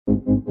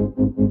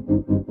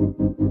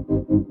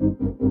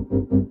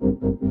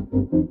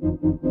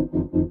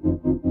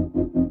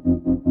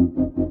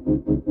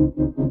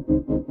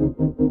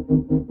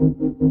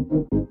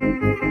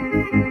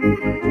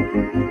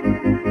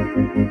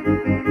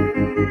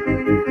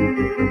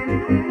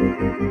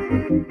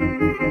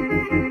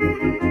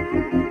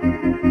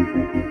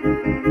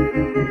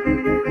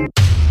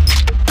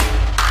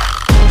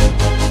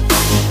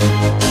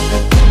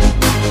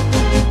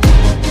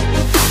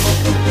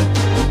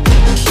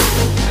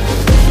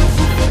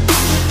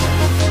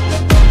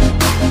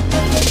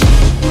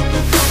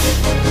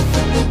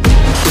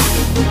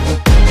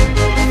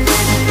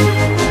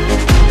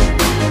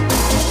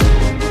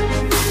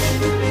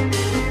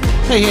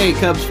Hey,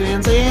 Cubs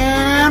fans,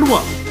 and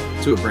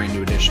welcome to a brand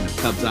new edition of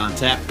Cubs on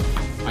Tap.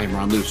 I am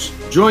Ron Luce,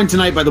 joined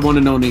tonight by the one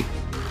and only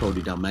Cody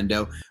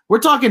Delmendo. We're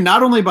talking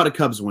not only about a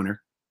Cubs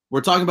winner,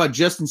 we're talking about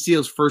Justin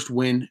Steele's first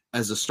win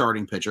as a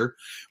starting pitcher.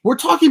 We're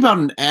talking about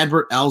an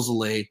Adbert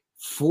Alzolay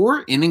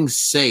 4-inning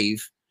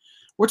save.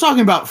 We're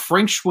talking about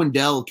Frank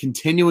Schwindel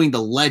continuing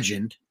the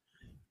legend.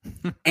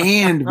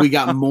 And we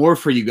got more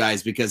for you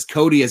guys because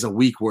Cody has a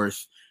week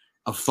worth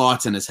of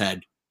thoughts in his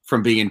head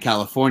from being in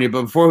California.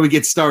 But before we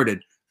get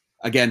started,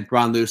 again,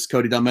 Ron Luce,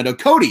 Cody Delmendo.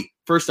 Cody,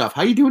 first off,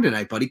 how you doing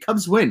tonight, buddy?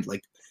 Cubs win.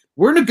 Like,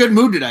 we're in a good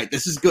mood tonight.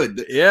 This is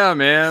good. Yeah,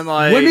 man.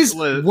 Like,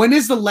 when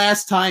is the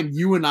last time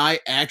you and I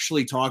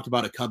actually talked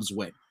about a Cubs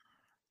win?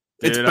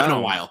 It's been a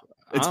while.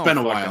 It's been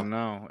a while.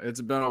 No, it's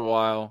been a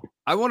while.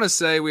 I want to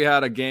say we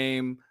had a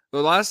game.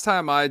 The last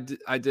time I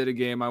did a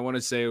game, I want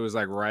to say it was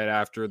like right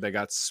after they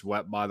got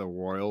swept by the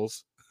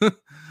Royals.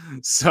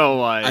 So,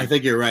 like, I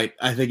think you're right.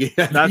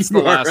 That's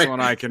the last one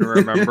I can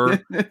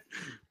remember.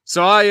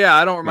 So,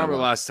 I don't remember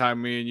the last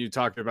time me and you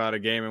talked about a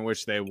game in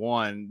which they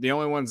won. The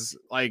only ones,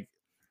 like,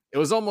 it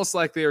was almost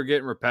like they were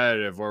getting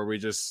repetitive where we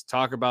just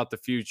talk about the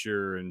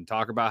future and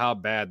talk about how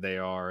bad they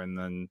are and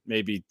then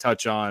maybe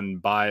touch on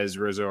Baez,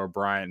 Rizzo, or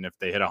Bryant if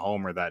they hit a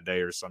homer that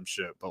day or some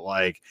shit. But,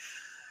 like,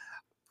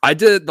 I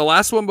did the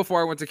last one before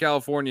I went to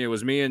California. It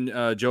was me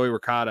and Joey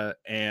Ricotta,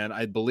 and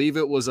I believe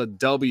it was a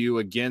W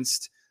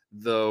against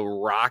the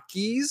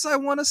Rockies, I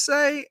want to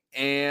say.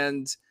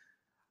 And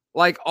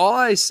like all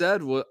I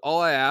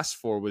asked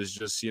for was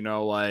just,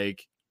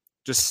 like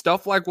just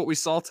stuff like what we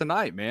saw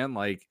tonight, man.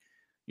 Like,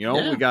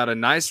 we got a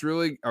nice,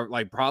 really,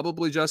 like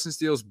probably Justin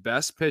Steele's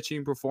best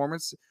pitching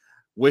performance.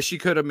 Wish he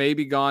could have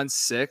maybe gone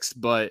 6,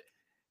 but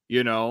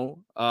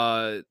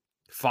I'll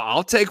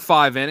take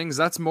 5 innings.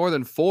 That's more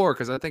than 4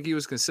 because I think he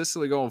was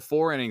consistently going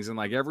 4 innings in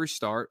like every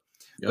start.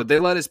 Yep. But they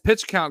let his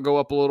pitch count go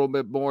up a little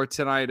bit more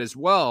tonight as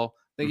well.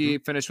 I think he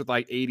finished with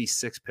like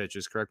 86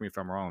 pitches. Correct me if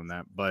I'm wrong on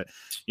that. But,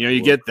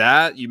 you get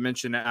that. You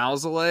mentioned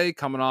Alzolay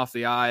coming off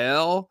the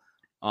IL.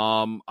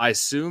 I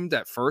assumed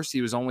at first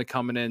he was only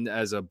coming in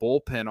as a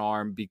bullpen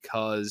arm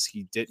because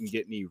he didn't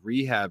get any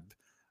rehab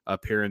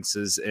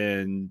appearances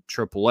in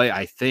AAA.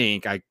 I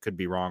think I could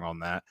be wrong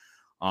on that.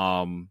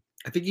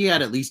 I think he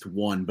had at least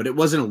 1, but it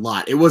wasn't a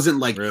lot. It wasn't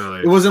like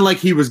really? It wasn't like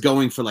he was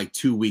going for like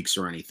 2 weeks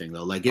or anything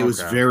though. Like it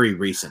was very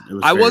recent.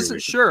 I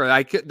wasn't sure.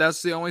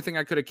 That's the only thing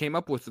I could have came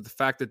up with the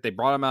fact that they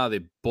brought him out of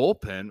the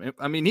bullpen.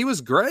 I mean, he was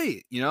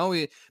great.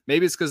 Maybe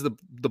it's because the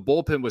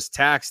bullpen was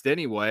taxed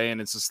anyway, and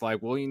it's just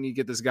like, well, you need to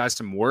get this guy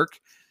some work.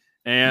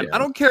 And I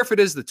don't care if it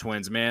is the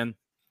Twins, man.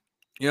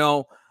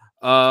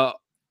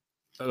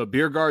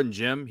 Beer Garden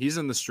Jim, he's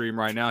in the stream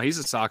right now. He's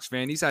a Sox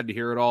fan. He's had to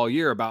hear it all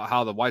year about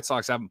how the White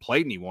Sox haven't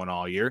played anyone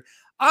all year.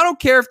 I don't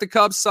care if the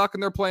Cubs suck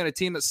and they're playing a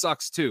team that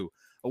sucks too.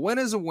 A win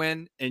is a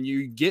win, and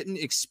you're getting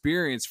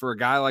experience for a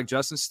guy like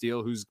Justin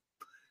Steele,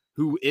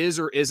 who is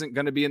or isn't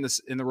going to be in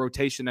the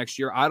rotation next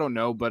year. I don't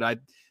know, but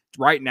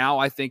right now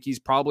I think he's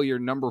probably your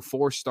number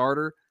 4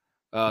 starter,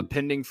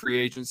 pending free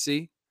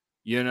agency.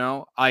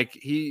 Like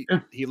he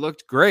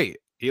looked great.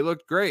 He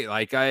looked great.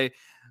 Like he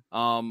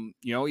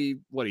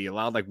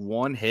allowed like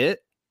 1 hit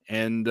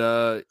and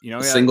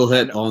single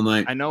hit all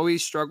night. I know he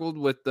struggled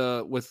with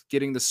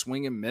getting the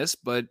swing and miss,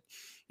 but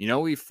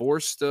he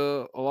forced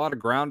a lot of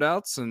ground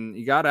outs and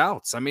he got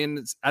outs. I mean,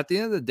 it's at the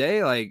end of the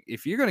day, like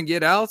if you're going to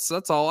get outs,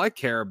 that's all I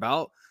care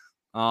about.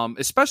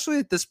 Especially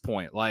at this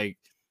point, like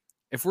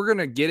if we're going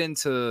to get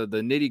into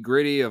the nitty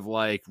gritty of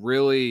like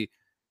really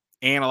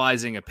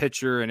analyzing a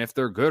pitcher and if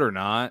they're good or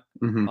not,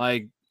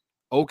 like,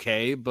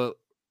 okay, but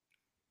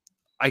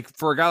like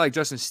for a guy like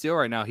Justin Steele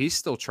right now, he's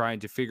still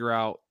trying to figure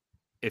out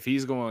if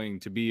he's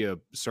going to be a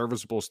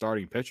serviceable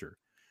starting pitcher.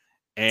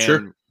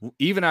 And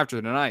even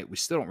after tonight, we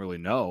still don't really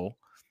know.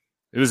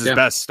 It was his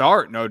best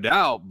start, no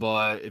doubt.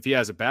 But if he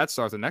has a bad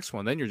start the next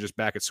one, then you're just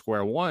back at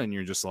square one.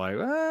 You're just like,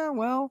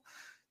 well,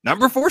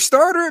 number 4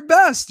 starter at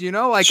best, I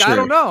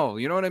don't know.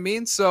 You know what I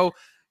mean? So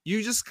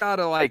you just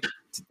gotta like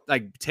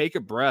take a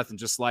breath and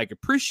just like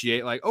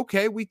appreciate, like,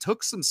 okay, we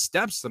took some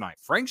steps tonight.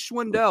 Frank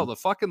Schwindel, the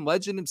fucking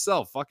legend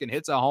himself, fucking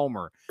hits a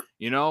homer.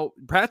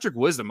 Patrick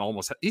Wisdom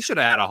he should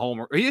have had a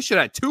homer. He should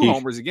have had 2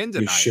 homers again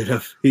tonight.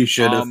 He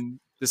should have.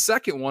 The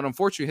second one,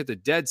 unfortunately, hit the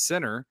dead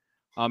center.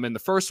 And the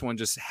first one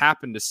just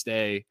happened to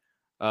stay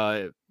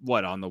on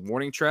the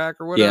warning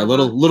track or whatever. Yeah,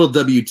 little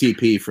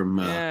WTP from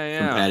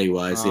Patty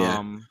Wise.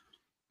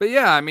 But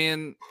yeah, I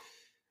mean,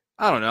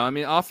 I don't know. I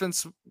mean,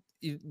 offense.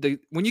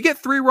 When you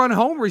get 3-run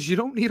homers, you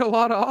don't need a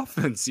lot of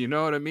offense. You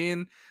know what I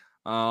mean?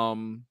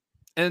 And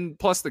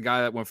plus the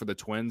guy that went for the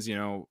Twins, he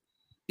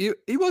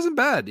wasn't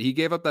bad. He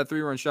gave up that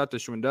 3-run shot to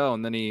Schwindel,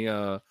 and then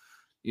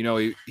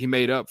he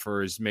made up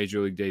for his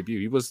major league debut.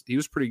 He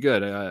was pretty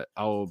good.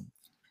 I'll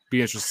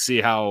be interested to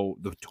see how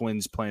the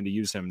Twins plan to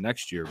use him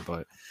next year. But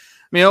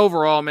I mean,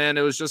 overall, man,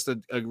 it was just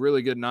a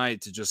really good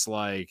night to just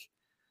like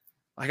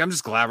I'm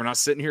just glad we're not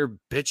sitting here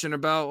bitching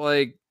about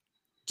like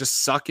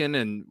just sucking,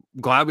 and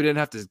glad we didn't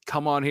have to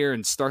come on here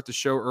and start the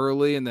show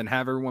early and then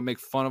have everyone make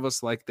fun of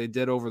us like they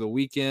did over the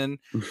weekend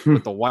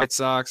with the White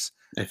Sox.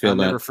 I feel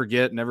that. Never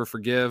forget, never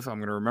forgive. I'm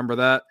gonna remember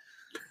that.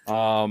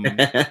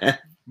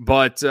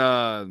 But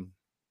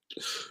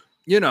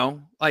you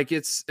know, like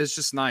it's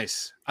just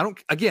nice. I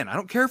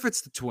don't care if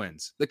it's the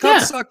Twins. The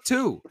Cubs suck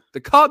too.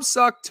 The Cubs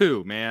suck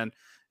too, man.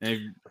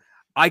 And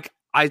I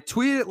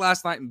tweeted it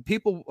last night, and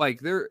people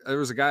like there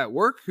was a guy at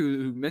work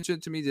who mentioned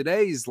it to me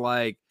today. He's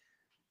like,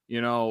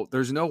 you know,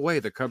 there's no way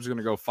the Cubs are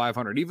gonna go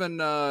 500. Even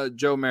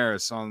Joe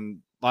Maris on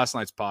last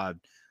night's pod,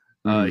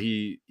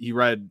 he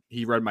read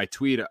my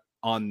tweet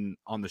on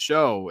the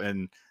show,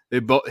 and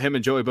him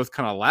and Joey both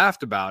kind of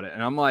laughed about it.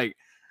 And I'm like,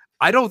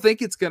 I don't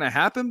think it's gonna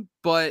happen,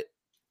 but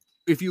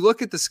if you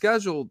look at the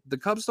schedule, the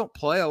Cubs don't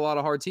play a lot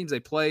of hard teams. They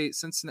play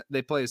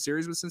a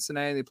series with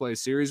Cincinnati, they play a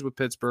series with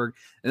Pittsburgh,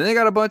 and then they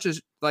got a bunch of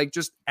like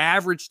just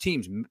average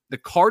teams. The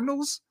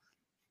Cardinals,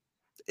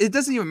 it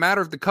doesn't even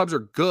matter if the Cubs are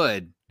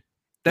good.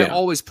 They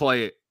always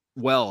play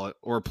well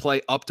or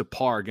play up to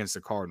par against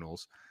the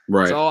Cardinals.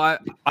 Right. So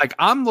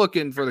I'm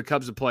looking for the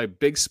Cubs to play a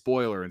big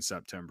spoiler in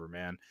September,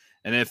 man.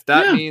 And if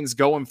that means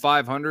going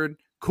 500,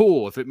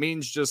 cool. If it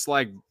means just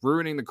like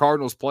ruining the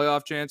Cardinals'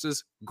 playoff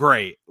chances,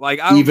 great. Like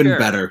I don't even care.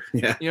 Better.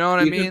 Yeah. You know what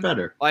I mean?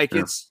 Better. Like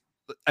it's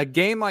a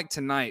game like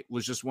tonight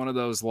was just one of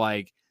those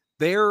like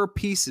there are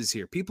pieces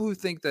here. People who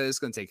think that it's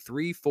going to take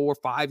 3, 4,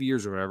 5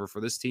 years or whatever for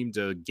this team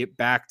to get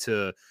back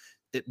to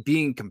it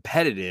being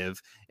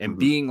competitive and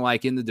being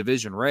like in the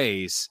division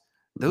race.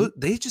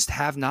 They just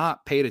have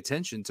not paid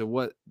attention to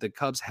what the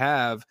Cubs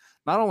have,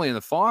 not only in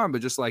the farm,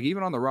 but just like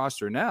even on the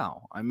roster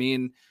now. I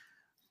mean,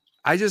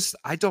 I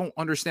don't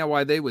understand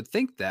why they would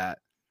think that.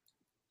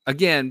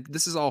 Again,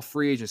 this is all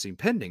free agency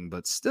pending,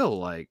 but still,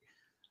 like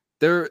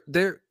they're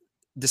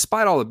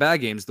despite all the bad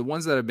games, the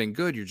ones that have been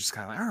good, you're just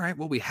kind of like, all right,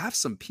 well, we have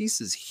some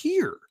pieces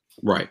here.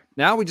 Right.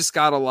 Now we just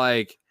gotta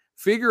like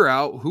figure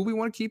out who we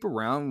want to keep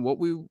around,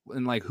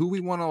 who we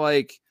want to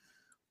like,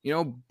 you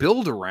know,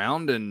 build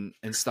around and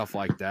stuff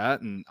like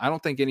that. And I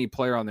don't think any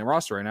player on the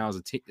roster right now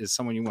is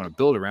someone you want to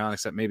build around,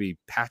 except maybe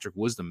Patrick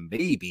Wisdom,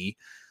 maybe.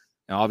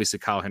 Now, obviously,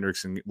 Kyle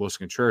Hendricks and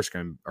Wilson Contreras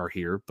are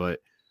here, but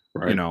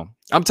you know,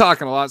 I'm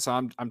talking a lot, so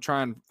I'm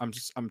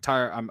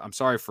tired. I'm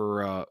sorry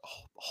for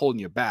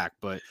holding you back,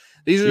 but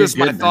these are just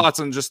my thoughts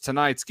on just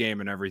tonight's game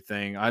and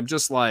everything. I'm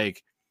just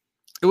like,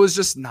 it was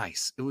just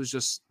nice. It was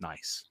just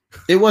nice.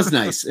 It was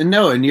nice, and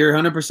you're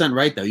 100%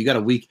 right though. You got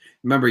a week.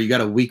 Remember, you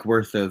got a week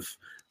worth of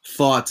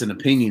thoughts and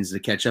opinions to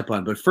catch up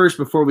on. But first,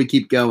 before we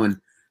keep going,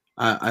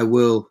 I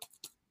will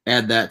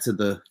add that to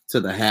the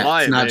hat.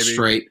 Fly it's not baby.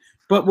 Straight.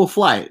 But we'll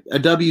fly it. A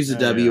W is a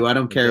W. I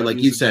don't care. Like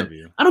you said,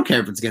 I don't care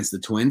if it's against the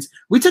Twins.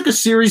 We took a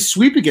series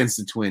sweep against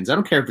the Twins. I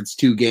don't care if it's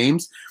 2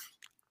 games.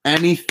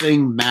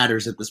 Anything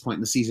matters at this point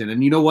in the season.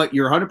 And you know what?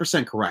 You're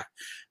 100% correct.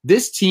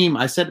 This team,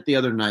 I said it the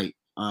other night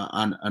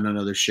on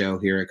another show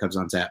here at Cubs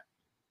on Tap.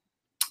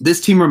 This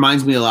team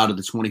reminds me a lot of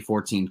the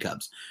 2014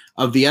 Cubs,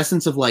 of the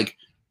essence of like,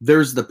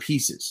 there's the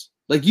pieces.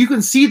 Like you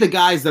can see the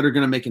guys that are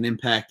going to make an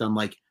impact on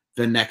like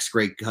the next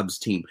great Cubs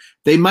team.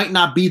 They might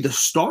not be the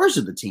stars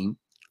of the team,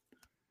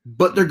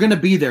 but they're going to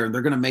be there and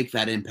they're going to make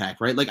that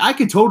impact, right? Like I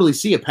could totally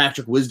see a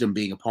Patrick Wisdom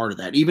being a part of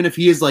that, even if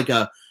he is like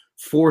a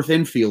 4th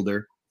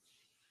infielder.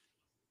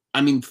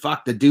 I mean,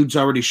 fuck, the dude's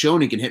already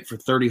shown he can hit for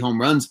 30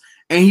 home runs,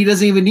 and he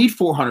doesn't even need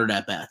 400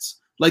 at bats.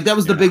 Like that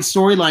was the big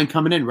storyline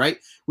coming in, right?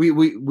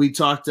 We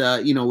talked,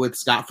 with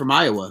Scott from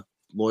Iowa,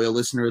 loyal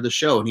listener of the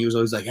show, and he was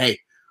always like, "Hey,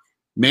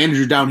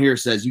 manager down here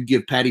says you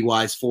give Patty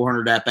Wise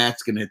 400 at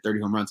bats, going to hit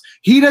 30 home runs.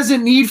 He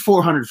doesn't need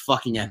 400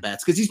 fucking at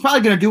bats because he's probably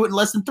going to do it in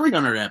less than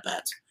 300 at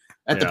bats."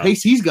 At the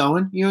pace he's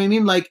going, you know what I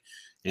mean? Like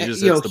he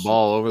just hits the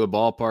ball over the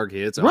ballpark.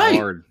 He hits it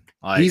hard.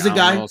 Like, he's a guy. I don't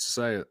know how else to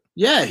say it.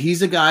 Yeah,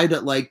 he's a guy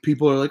that like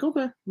people are like,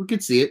 okay, we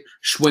could see it.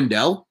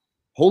 Schwindel,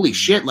 holy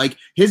shit! Like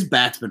his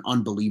bat's been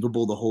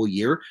unbelievable the whole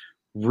year.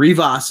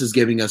 Rivas is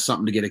giving us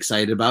something to get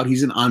excited about.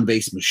 He's an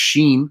on-base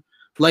machine.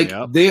 Like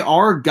they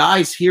are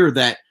guys here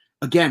that,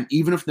 again,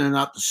 even if they're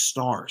not the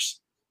stars,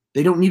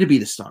 they don't need to be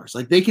the stars.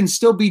 Like they can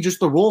still be just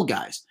the role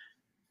guys.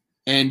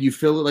 And you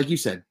feel it, like you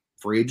said,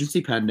 free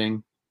agency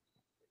pending.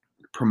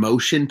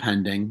 Promotion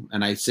pending,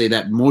 and I say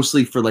that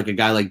mostly for like a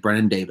guy like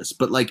Brennan Davis,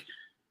 but like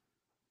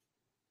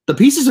the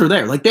pieces are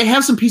there. Like they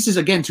have some pieces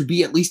again to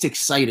be at least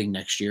exciting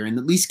next year and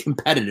at least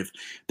competitive.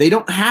 They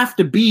don't have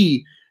to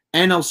be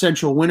NL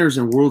Central winners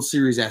and World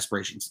Series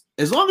aspirations.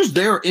 As long as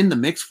they're in the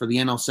mix for the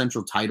NL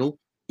Central title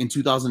in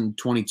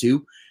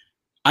 2022,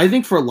 I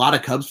think for a lot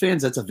of Cubs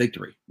fans that's a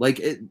victory. Like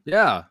you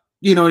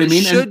know what I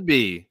mean? Should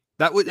be.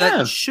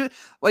 That should,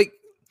 like,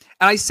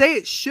 and I say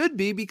it should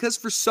be because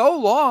for so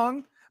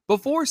long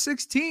before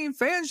 16,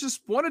 fans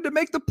just wanted to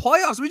make the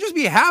playoffs. We'd just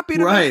be happy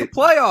to make the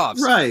playoffs.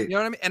 Right. You know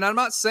what I mean? And I'm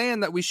not saying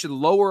that we should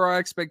lower our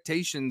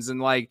expectations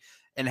and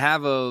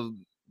have the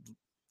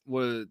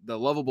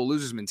lovable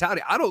losers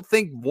mentality. I don't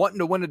think wanting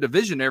to win a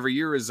division every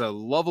year is a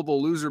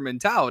lovable loser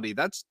mentality.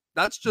 That's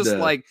just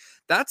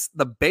that's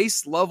the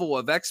base level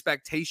of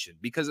expectation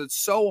because it's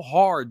so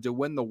hard to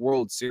win the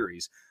World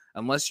Series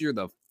unless you're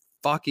the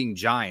fucking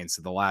Giants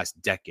of the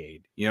last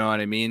decade. You know what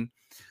I mean?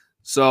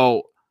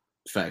 So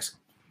facts.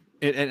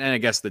 And I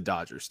guess the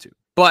Dodgers too.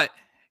 But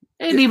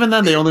even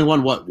then they only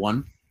won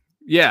one?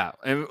 Yeah,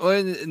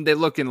 and they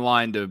look in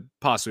line to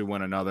possibly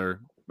win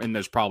another, and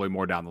there's probably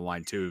more down the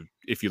line too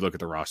if you look at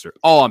the roster.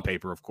 All on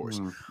paper, of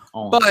course.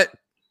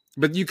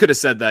 But you could have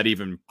said that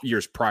even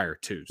years prior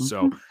too.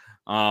 So,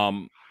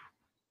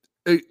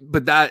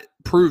 but that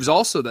proves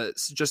also that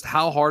it's just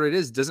how hard it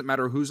is. It doesn't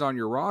matter who's on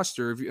your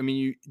roster.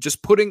 You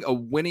just putting a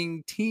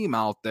winning team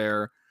out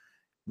there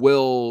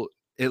will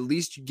at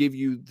least give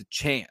you the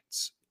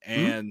chance.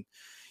 And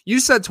you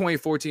said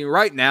 2014.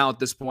 Right now, at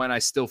this point, I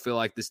still feel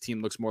like this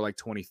team looks more like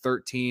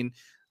 2013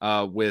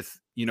 with,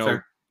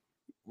 Fair.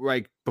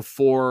 Like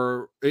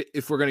before,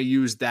 if we're going to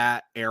use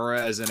that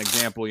era as an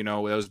example, it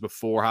was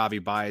before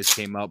Javi Baez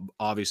came up,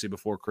 obviously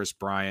before Chris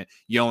Bryant.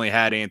 You only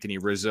had Anthony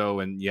Rizzo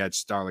and you had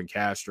Starlin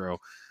Castro.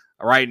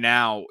 Right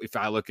now, if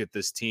I look at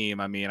this team,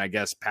 I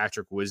guess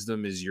Patrick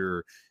Wisdom is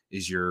your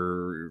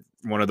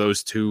one of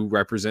those two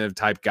representative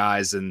type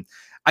guys. And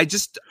I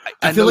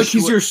feel like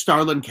he's your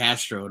Starlin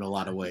Castro in a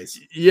lot of ways.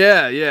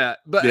 Yeah.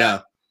 But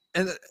yeah.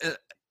 And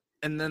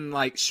then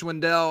like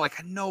Schwindel, like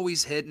I know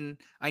he's hitting.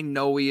 I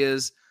know he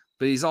is.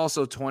 But he's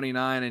also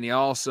 29, and he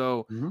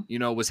also,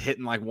 was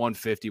hitting like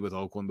 150 with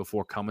Oakland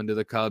before coming to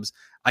the Cubs.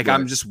 Like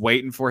I'm just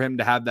waiting for him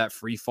to have that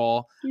free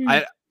fall.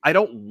 I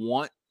don't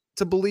want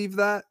to believe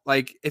that.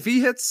 Like if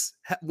he hits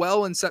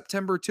well in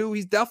September too,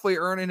 he's definitely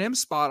earning him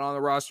spot on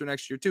the roster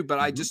next year too. But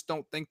I just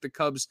don't think the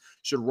Cubs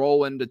should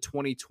roll into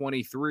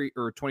 2023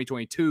 or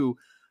 2022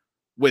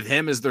 with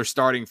him as their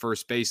starting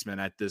first baseman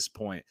at this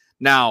point.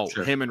 Now,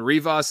 him and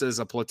Rivas as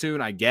a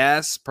platoon, I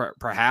guess,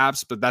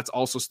 perhaps, but that's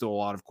also still a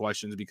lot of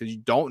questions because you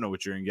don't know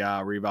what you're going to get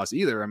out of Rivas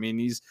either.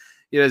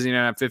 He doesn't even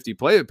have 50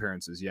 plate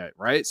appearances yet,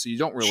 right? So you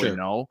don't really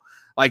know.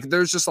 Like,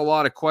 there's just a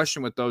lot of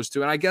question with those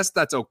two, and I guess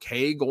that's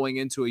okay going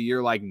into a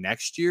year like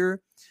next year,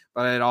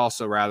 but I'd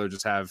also rather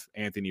just have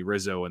Anthony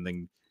Rizzo and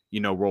then,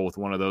 roll with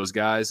one of those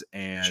guys.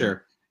 And,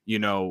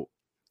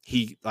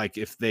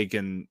 if they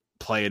can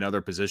play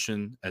another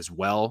position as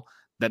well,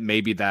 that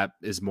maybe that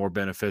is more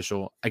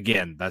beneficial.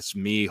 Again, that's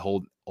me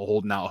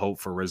holding out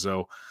hope for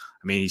Rizzo.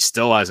 He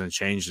still hasn't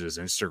changed his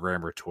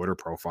Instagram or Twitter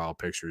profile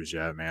pictures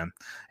yet, man.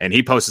 And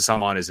he posted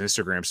something on his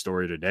Instagram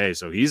story today.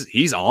 So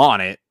he's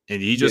on it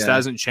and he just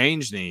hasn't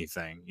changed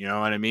anything. You know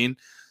what I mean?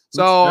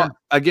 So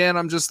again,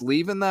 I'm just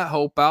leaving that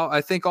hope out.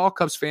 I think all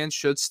Cubs fans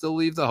should still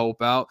leave the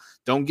hope out.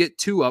 Don't get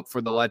too up for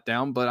the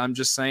letdown, but I'm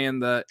just saying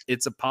that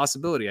it's a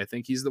possibility. I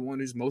think he's the one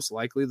who's most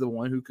likely the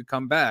one who could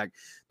come back.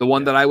 The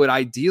one that I would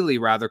ideally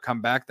rather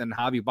come back than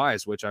Javi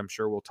Baez, which I'm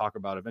sure we'll talk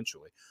about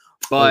eventually.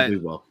 But we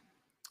will.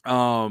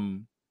 So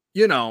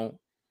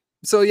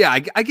yeah,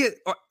 I get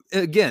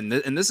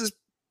again, and this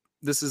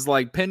is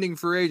like pending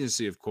free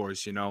agency, of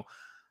course,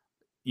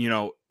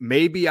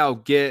 maybe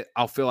I'll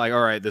feel like,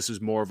 all right, this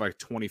is more of a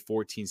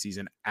 2014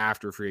 season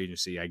after free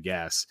agency, I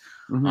guess.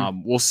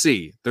 We'll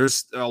see.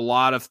 There's a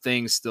lot of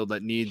things still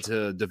that need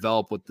to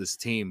develop with this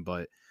team,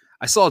 but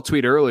I saw a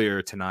tweet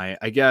earlier tonight.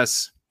 I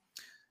guess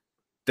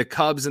the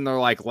Cubs in their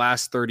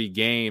last 30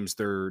 games,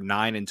 they're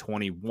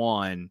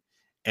 9-21.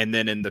 And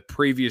then in the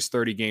previous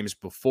 30 games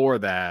before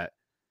that,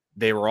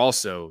 they were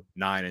also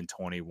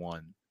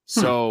 9-21.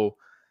 So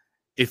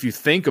if you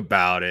think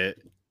about it,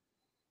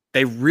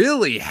 they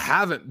really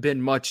haven't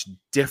been much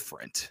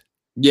different.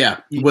 Yeah,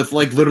 with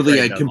literally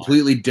a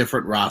completely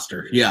different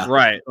roster. Yeah.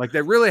 Right.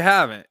 They really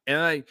haven't.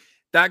 And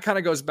that kind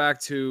of goes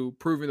back to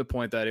proving the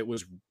point that it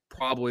was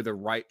probably the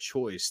right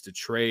choice to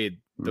trade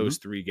those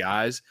three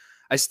guys.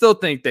 I still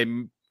think they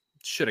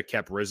should have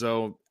kept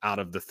Rizzo out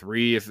of the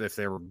three if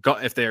they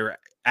were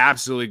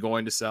absolutely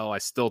going to sell. I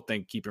still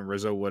think keeping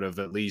Rizzo would have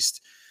at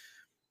least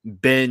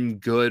been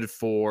good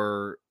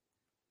for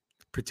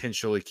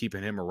potentially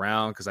keeping him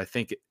around, because I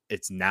think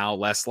it's now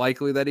less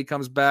likely that he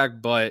comes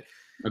back. But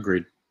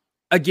agreed.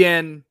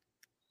 Again,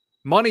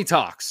 money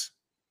talks.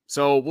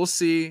 So we'll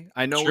see.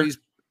 I know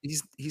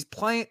he's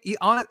playing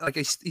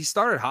he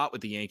started hot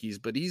with the Yankees,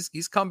 but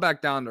he's come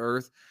back down to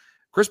earth.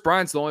 Chris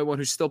Bryant's the only one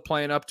who's still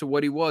playing up to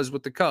what he was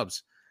with the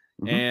Cubs.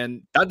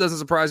 And that doesn't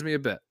surprise me a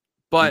bit.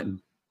 But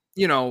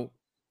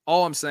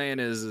all I'm saying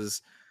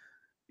is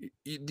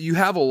you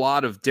have a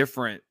lot of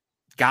different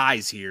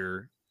guys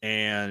here,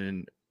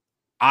 and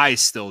I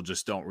still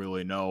just don't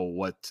really know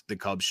what the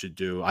Cubs should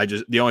do.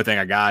 The only thing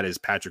I got is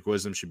Patrick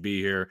Wisdom should be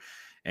here.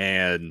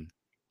 And,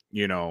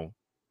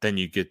 then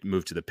you get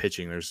moved to the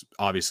pitching. There's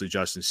obviously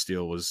Justin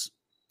Steele was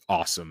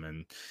awesome,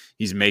 and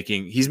he's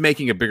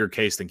making a bigger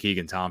case than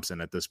Keegan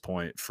Thompson at this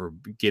point for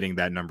getting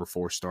that number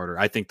 4 starter.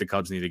 I think the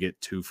Cubs need to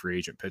get 2 free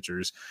agent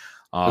pitchers,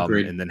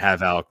 and then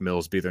have Alec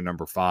Mills be their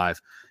number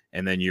 5.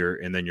 And then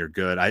you're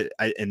good.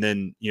 And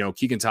then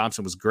Keegan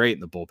Thompson was great in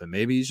the bullpen.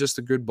 Maybe he's just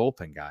a good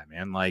bullpen guy,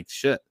 man.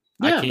 Shit.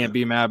 Yeah. I can't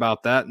be mad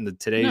about that in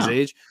today's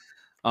age.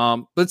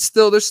 But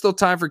still, there's still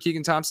time for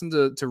Keegan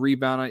Thompson to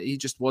rebound. He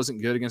just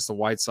wasn't good against the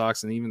White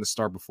Sox, and even the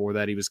start before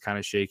that, he was kind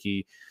of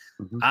shaky.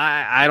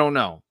 I don't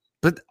know.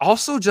 But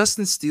also,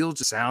 Justin Steele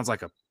just sounds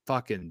like a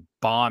fucking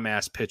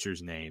bomb-ass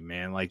pitcher's name,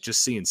 man.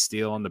 Just seeing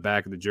Steele on the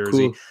back of the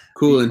jersey.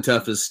 Cool and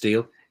tough as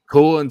steel.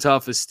 Cool and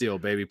tough as steel,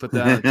 baby. Put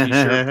that on a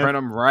t-shirt. Print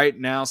them right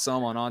now. Sell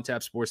them on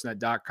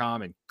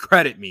ontapsportsnet.com and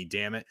credit me,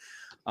 damn it.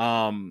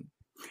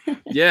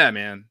 Yeah,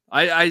 man.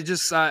 I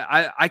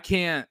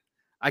can't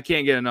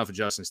get enough of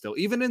Justin Steele.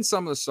 Even in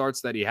some of the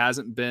starts that he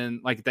hasn't been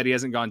like that, he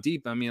hasn't gone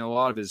deep. I mean, a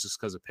lot of it is just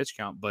because of pitch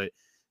count. But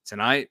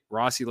tonight,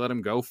 Rossi let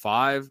him go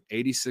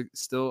 86,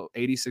 still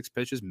 86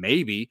 pitches.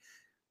 Maybe,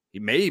 he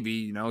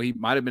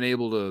might have been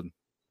able to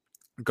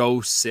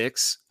go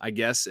 6, I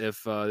guess,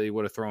 if they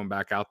would have thrown him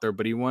back out there.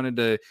 But he wanted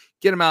to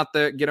get him out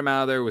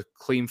of there with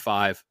clean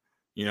 5.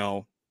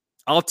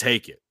 I'll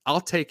take it.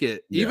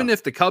 Yeah. Even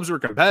if the Cubs were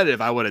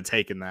competitive, I would have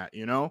taken that,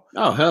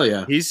 Oh, hell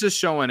yeah. He's just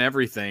showing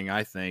everything,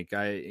 I think.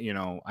 I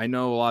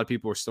know a lot of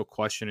people are still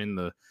questioning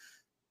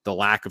the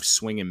lack of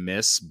swing and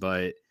miss,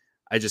 but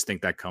I just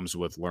think that comes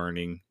with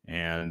learning.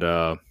 And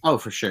oh,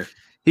 for sure.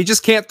 He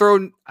just can't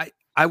throw.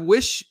 I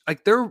wish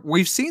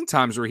we've seen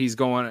times where he's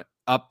going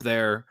up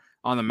there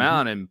on the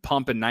mound and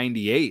pumping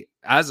 98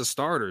 as a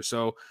starter.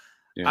 So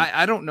yeah.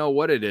 I don't know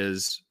what it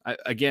is.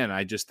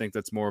 I just think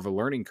that's more of a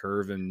learning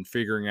curve and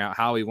figuring out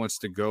how he wants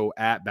to go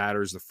at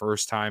batters the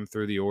first time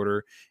through the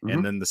order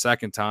and then the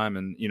second time.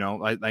 And,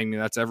 I mean,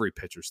 that's every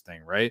pitcher's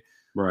thing, right?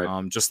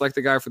 Right. Just like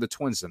the guy for the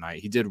Twins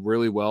tonight. He did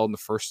really well in the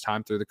first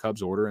time through the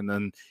Cubs order. And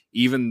then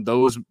even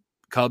those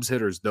Cubs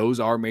hitters, those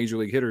are major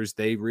league hitters,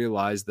 they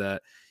realized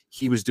that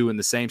he was doing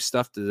the same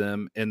stuff to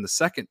them in the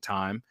second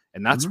time.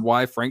 And that's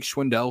why Frank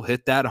Schwindel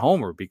hit that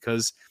homer,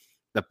 because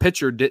the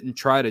pitcher didn't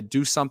try to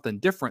do something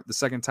different the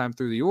second time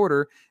through the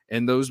order,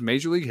 and those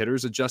major league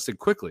hitters adjusted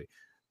quickly.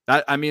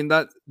 That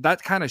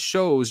kind of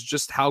shows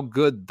just how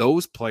good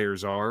those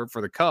players are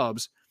for the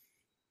Cubs,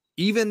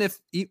 even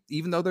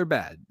though they're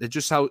bad. It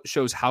just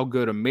shows how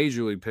good a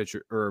major league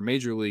pitcher or a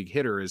major league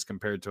hitter is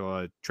compared to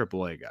a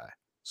AAA guy.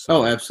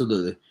 So,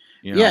 absolutely.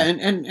 Yeah,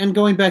 and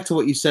going back to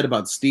what you said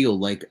about Steele,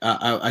 like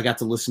I got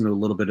to listen to a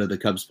little bit of the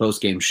Cubs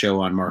postgame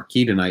show on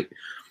Marquee tonight.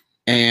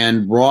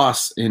 And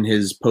Ross, in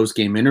his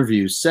post-game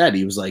interview, said,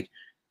 he was like,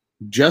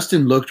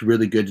 Justin looked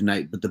really good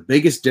tonight, but the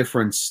biggest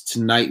difference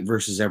tonight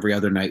versus every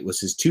other night was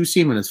his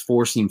 2-seam and his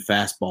 4-seam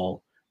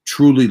fastball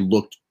truly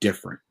looked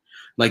different.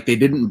 Like, they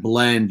didn't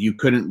blend. You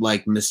couldn't,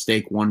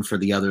 mistake one for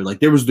the other. Like,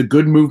 there was the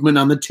good movement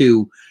on the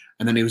 2,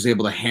 and then he was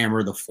able to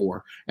hammer the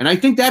 4. And I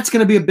think that's going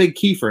to be a big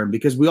key for him,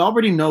 because we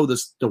already know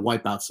the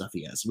wipeout stuff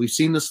he has. We've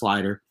seen the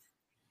slider.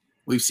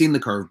 We've seen the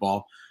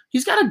curveball.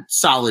 He's got a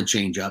solid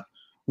changeup.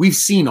 We've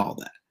seen all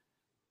that.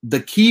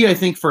 The key, I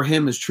think, for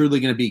him is truly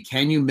going to be,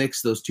 can you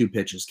mix those 2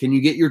 pitches? Can you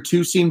get your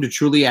 2-seam to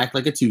truly act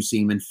like a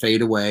 2-seam and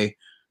fade away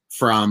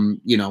from,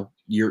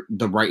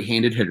 the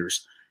right-handed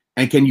hitters?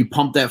 And can you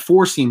pump that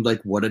 4-seam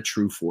like what a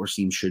true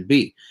 4-seam should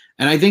be?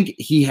 And I think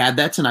he had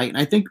that tonight, and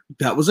I think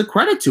that was a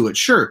credit to it.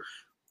 Sure,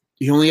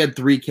 he only had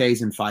 3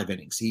 Ks in 5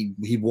 innings. He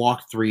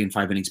walked 3 in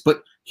 5 innings,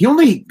 but he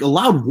only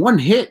allowed 1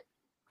 hit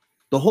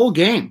the whole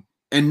game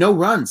and no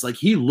runs. Like,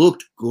 he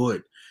looked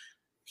good.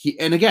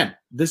 And again,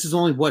 this is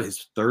only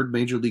his 3rd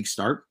major league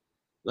start.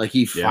 Like,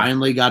 he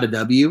finally got a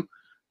W,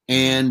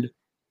 and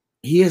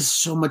he has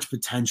so much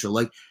potential.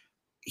 Like,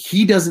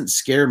 he doesn't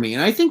scare me.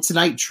 And I think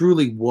tonight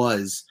truly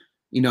was,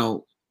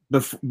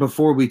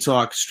 before we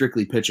talk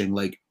strictly pitching,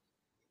 like,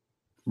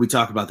 we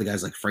talk about the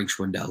guys like Frank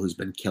Schwindel, who's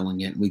been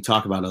killing it. And we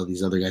talk about all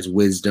these other guys,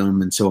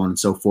 Wisdom and so on and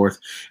so forth.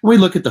 And we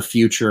look at the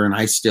future, and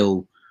I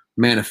still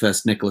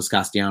manifest Nicholas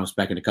Castellanos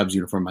back in a Cubs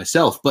uniform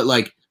myself. But,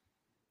 like,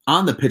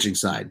 on the pitching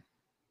side,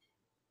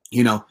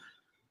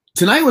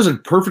 tonight was a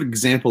perfect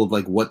example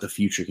of what the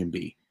future can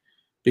be,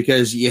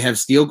 because you have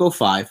Steele go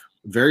 5,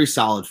 very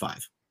solid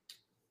 5.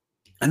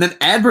 And then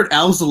Adbert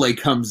Alzolay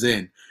comes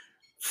in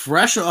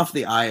fresh off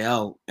the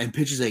IL and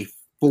pitches a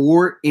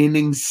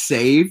 4-inning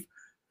save.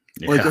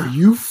 Yeah. Like, are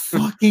you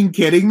fucking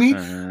kidding me?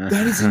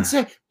 That is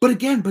insane. But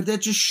that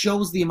just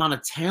shows the amount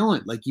of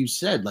talent, like you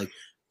said. Like,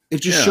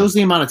 it just shows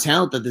the amount of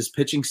talent that this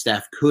pitching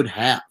staff could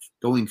have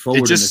going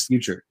forward in the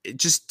future. It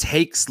just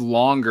takes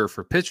longer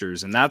for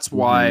pitchers, and that's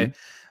why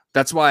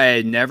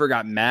I never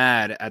got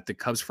mad at the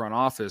Cubs front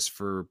office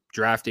for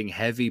drafting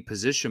heavy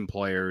position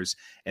players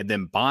and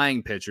then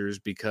buying pitchers,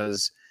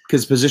 because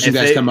position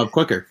guys come up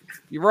quicker.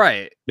 You're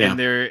right. Yeah.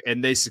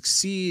 And they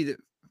succeed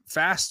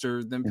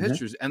faster than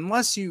pitchers,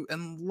 unless you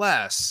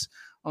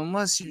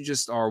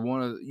just are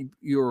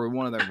you're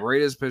one of the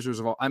greatest pitchers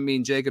of all. I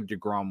mean, Jacob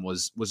deGrom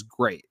was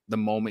great the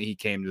moment he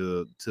came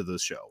to the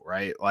show,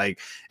 right? Like,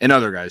 and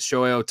other guys,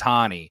 Shohei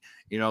Ohtani,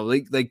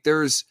 like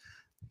there's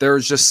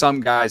just some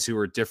guys who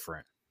are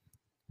different,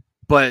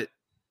 but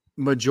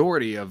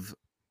majority of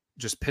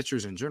just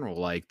pitchers in general,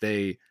 like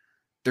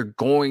they're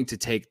going to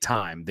take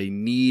time. They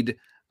need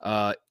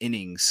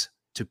innings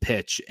to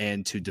pitch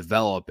and to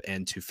develop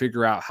and to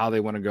figure out how they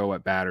want to go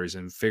at batters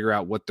and figure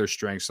out what their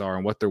strengths are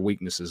and what their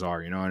weaknesses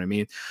are. You know what I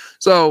mean?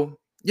 So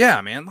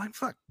yeah, man, like,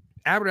 fuck,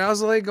 Adbert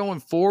Alzolay going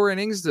 4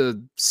 innings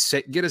to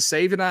get a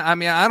save. And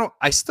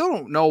I still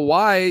don't know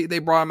why they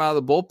brought him out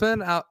of the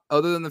bullpen,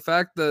 other than the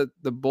fact that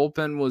the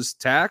bullpen was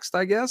taxed,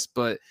 I guess.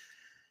 But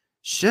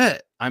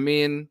shit, I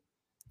mean,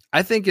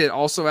 I think it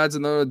also adds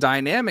another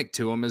dynamic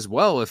to him as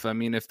well. If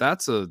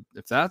that's a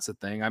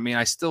thing. I mean,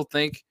 I still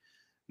think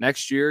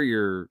next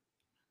year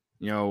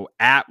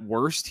at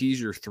worst,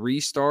 he's your 3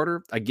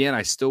 starter. Again,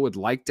 I still would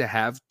like to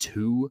have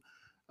 2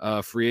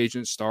 free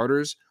agent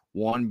starters,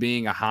 one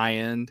being a high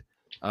end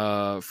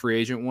free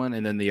agent one,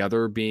 and then the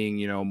other being,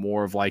 you know,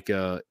 more of like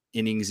a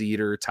innings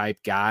eater type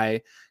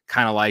guy,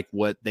 kind of like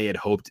what they had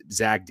hoped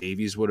Zach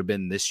Davies would have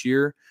been this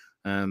year.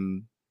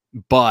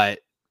 But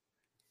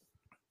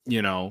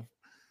you know,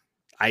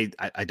 I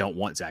don't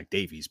want Zach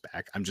Davies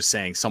back. I'm just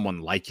saying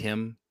someone like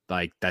him,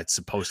 like that's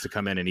supposed to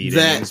come in and eat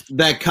innings.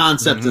 That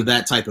concept of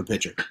that type of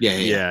pitcher.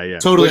 Yeah.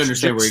 Totally Which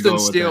understand where you're going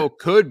with still that.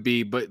 could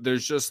be, but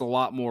there's just a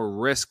lot more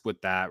risk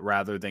with that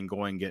rather than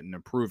going getting a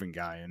proven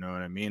guy. You know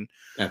what I mean?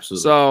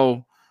 Absolutely.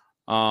 So,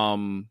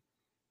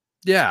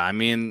 yeah, I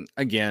mean,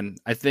 again,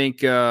 I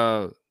think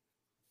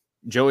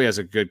Joey has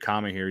a good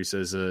comment here. He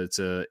says it's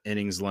a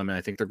innings limit.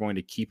 I think they're going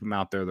to keep him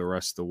out there the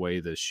rest of the way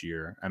this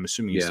year. I'm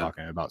assuming he's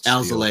talking about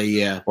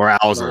Alzolay, or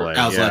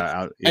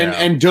Alzolay.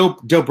 And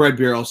Dope Red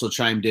Beer also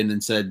chimed in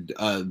and said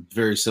a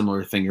very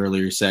similar thing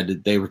earlier. He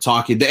said they were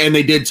talking, and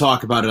they did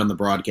talk about it on the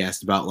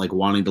broadcast about like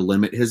wanting to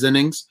limit his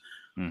innings.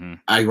 Mm-hmm.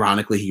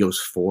 Ironically, he goes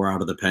 4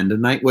 out of the pen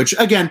tonight, which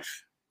again,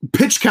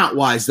 pitch count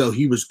wise, though,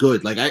 he was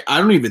good. Like I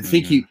don't even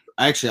think he.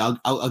 Actually,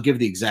 I'll give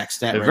the exact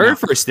stat. The very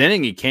first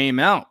inning he came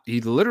out,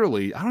 he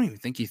literally, I don't even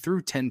think he threw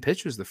 10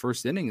 pitches the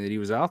first inning that he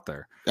was out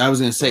there. I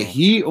was going to say,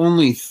 he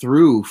only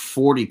threw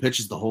 40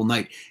 pitches the whole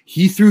night.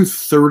 He threw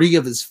 30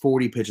 of his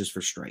 40 pitches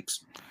for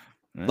strikes.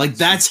 Like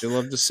that's, you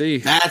love to see.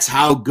 That's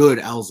how good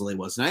Alzolay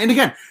was. And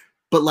again,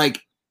 but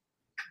like,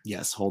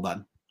 yes, hold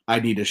on. I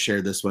need to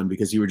share this one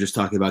because you were just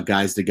talking about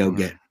guys to go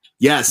get.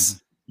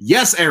 Yes.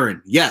 Yes,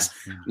 Aaron. Yes.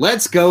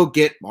 Let's go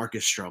get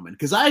Marcus Stroman.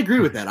 Because I agree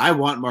with that. I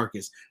want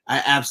Marcus.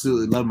 I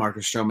absolutely love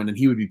Marcus Stroman, and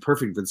he would be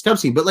perfect for this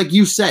Cubs team. But like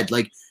you said,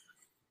 like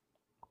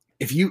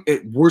if you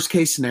worst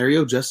case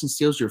scenario, Justin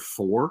Steele's your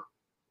 4,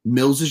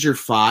 Mills is your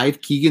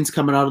 5, Keegan's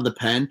coming out of the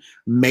pen.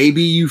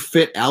 Maybe you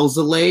fit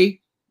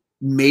Alzolay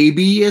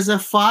maybe as a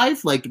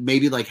 5, like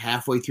maybe like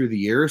halfway through the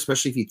year,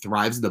 especially if he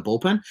thrives in the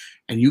bullpen.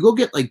 And you go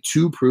get like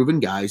 2 proven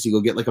guys. You go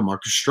get like a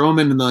Marcus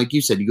Stroman, and then, like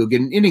you said, you go get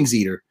an innings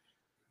eater.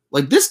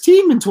 Like this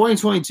team in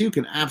 2022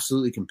 can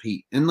absolutely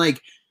compete. And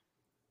like,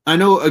 I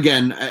know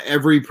again,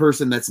 every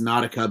person that's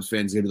not a Cubs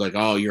fan is gonna be like,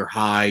 oh, you're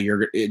high,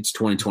 it's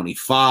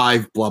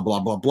 2025, blah, blah,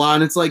 blah, blah.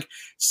 And it's like,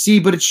 see,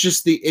 but it's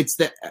just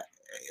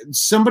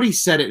somebody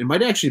said it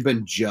might have actually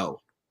been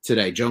Joe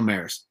today, Joe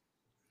Maris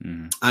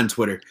on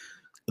Twitter.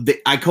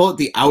 I call it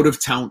the out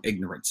of town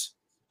ignorance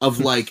of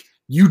like,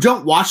 you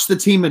don't watch the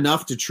team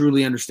enough to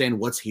truly understand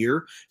what's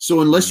here.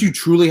 So unless you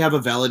truly have a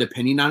valid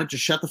opinion on it,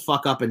 just shut the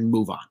fuck up and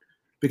move on.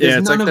 Because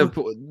it's like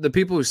the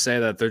people who say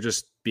that, they're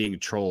just being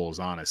trolls,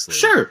 honestly.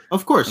 Sure,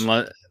 of course.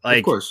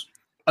 Of course.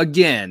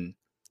 Again,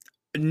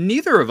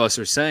 neither of us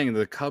are saying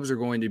the Cubs are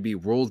going to be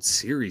World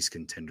Series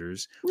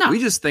contenders. No. We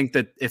just think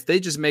that if they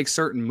just make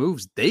certain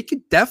moves, they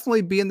could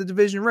definitely be in the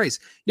division race.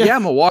 Yeah,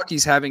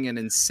 Milwaukee's having an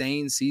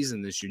insane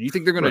season this year. Do you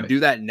think they're going to do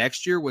that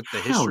next year with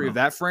the history of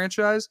that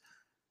franchise?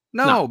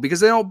 No, because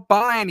they don't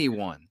buy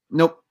anyone.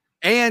 Nope.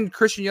 And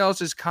Christian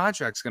Yelich's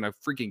contract's going to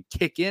freaking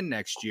kick in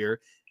next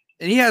year.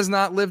 And he has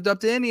not lived up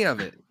to any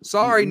of it.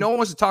 Sorry, no one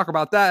wants to talk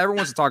about that. Everyone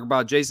wants to talk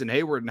about Jason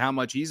Hayward and how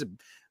much he's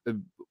a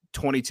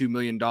 $22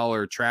 million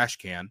trash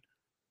can.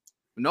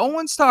 No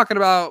one's talking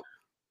about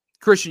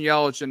Christian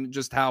Yelich and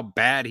just how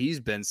bad he's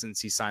been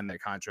since he signed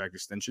that contract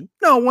extension.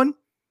 No one.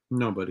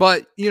 Nobody.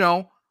 But, you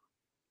know,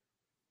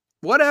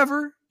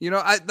 whatever. You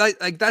know, I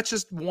like that's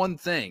just one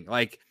thing.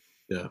 Like,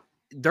 yeah.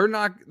 They're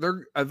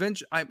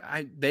eventually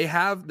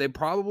they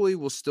probably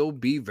will still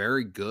be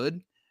very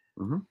good.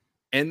 Mm-hmm.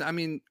 And I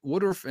mean,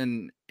 Woodruff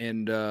and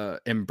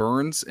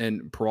Burns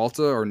and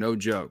Peralta are no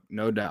joke,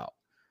 no doubt.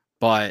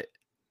 But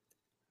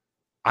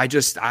I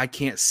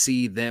can't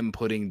see them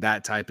putting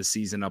that type of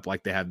season up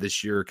like they have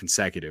this year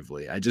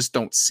consecutively. I just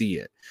don't see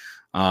it.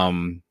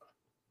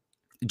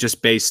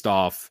 Just based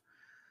off,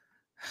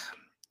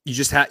 they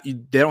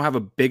don't have a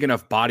big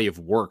enough body of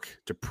work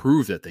to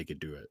prove that they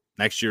could do it.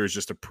 Next year is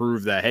just to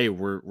prove that, hey,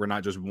 we're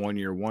not just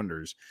 1-year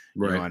wonders.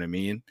 You know what I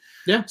mean?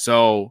 Yeah.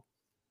 So.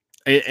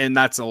 And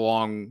that's a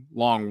long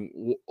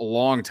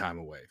time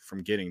away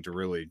from getting to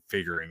really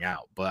figuring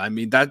out. But I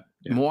mean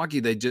Milwaukee,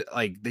 they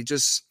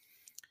just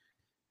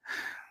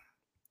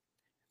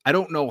I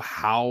don't know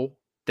how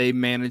they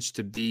managed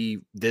to be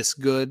this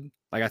good.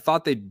 Like I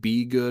thought they'd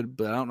be good,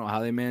 but I don't know how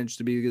they managed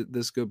to be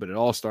this good. But it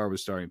all started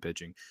with starting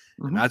pitching,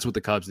 and that's what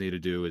the Cubs need to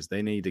do. Is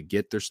they need to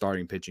get their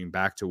starting pitching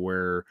back to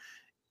where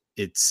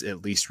it's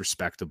at least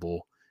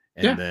respectable,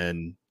 and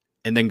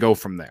then go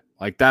from there.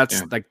 Like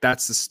that's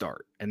the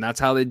start. And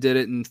that's how they did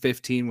it in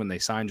 2015 when they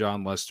signed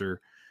John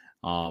Lester.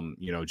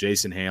 You know,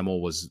 Jason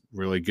Hamill was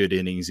really good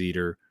innings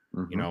eater,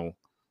 you know,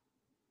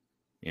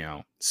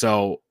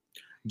 so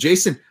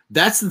Jason,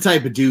 that's the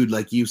type of dude,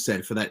 like you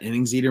said, for that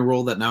innings eater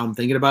role that now I'm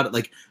thinking about it,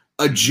 like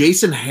a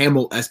Jason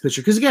Hamill-esque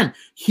pitcher. Because again,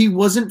 he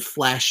wasn't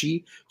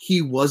flashy.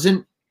 He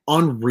wasn't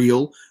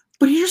unreal,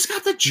 but he just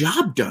got the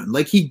job done.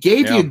 Like he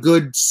gave you a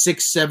good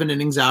 6-7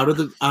 innings out of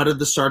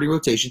the starting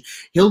rotation.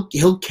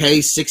 He'll K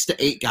 6 to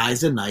 8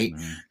 guys a night.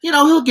 You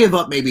know, he'll give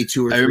up maybe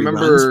 2 or 3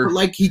 runs, but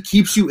like he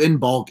keeps you in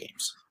ball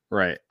games.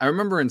 Right. I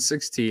remember in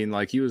 16,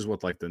 like he was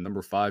like the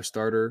number 5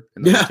 starter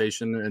in the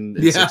rotation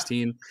in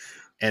 16.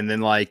 And then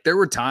like there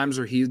were times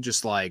where he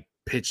just like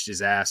pitched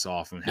his ass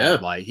off and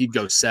had like he'd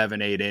go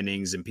 7-8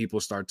 innings and people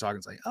start talking.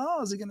 It's like,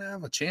 oh, is he gonna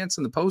have a chance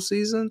in the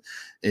postseason?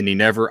 And he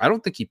never, I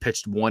don't think he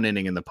pitched 1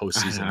 inning in the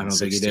postseason. I don't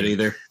think he did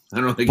either. I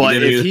don't think but he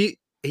did either.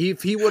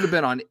 If he would have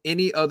been on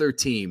any other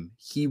team,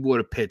 he would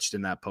have pitched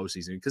in that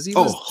postseason because he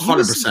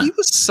 100%. He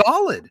was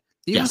solid.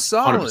 He was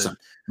solid. 100%.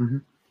 Mm-hmm.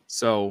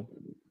 So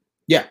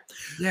yeah.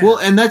 Well,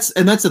 and that's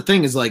the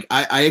thing is like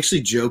I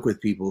actually joke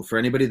with people, for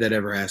anybody that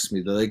ever asks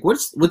me, they're like,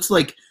 what's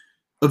like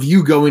of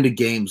you going to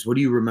games, what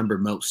do you remember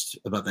most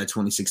about that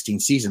 2016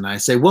 season? And I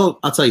say, well,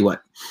 I'll tell you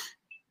what.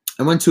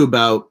 I went to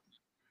about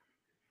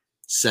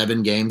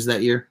 7 games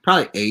that year,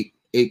 probably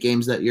 8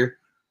 games that year.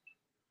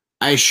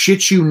 I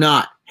shit you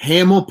not.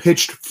 Hamill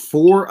pitched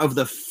 4 of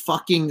the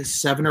fucking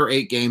 7 or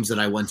 8 games that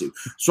I went to.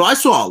 So I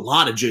saw a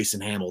lot of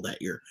Jason Hamill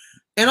that year.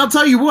 And I'll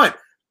tell you what,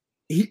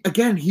 he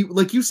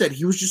like you said,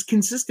 he was just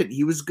consistent.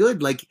 He was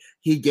good. Like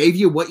he gave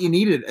you what you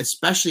needed,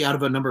 especially out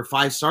of a number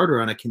 5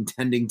 starter on a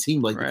contending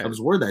team like the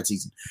Cubs were that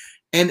season.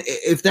 And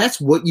if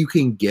that's what you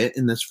can get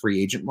in this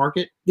free agent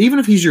market, even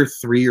if he's your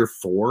 3 or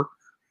 4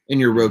 in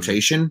your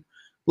rotation,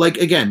 like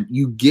again,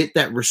 you get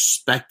that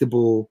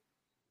respectable,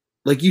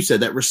 like you said,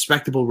 that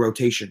respectable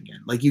rotation again.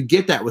 Like you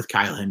get that with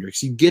Kyle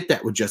Hendricks, you get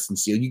that with Justin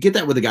Steele, you get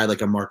that with a guy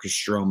like a Marcus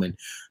Stroman.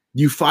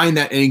 You find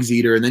that innings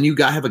eater, and then you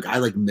have a guy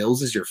like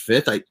Mills as your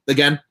 5th.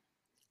 Again,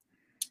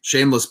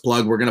 shameless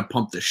plug. We're going to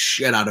pump the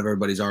shit out of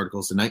everybody's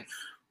articles tonight.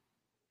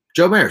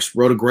 Joe Maris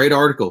wrote a great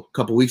article a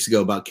couple weeks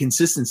ago about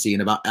consistency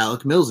and about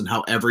Alec Mills and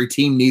how every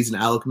team needs an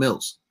Alec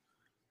Mills.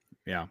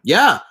 Yeah.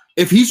 Yeah.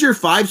 If he's your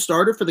 5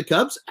 starter for the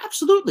Cubs,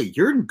 absolutely.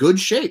 You're in good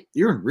shape.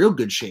 You're in real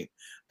good shape.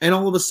 And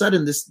all of a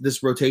sudden,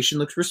 this rotation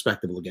looks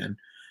respectable again.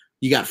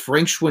 You got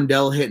Frank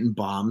Schwindel hitting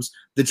bombs.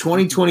 The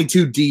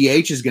 2022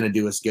 DH is going to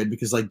do us good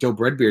because like Joe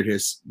Breadbeard here,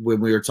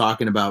 when we were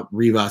talking about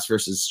Rivas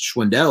versus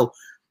Schwindel,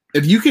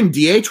 if you can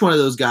DH one of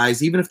those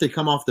guys, even if they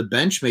come off the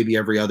bench maybe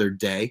every other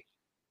day,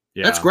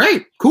 that's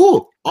great.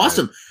 Cool.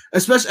 Awesome.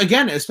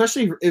 Right.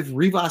 Especially if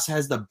Rivas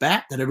has the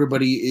bat that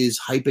everybody is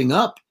hyping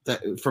up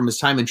from his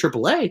time in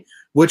AAA,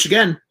 which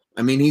again,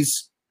 I mean,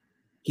 he's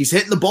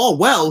hitting the ball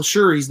well.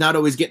 Sure, he's not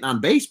always getting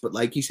on base, but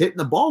like he's hitting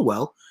the ball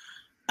well.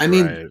 I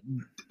mean,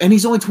 and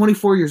he's only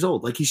 24 years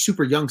old. Like he's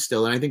super young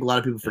still. And I think a lot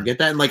of people forget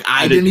that. And like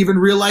I didn't even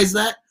realize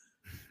that.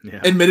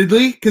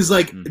 Admittedly, because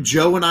like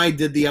Joe and I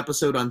did the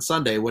episode on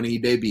Sunday when he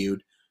debuted,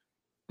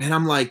 and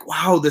I'm like,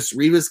 wow, this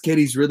Rivas kid,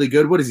 he's really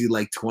good. What is he,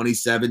 like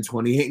 27,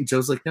 28? And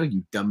Joe's like, no,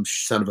 you dumb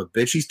son of a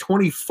bitch, he's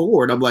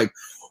 24. And I'm like,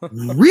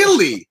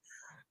 really?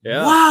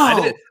 Yeah.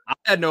 Wow. I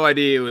had no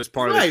idea it was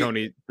part of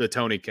the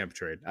Tony Kemp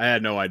trade. I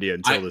had no idea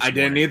until this I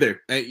morning. didn't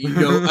either.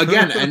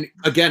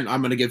 Again,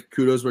 I'm gonna give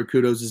kudos where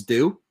kudos is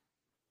due.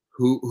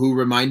 Who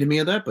reminded me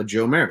of that? But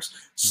Joe Maris.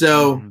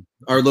 So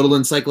our little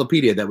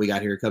encyclopedia that we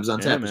got here, Cubs on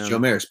Tap, is Joe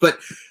Maris. But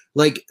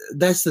like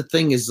that's the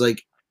thing is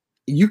like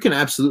you can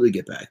absolutely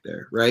get back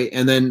there, right?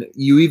 And then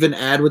you even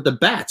add with the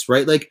bats,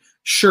 right? Like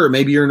sure,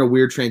 maybe you're in a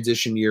weird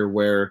transition year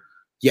where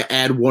you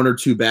add 1 or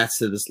 2 bats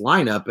to this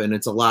lineup and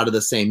it's a lot of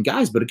the same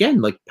guys. But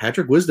again, like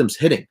Patrick Wisdom's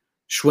hitting,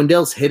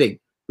 Schwindel's hitting,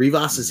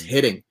 Rivas is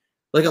hitting.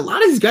 Like a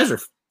lot of these guys are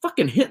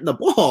fucking hitting the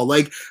ball.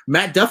 Like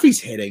Matt Duffy's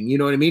hitting, you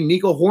know what I mean?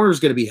 Nico Horner's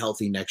going to be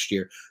healthy next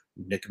year.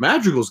 Nick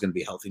Madrigal's going to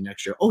be healthy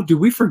next year. Oh, did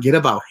we forget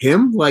about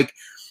him? Like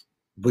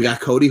we got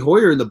Cody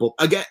Hoyer in the bull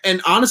again.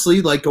 And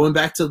honestly, like going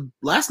back to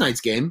last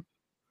night's game,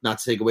 not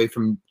to take away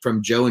from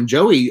Joe and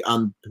Joey,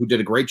 who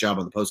did a great job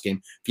on the post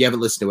game. If you haven't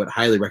listened to it, I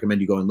highly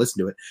recommend you go and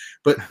listen to it.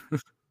 But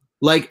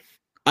like,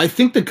 I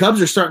think the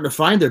Cubs are starting to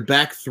find their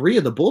back 3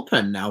 of the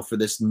bullpen now for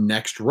this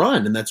next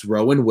run, and that's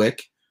Rowan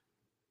Wick,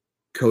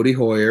 Cody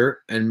Hoyer,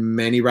 and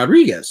Manny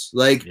Rodriguez.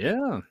 Like,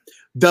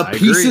 the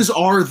pieces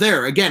are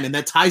there again, and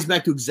that ties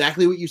back to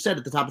exactly what you said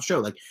at the top of the show.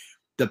 Like,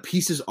 the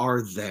pieces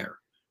are there.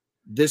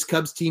 This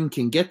Cubs team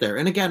can get there,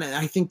 and again,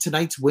 I think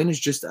tonight's win is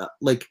just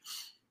like.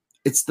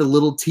 It's the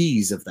little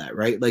tease of that,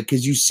 right? Like,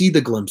 because you see the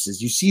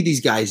glimpses. You see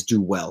these guys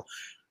do well.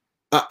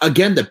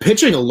 Again, the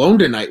pitching alone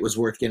tonight was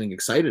worth getting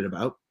excited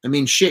about. I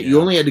mean, shit, you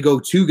only had to go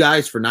 2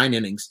 guys for 9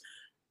 innings.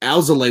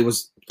 Alzolay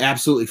was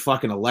absolutely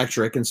fucking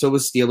electric, and so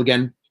was Steele.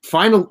 Again,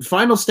 final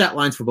stat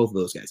lines for both of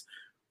those guys.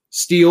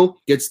 Steele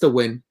gets the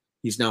win.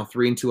 He's now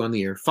 3-2 on the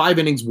year. 5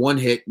 innings, 1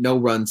 hit, no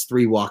runs,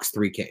 3 walks,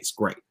 3 Ks.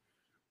 Great.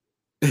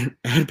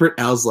 Adbert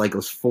Alzolay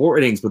goes 4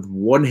 innings with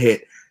 1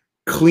 hit,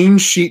 clean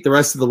sheet the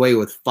rest of the way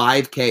with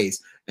 5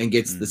 Ks and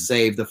gets the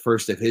save, the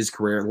first of his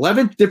career.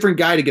 11th different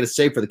guy to get a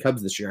save for the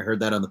Cubs this year. I heard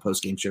that on the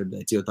postgame show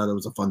today too. I thought that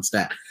was a fun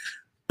stat.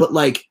 But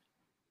like,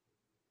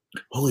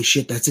 holy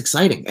shit, that's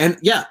exciting. And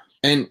yeah,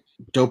 and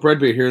Dope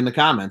Redbeard here in the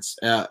comments.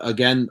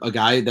 Again, a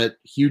guy that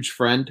huge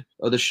friend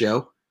of the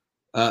show,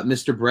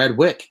 Mr. Brad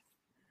Wick,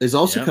 is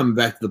also coming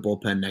back to the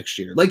bullpen next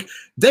year. Like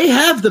they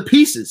have the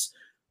pieces.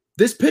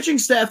 This pitching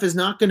staff is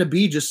not going to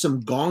be just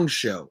some gong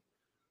show.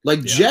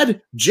 Like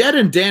Jed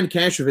and Dan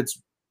Kashevitz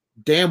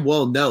damn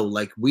well know,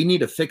 like, we need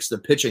to fix the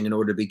pitching in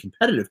order to be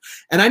competitive.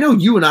 And I know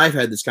you and I have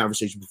had this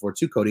conversation before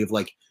too, Cody, of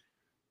like,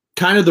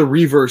 kind of the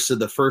reverse of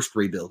the first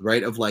rebuild,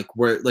 right? Of like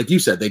where, like you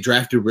said, they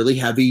drafted really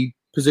heavy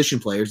position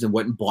players and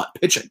went and bought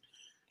pitching.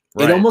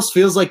 Right. It almost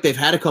feels like they've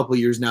had a couple of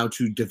years now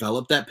to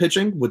develop that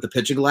pitching with the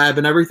pitching lab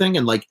and everything.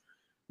 And like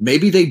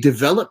maybe they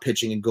develop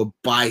pitching and go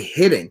buy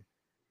hitting.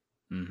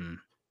 Mm-hmm.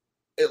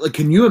 Like,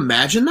 can you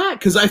imagine that?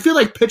 Because I feel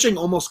like pitching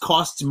almost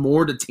costs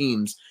more to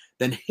teams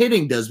than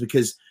hitting does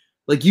because,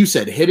 like you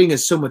said, hitting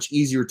is so much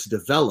easier to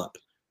develop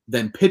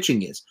than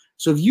pitching is.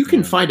 So if you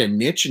can find a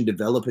niche in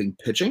developing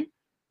pitching,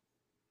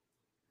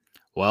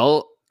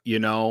 well, you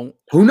know,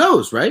 who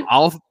knows, right?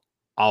 I'll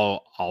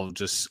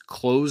just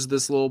close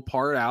this little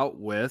part out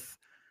with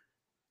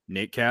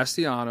Nick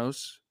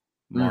Castellanos,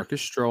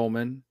 Marcus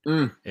Stroman,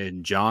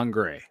 and John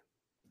Gray.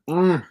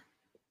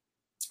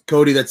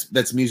 Cody,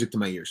 that's music to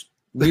my ears.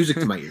 Music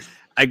to my ears.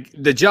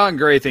 The John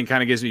Gray thing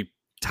kind of gives me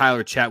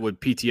Tyler Chatwood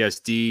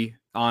PTSD,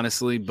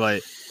 honestly,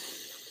 but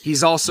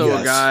he's also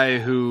a guy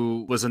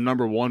who was a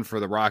number one for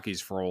the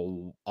Rockies for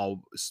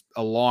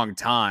a long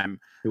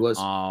time. He was.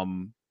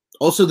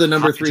 Also the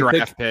number 3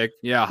 draft pick.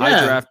 Yeah,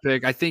 high draft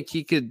pick. I think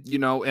he could, you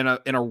know, in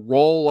a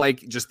role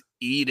like just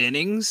 8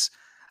 innings,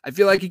 I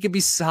feel like he could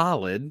be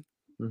solid.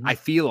 Mm-hmm. I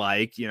feel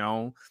like, you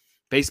know,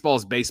 baseball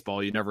is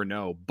baseball. You never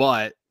know.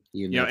 But,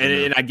 you know,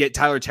 and I get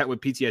Tyler Chatwood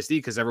PTSD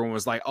because everyone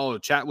was like, oh,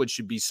 Chatwood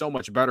should be so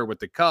much better with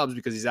the Cubs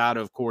because he's out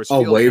of Coors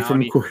Field away now,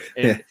 from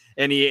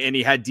and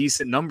he had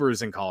decent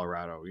numbers in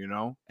Colorado, you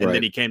know, and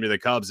then he came to the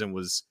Cubs and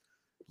was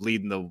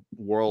leading the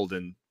world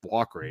in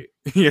walk rate,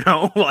 you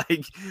know,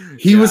 like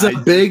he was a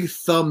big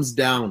thumbs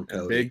down,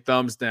 Cody. Big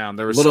thumbs down.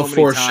 There was a little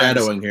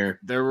foreshadowing here.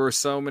 There were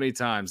so many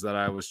times that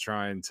I was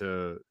trying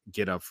to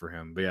get up for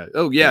him, but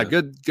yeah,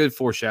 good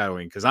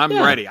foreshadowing because I'm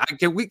ready.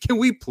 Can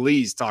we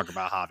please talk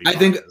about Javi? I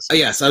think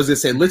yes, I was gonna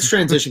say let's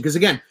transition because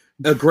again,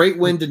 a great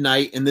win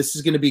tonight, and this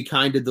is gonna be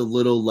kind of the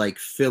little like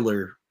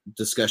filler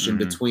discussion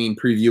between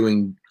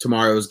previewing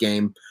tomorrow's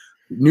game.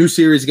 New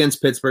series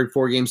against Pittsburgh,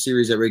 4-game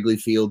series at Wrigley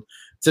Field.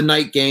 It's a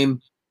night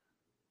game.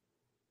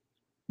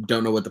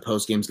 Don't know what the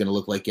post game is going to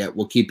look like yet.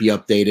 We'll keep you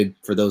updated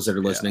for those that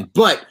are listening.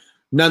 But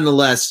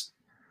nonetheless,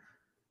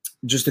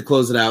 just to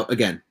close it out,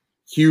 again,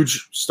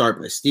 huge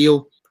start by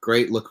Steele.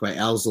 Great look by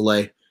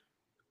Alzolay.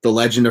 The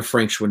legend of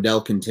Frank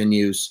Schwindel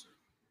continues.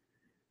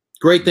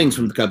 Great things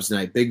from the Cubs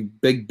tonight. Big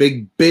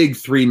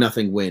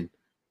 3-0 win.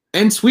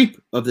 And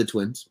sweep of the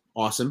Twins.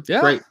 Awesome.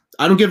 Yeah. Great.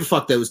 I don't give a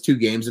fuck that it was 2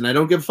 games, and I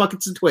don't give a fuck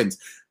it's the Twins.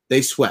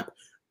 They swept.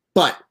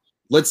 But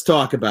let's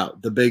talk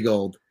about the big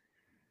old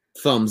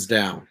thumbs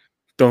down.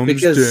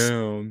 Thumbs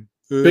down.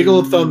 Big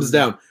old thumbs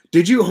down.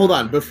 Did you hold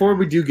on before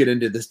we do get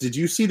into this? Did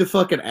you see the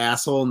fucking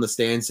asshole in the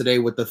stands today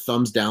with the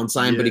thumbs down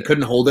sign, but he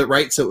couldn't hold it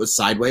right, so it was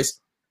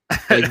sideways?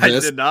 Like I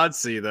did not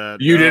see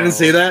that. You didn't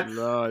see that?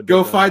 No,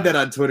 Go find that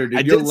on Twitter, dude.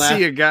 I did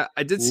see a guy.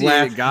 I did see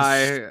a guy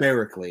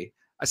hysterically.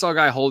 I saw a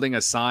guy holding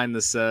a sign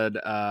that said,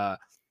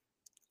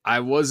 I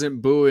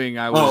wasn't booing.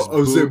 I was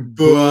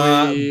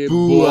Buayes.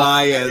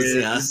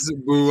 Yes.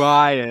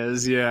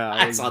 Buayes. Yeah.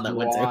 I saw that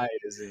one too.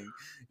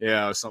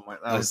 Yeah, something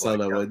like that. I saw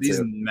that one these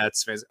too.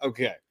 Mets fans.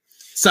 Okay.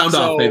 Sound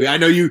off, baby. I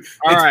know you.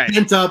 All it's right.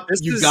 Pent up.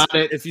 You got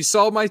it. If you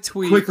saw my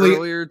tweet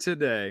earlier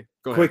today,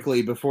 go ahead.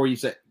 Quickly, before you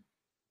say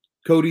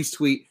Cody's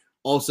tweet,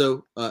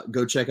 also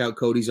go check out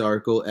Cody's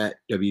article at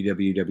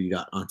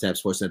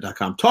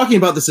www.ontapsportsnet.com talking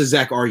about this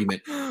exact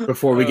argument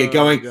before we get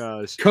going.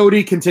 Gosh.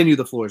 Cody, continue.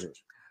 The floor is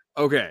yours.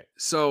 Okay,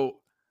 so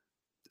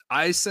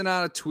I sent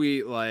out a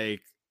tweet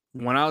like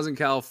when I was in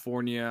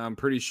California. I'm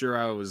pretty sure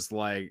I was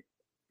like,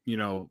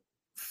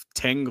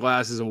 10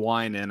 glasses of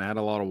wine in. I had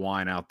a lot of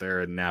wine out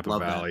there in Napa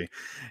Valley.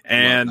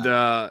 And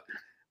I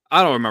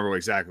don't remember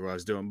exactly what I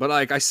was doing, but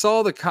like I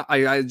saw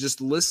I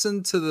just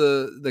listened to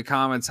the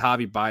comments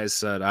Javi Baez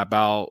said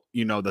about,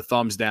 the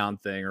thumbs down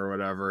thing or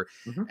whatever.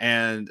 Mm-hmm.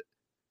 And,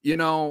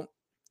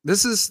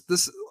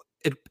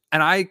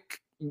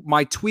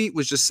 my tweet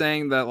was just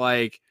saying that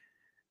like,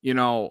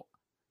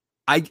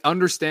 I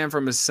understand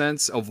from a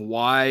sense of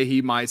why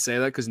he might say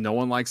that because no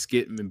one likes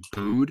getting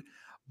booed.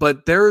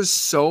 But there's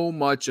so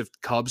much of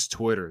Cubs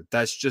Twitter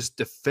that's just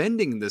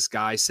defending this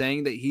guy,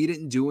 saying that he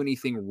didn't do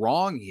anything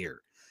wrong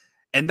here.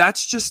 And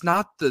that's just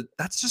not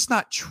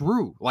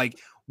true. Like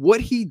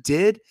what he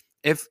did,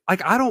 I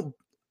don't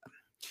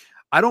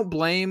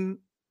blame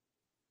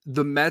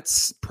the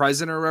Mets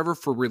president or whatever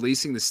for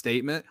releasing the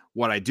statement.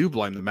 What I do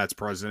blame the Mets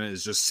president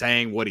is just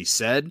saying what he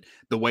said,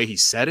 the way he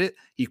said it.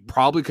 He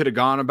probably could have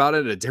gone about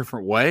it a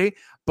different way,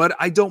 but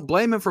I don't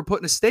blame him for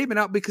putting a statement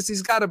out because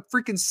he's got a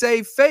freaking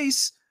save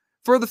face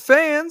for the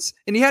fans,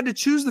 and he had to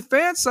choose the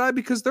fan side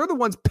because they're the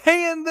ones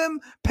paying them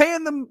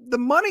the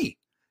money,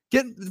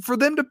 for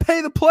them to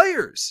pay the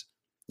players.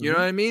 You know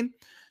what I mean?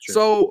 Sure.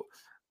 So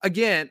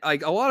again,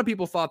 like a lot of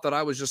people thought that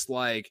I was just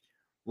like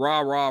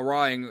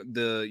rah-ing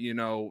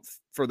the,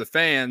 for the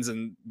fans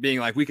and being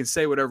like, we can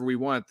say whatever we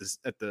want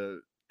at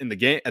the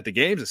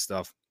games and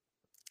stuff.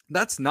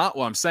 That's not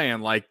what I'm saying.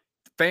 Like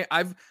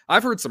I've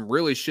heard some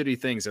really shitty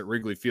things at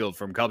Wrigley Field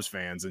from Cubs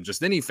fans and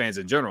just any fans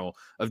in general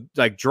of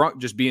like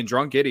just being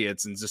drunk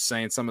idiots and just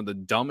saying some of the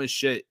dumbest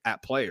shit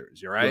at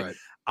players. You're right.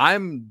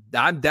 I'm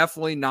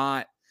definitely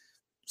not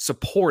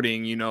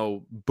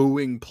supporting,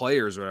 booing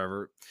players or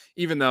whatever.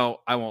 Even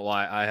though I won't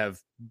lie, I have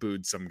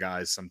booed some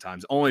guys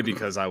sometimes only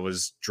because I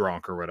was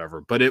drunk or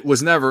whatever. But it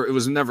was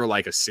never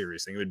like a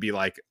serious thing. It would be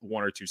like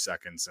 1 or 2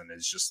 seconds, and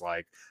it's just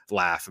like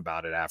laugh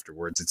about it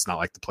afterwards. It's not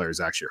like the players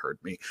actually hurt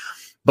me.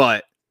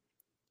 But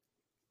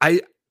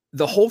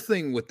the whole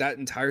thing with that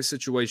entire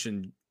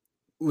situation,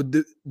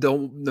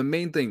 the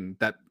main thing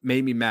that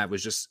made me mad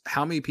was just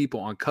how many people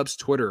on Cubs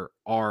Twitter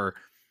are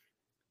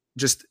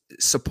just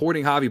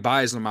supporting Javi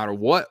Baez no matter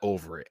what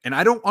over it. And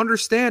I don't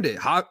understand it.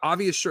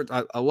 Obvious shirt.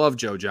 I love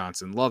Joe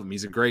Johnson. Love him.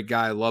 He's a great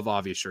guy. I love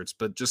obvious shirts.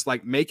 But just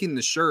like making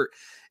the shirt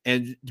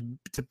and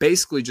to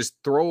basically just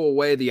throw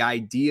away the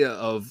idea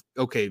of,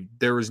 okay,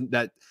 there was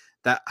that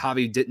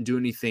Javi didn't do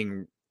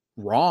anything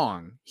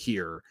wrong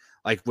here.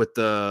 Like with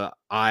the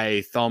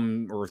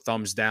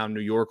thumbs down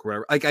New York or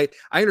whatever. Like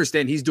I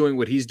understand he's doing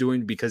what he's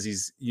doing because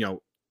he's,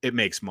 it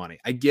makes money.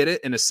 I get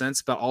it in a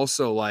sense, but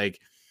also like,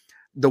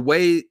 the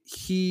way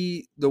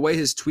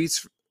his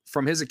tweets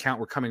from his account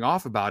were coming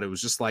off about it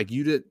was just like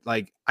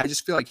I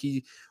just feel like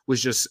he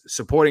was just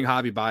supporting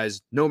Javi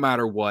Baez no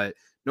matter what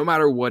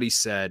he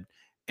said.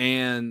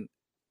 And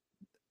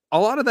a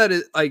lot of that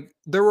is like,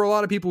 there were a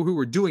lot of people who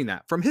were doing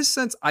that. From his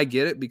sense, I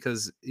get it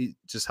because he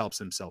just helps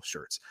himself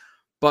shirts.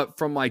 But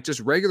from like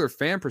just regular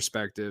fan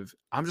perspective,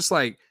 I'm just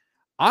like,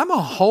 I'm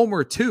a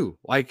homer too.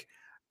 Like,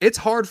 it's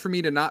hard for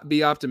me to not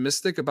be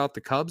optimistic about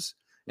the Cubs.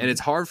 And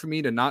it's hard for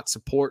me to not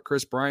support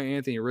Chris Bryant,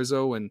 Anthony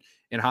Rizzo, and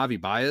Javi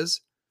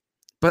Baez.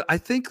 But I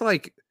think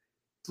like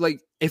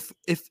if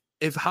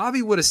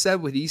Javi would have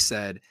said what he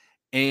said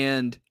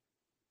and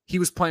he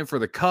was playing for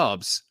the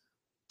Cubs,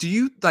 do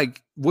you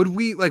like, would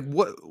we like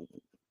what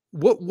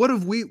would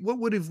have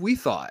we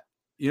thought?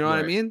 You know what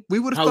I mean? We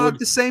would have thought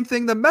the same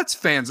thing the Mets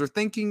fans are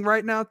thinking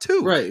right now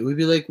too. Right. We'd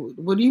be like,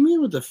 what do you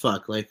mean what the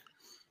fuck? Like,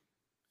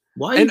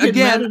 why are you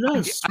getting mad at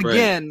us?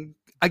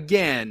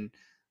 Again,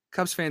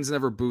 Cubs fans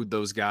never booed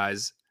those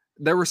guys.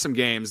 There were some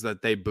games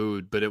that they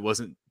booed, but it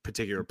wasn't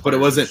particular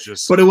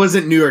players. But it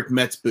wasn't New York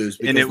Mets boos.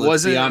 And it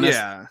wasn't,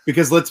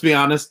 Because let's be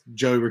honest,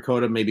 Joey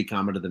Ricotta maybe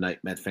comment of the night,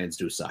 Met fans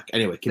do suck.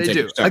 Anyway, continue.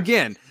 They do. Sorry.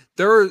 Again,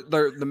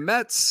 the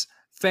Mets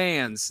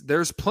fans,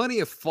 there's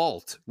plenty of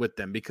fault with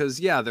them because,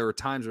 there were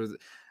times where,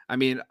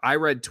 I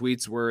read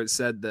tweets where it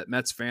said that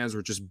Mets fans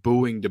were just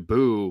booing to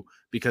boo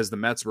because the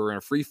Mets were in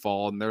a free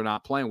fall and they're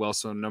not playing well.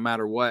 So no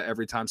matter what,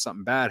 every time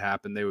something bad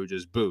happened, they would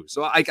just boo.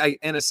 So I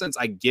in a sense,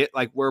 I get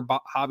like where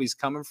Javi's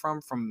coming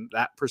from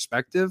that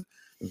perspective.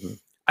 Mm-hmm.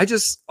 I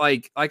just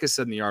like I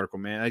said in the article,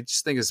 man, I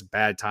just think it's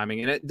bad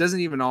timing. And it doesn't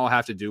even all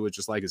have to do with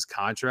just like his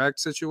contract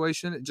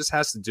situation. It just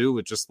has to do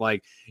with just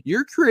like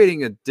you're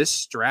creating a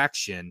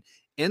distraction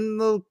in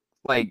the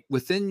like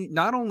within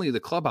not only the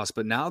clubhouse,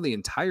 but now the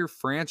entire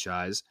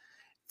franchise,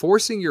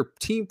 forcing your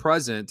team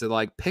president to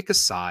like pick a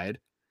side.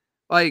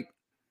 Like,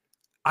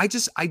 I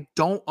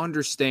don't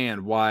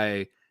understand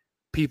why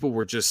people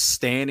were just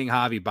standing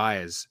Javi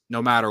Baez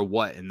no matter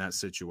what in that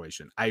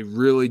situation. I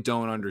really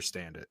don't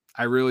understand it.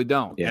 I really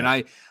don't. Yeah.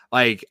 And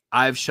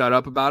I've shut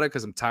up about it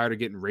because I'm tired of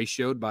getting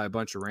ratioed by a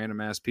bunch of random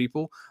ass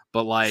people.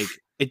 But like,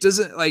 it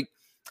doesn't like,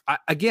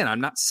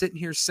 I'm not sitting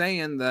here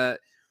saying that,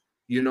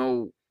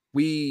 I'm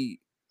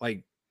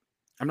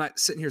not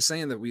sitting here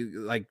saying that we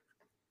like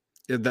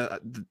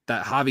that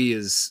Javi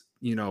is,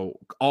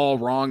 all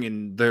wrong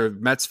and the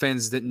Mets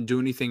fans didn't do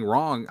anything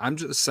wrong. I'm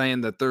just saying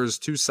that there's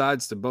two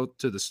sides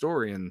to the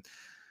story. And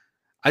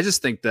I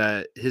just think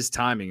that his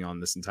timing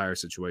on this entire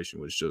situation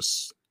was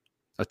just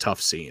a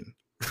tough scene.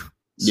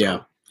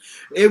 Yeah,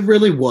 it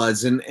really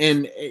was. And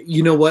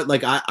you know what?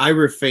 Like I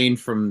refrain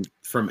from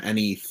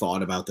any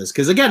thought about this.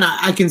 Cause again,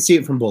 I can see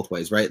it from both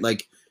ways, right?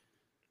 Like,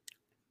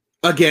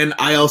 again,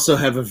 I also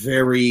have a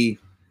very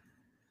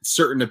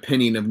certain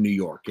opinion of New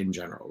York in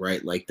general,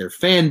 right? Like their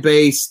fan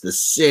base, the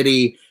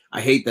city.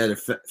 I hate that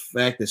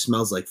fact it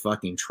smells like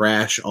fucking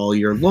trash all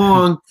year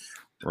long.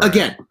 Right.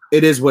 Again,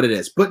 it is what it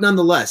is. But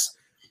nonetheless,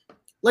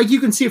 like you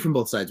can see it from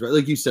both sides, right?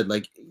 Like you said,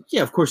 like,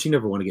 yeah, of course you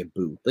never want to get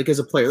booed. Like as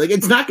a player, like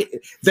it's not,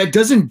 that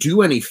doesn't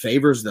do any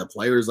favors to the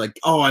players. Like,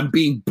 oh, I'm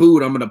being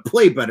booed, I'm going to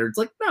play better. It's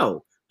like,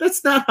 no,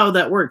 that's not how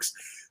that works.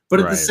 But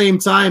at the same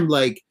time,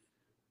 like,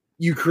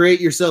 you create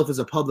yourself as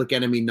a public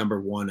enemy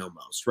number one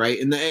almost, right?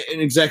 And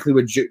exactly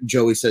what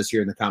Joey says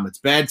here in the comments.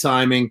 Bad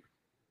timing.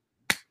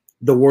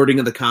 The wording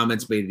of the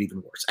comments made it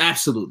even worse.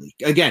 Absolutely.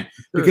 Again,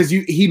 because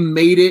he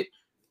made it,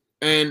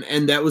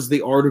 and that was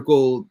the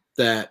article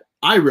that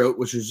I wrote,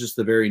 which was just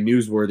the very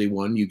newsworthy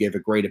one. You gave a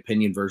great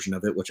opinion version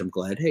of it, which I'm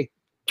glad. Hey,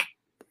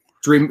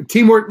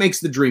 teamwork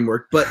makes the dream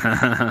work. But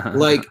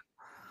like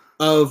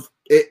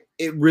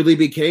it really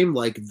became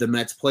like the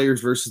Mets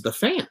players versus the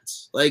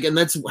fans. Like, and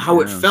that's how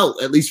it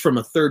felt, at least from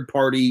a third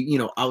party,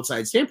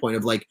 outside standpoint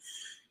of like,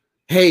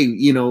 hey,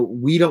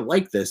 we don't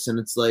like this. And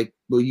it's like,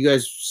 well, you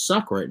guys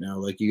suck right now.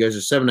 Like you guys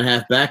are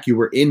 7.5 back. You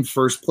were in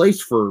first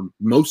place for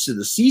most of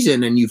the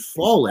season and you've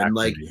fallen.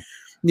 Like,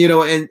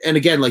 and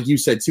again, like you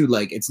said too,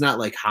 like, it's not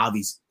like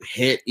Javi's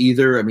hit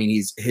either. I mean,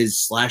 his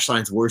slash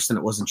line's worse than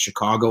it was in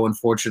Chicago,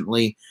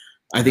 unfortunately.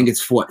 I think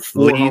it's what,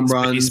 4 home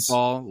runs.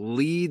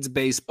 Leads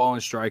baseball in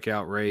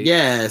strikeout rate.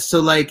 Yeah. So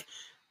like,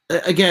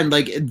 again,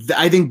 like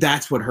I think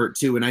that's what hurt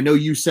too. And I know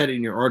you said it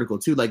in your article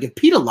too. Like if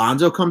Pete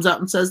Alonso comes out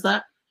and says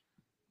that,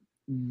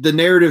 the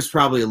narrative's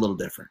probably a little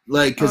different.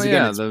 Like, because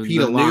again, it's Pete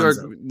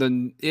Alonso. The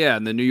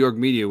New York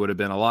media would have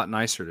been a lot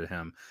nicer to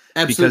him.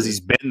 Absolutely. Because he's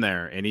been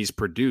there and he's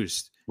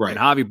produced. Right. And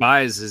Javi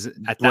Baez is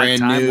at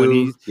Brand that time new, when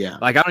he, yeah.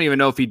 like, I don't even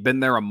know if he'd been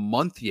there a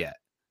month yet.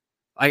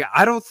 Like,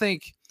 I don't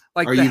think,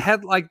 like,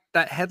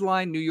 that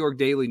headline New York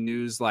Daily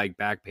News, like,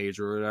 back page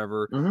or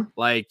whatever,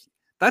 like,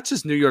 that's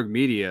just New York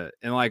media.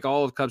 And like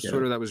all of Cubs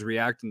Twitter that was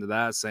reacting to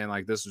that, saying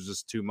like this was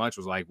just too much,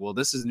 was like, well,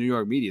 this is New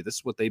York media. This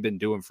is what they've been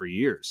doing for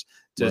years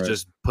to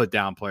just put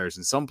down players.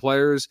 And some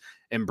players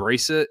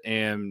embrace it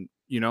and,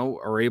 you know,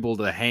 are able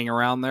to hang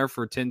around there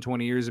for 10,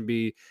 20 years and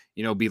be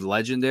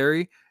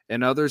legendary,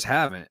 and others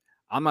haven't.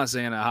 I'm not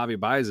saying that Javi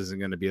Baez isn't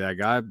going to be that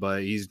guy,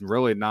 but he's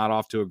really not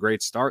off to a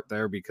great start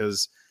there,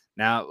 because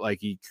now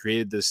like he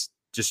created this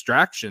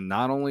distraction,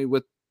 not only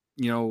with,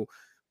 you know,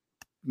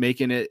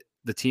 making it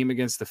the team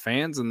against the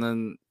fans, and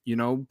then, you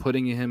know,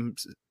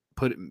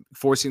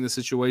 forcing the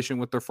situation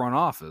with their front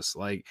office.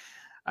 Like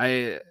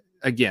I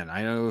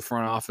know the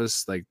front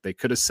office, like they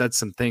could have said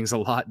some things a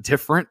lot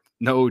different,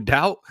 no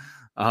doubt.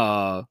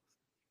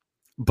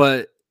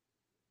 But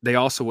they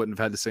also wouldn't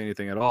have had to say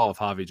anything at all if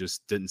Javi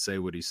just didn't say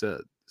what he said.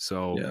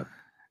 So,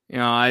 you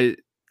know, I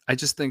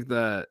just think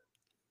that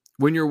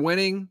when you're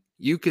winning,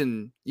 you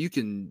can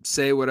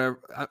say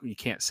whatever. You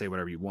can't say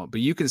whatever you want,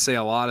 but you can say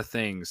a lot of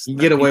things. You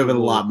get away with a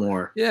lot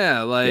more.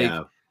 Yeah, like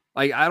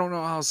I don't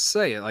know how to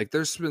say it. Like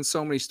there's been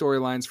so many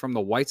storylines from the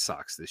White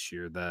Sox this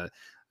year, that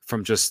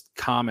from just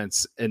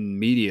comments in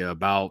media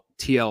about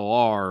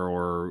TLR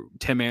or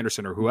Tim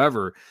Anderson or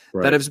whoever,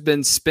 that has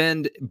been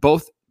spun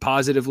both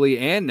positively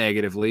and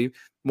negatively,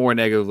 more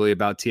negatively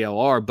about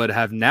TLR, but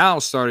have now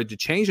started to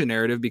change the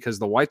narrative because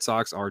the White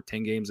Sox are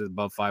 10 games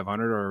above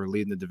 500, or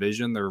leading the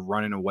division. They're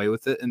running away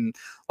with it. And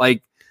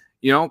like,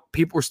 you know,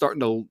 people are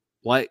starting to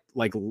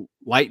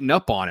lighten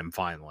up on him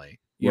finally.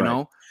 You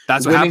know,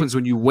 that's what happens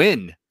when you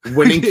win.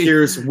 Winning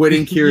cures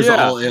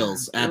all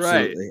ills.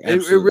 Absolutely. Right.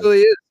 It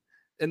really is.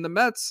 And the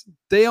Mets,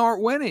 they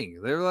aren't winning.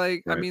 They're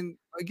like, I mean,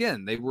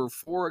 again, they were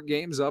 4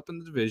 games up in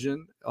the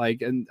division,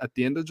 like, and at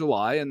the end of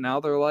July, and now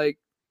they're like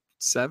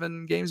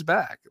 7 games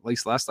back. At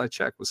least last I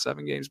checked was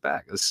 7 games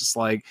back. It's just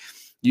like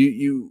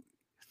you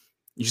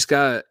just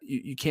got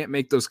you can't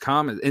make those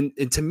comments.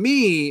 And to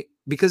me,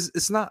 because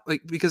it's not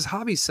like, because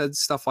Javi said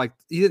stuff like,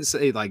 he didn't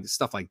say like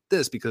stuff like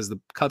this because the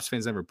Cubs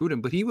fans never booed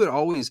him, but he would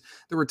always,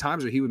 there were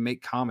times where he would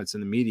make comments in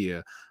the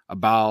media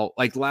about,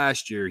 like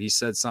last year he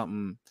said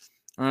something,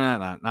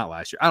 not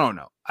last year, I don't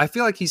know. I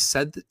feel like he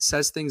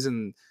says things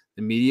in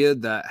the media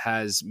that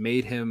has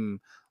made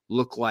him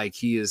look like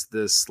he is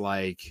this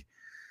like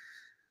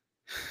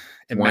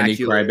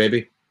immaculate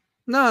crybaby.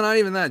 No, not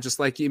even that. Just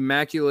like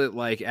immaculate,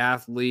 like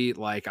athlete.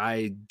 Like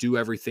I do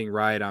everything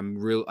right. I'm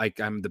real. Like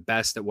I'm the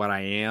best at what I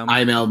am.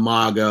 I'm El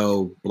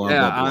Mago. Blah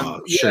blah blah.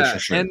 Sure.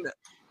 And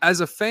as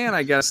a fan,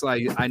 I guess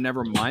like I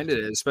never minded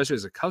it, especially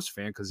as a Cubs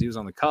fan, because he was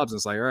on the Cubs. And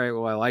it's like, all right,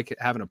 well, I like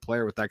having a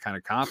player with that kind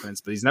of confidence,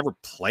 but he's never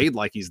played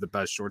like he's the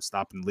best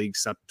shortstop in the league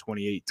except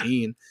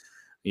 2018.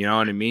 You know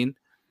what I mean?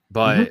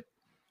 But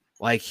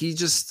like he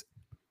just,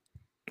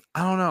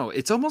 I don't know.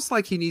 It's almost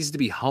like he needs to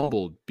be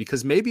humbled,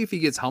 because maybe if he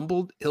gets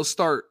humbled, he'll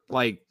start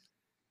like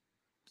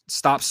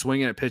stop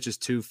swinging at pitches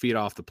 2 feet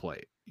off the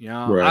plate. You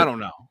know, I don't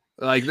know.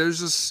 Like there's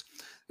just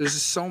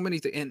so many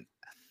things. And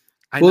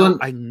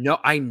I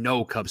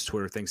know Cubs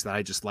Twitter thinks that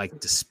I just like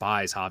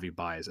despise Javi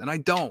Baez, and I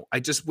don't. I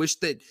just wish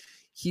that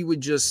he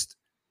would just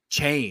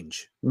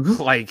change.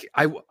 Like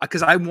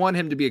because I want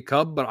him to be a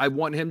Cub, but I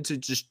want him to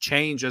just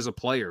change as a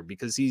player,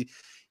 because he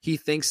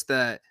thinks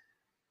that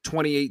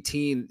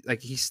 2018,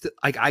 like he's still,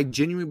 like I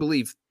genuinely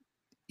believe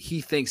he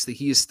thinks that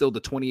he is still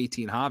the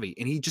 2018 Javi,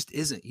 and he just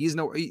isn't. He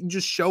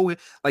just show him,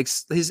 like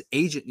his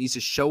agent needs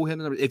to show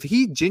him. If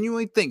he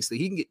genuinely thinks that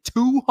he can get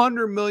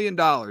 $200 million,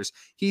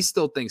 he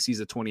still thinks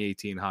he's a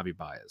 2018 Javi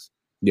Baez.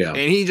 Yeah.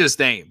 And he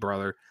just ain't,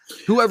 brother.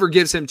 Whoever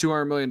gives him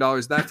 $200 million,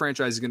 that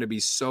franchise is going to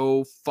be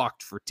so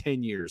fucked for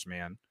 10 years,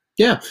 man.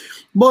 Yeah.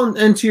 Well,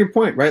 and to your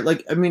point, right?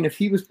 Like, I mean, if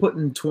he was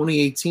putting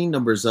 2018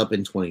 numbers up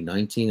in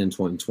 2019 and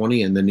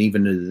 2020, and then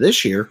even into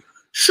this year,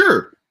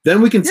 sure.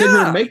 Then we can sit here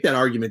and make that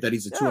argument that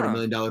he's a $200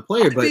 million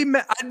player.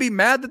 I'd be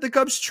mad that the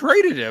Cubs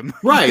traded him.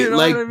 Right. You know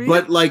like, what I mean?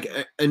 But like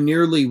a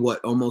nearly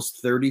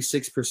almost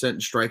 36%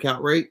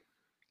 strikeout rate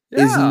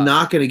is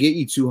not going to get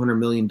you $200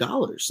 million.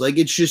 Like,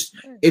 it's just,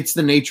 it's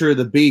the nature of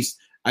the beast.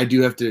 I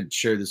do have to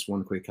share this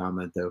one quick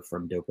comment, though,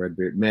 from Dope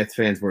Redbeard. Mets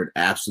fans were in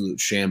absolute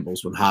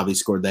shambles when Javi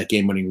scored that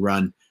game-winning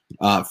run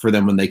for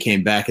them when they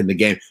came back in the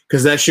game,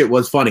 because that shit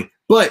was funny.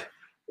 But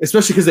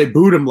especially because they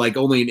booed him like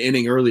only an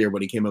inning earlier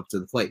when he came up to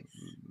the plate.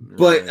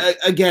 But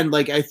again,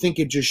 like, I think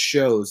it just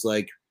shows,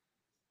 like,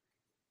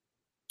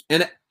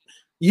 and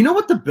you know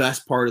what the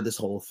best part of this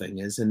whole thing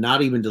is, and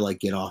not even to like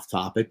get off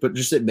topic, but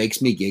just it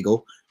makes me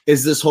giggle,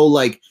 is this whole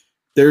like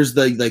there's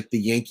the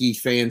Yankee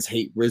fans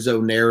hate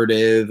Rizzo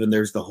narrative, and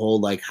there's the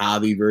whole like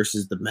Javi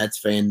versus the Mets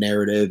fan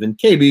narrative, and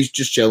KB's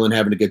just chilling,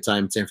 having a good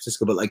time in San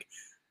Francisco. But like,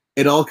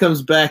 it all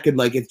comes back, and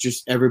like, it's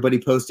just everybody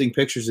posting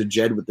pictures of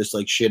Jed with this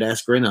like shit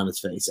ass grin on his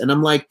face, and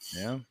I'm like,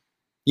 yeah,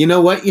 you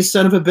know what, you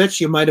son of a bitch,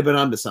 you might have been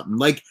onto something.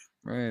 Like,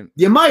 right,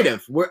 you might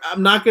have.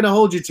 I'm not gonna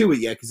hold you to it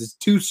yet because it's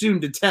too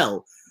soon to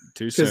tell.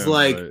 too soon. Because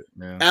like,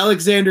 yeah.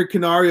 Alexander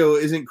Canario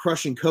isn't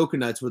crushing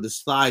coconuts with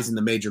his thighs in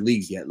the major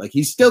leagues yet. Like,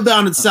 he's still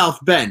down in South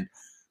Bend.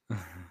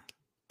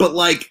 But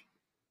like,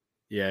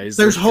 yeah,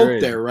 there's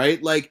hope there,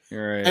 right? Like,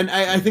 right. And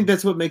I think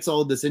that's what makes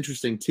all of this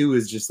interesting too.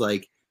 Is just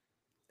like,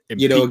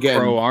 and you know, Pete again,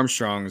 Crow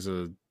Armstrong's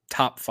a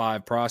top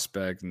 5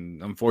 prospect,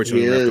 and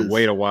unfortunately, we have to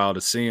wait a while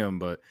to see him.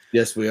 But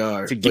yes, we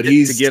are. To get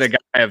a guy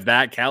of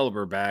that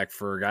caliber back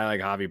for a guy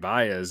like Javi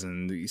Baez,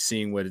 and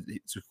seeing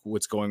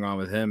what's going on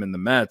with him and the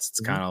Mets,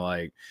 it's kind of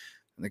like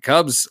the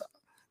Cubs.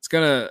 It's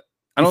gonna.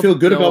 I don't feel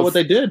good about what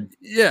they did.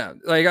 Yeah,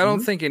 like I don't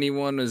think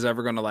anyone is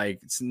ever going to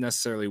like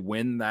necessarily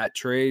win that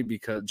trade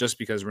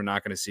because we're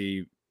not going to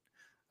see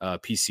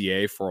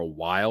PCA for a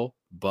while.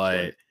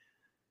 But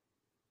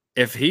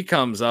if he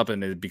comes up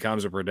and it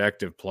becomes a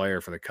productive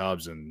player for the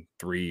Cubs in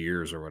 3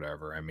 years or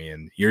whatever, I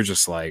mean, you're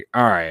just like,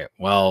 all right,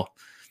 well,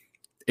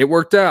 it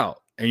worked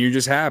out, and you're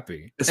just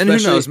happy. Especially,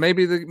 and who knows?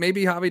 Maybe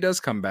Javi does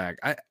come back.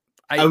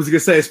 I was gonna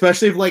say,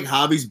 especially if like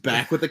Javi's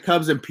back with the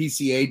Cubs and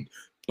PCA.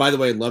 By the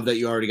way, love that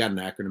you already got an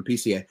acronym,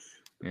 PCA.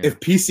 Yeah. If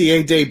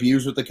PCA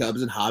debuts with the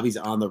Cubs and Javi's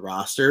on the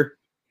roster,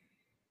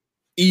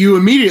 you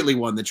immediately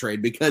won the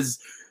trade because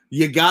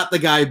you got the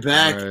guy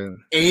back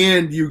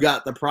and you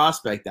got the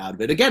prospect out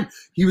of it. Again,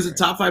 he was a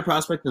top 5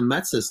 prospect in the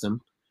Mets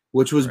system,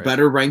 which was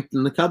better ranked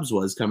than the Cubs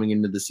was coming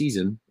into the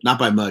season. Not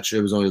by much.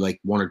 It was only like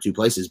 1 or 2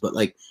 places, but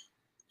like,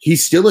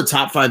 he's still a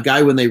top 5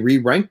 guy when they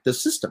re-ranked the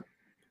system.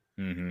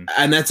 Mm-hmm.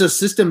 And that's a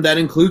system that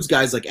includes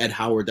guys like Ed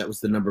Howard, that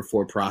was the number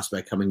 4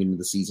 prospect coming into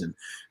the season.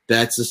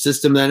 That's a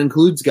system that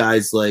includes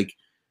guys like,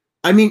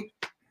 I mean,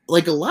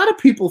 like a lot of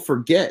people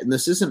forget, and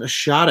this isn't a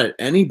shot at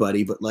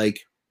anybody, but like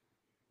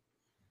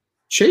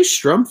Chase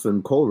Strumpf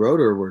and Cole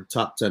Roeder were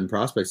top 10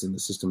 prospects in the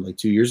system like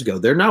 2 years ago.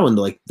 They're now in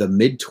like the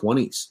mid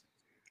 20s.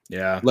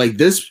 Yeah. Like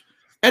this.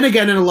 And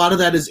again, and a lot of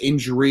that is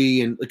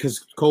injury, and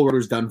because Cole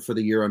Roeder's done for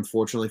the year,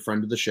 unfortunately,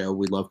 friend of the show.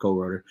 We love Cole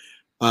Roeder.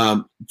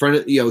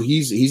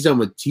 He's done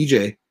with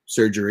TJ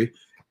surgery,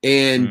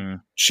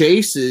 and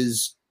Chase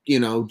is,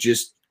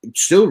 just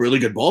still a really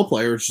good ball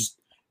player.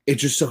 It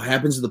just so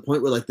happens to the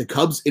point where like the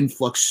Cubs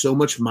influx so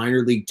much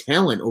minor league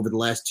talent over the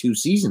last 2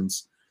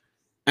 seasons,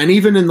 and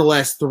even in the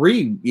last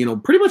 3,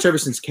 pretty much ever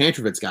since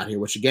Kantrovitz got here.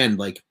 Which again,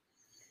 like,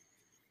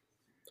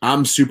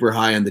 I'm super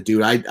high on the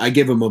dude. I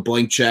give him a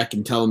blank check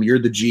and tell him you're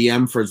the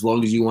GM for as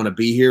long as you want to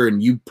be here,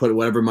 and you put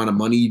whatever amount of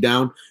money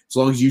down, as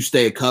long as you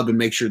stay a Cub and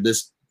make sure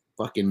this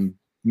fucking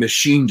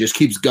machine just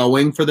keeps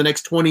going for the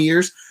next 20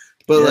 years.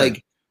 But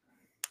like,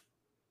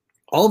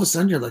 all of a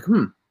sudden you're like,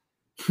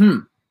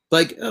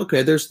 like,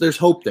 okay, there's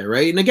hope there,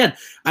 right? And again,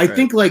 I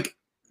think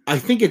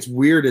it's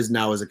weird as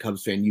a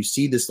Cubs fan, you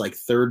see this like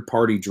third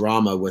party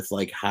drama with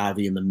like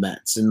Javi and the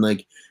Mets, and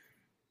like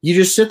you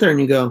just sit there and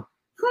you go,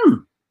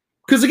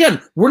 because again,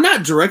 we're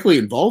not directly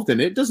involved in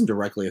it. It doesn't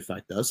directly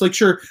affect us. Like,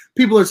 sure,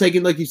 people are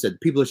taking, like you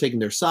said, people are taking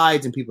their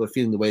sides, and people are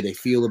feeling the way they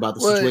feel about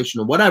the situation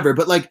or whatever.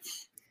 But like,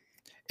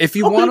 if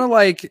you want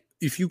to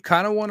if you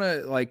kind of want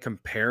to like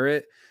compare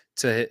it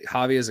to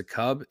Javi as a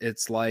Cub,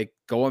 it's like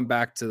going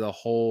back to the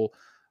whole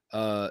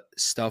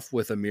stuff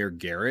with Amir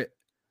Garrett.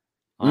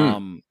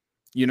 I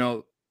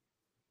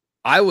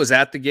was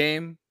at the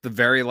game, the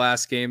very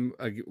last game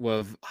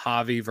of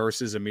Javi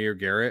versus Amir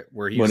Garrett,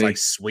 where he was like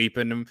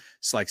sweeping him,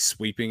 it's like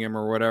sweeping him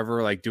or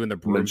whatever, like doing the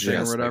broom thing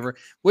or whatever,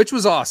 which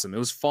was awesome. It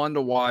was fun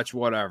to watch,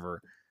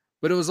 whatever.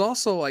 But it was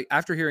also like,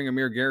 after hearing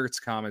Amir Garrett's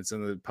comments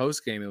in the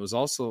post game, it was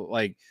also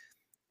like,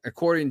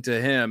 according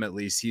to him, at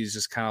least, he's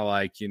just kind of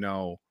like,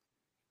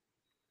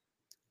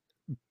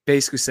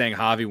 basically saying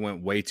Javi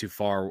went way too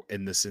far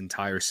in this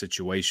entire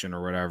situation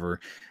or whatever.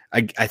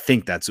 I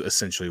think that's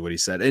essentially what he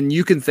said. And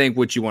you can think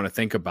what you want to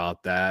think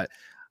about that.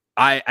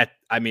 I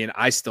mean,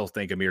 I still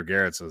think Amir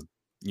Garrett's a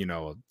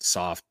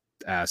soft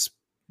ass,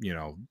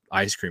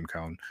 ice cream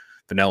cone,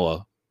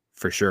 vanilla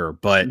for sure.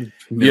 But,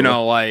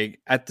 like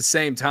at the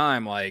same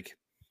time, like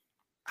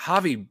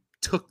Javi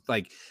took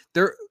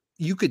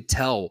you could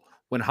tell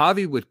when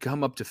Javi would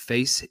come up to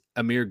face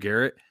Amir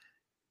Garrett,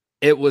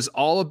 it was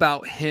all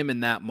about him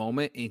in that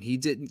moment, and he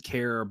didn't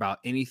care about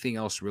anything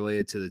else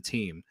related to the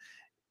team.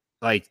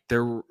 Like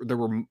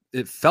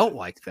it felt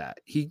like that.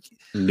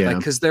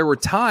 Because there were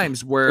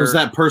times where it was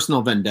that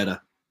personal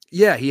vendetta.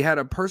 Yeah, he had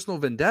a personal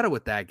vendetta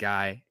with that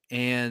guy,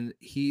 and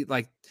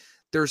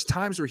there's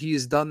times where he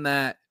has done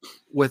that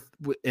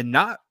and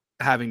not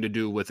having to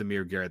do with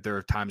Amir Garrett. There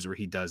are times where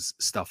he does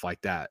stuff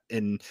like that,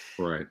 and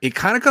it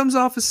kind of comes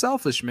off as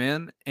selfish,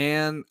 man.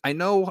 And I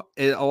know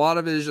a lot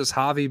of it is just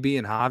Javi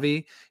being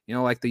Javi,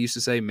 like they used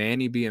to say,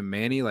 Manny being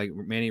Manny, like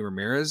Manny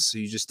Ramirez. So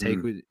you just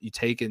take what you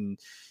take, and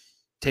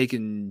take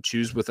and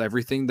choose with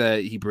everything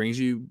that he brings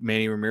you.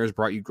 Manny Ramirez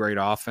brought you great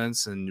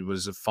offense and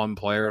was a fun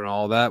player and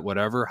all that,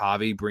 whatever.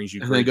 Javi brings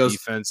you great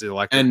defense,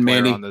 electric and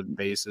player Manny, on the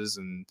bases,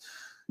 and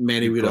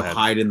Manny would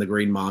hide in the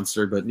green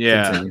monster, but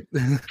yeah,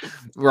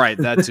 right,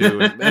 that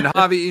too. And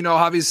Javi, you know,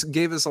 Javi's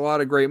gave us a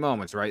lot of great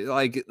moments, right?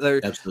 Like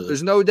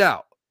there's no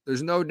doubt.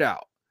 There's no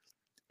doubt.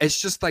 It's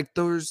just like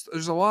there's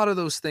a lot of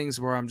those things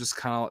where I'm just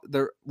kind of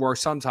there, where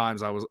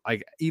sometimes I was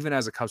like, even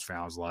as a Cubs fan,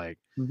 I was like,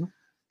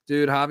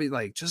 dude, Javi,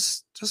 like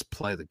just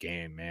play the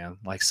game, man.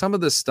 Like some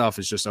of this stuff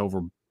is just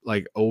over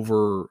the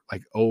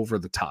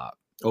top,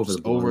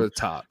 over the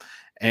top.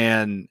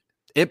 And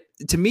it,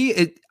 to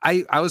me,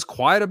 I was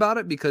quiet about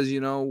it because,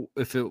 you know,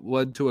 if it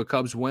led to a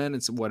Cubs win,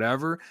 it's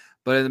whatever.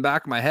 But in the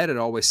back of my head, it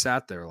always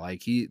sat there.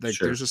 Like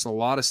there's just a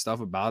lot of stuff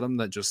about him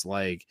that just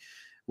like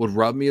would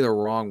rub me the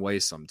wrong way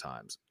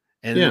sometimes.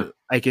 And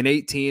like in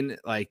 18,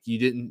 like you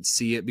didn't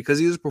see it because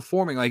he was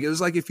performing. Like it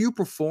was like if you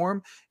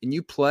perform and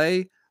you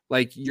play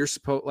like you're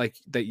supposed, like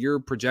that you're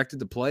projected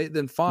to play,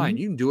 then fine,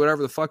 you can do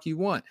whatever the fuck you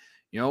want.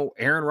 You know,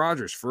 Aaron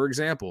Rodgers, for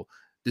example,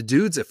 the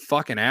dude's a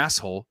fucking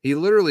asshole. He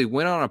literally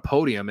went on a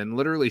podium and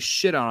literally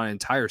shit on an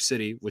entire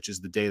city, which is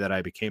the day that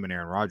I became an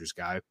Aaron Rodgers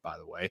guy, by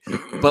the way.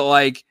 But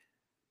like,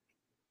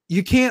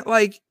 you can't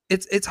like,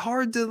 it's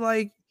hard to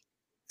like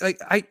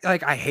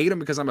I hate him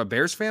because I'm a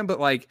Bears fan, but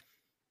like,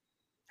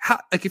 how,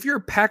 like if you're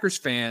a Packers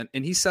fan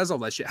and he says all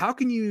that shit, how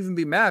can you even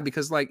be mad?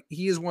 Because like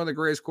he is one of the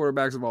greatest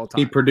quarterbacks of all time.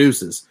 He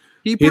produces.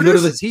 He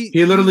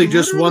literally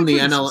just won the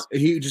NFL.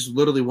 He just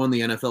literally won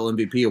the NFL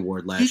MVP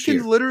award last year. He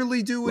can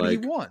literally do what he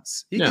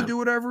wants. He can do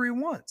whatever he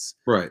wants.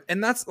 Right.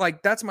 And that's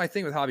my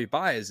thing with Javi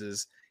Baez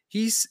is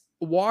he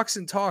walks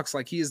and talks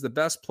like he is the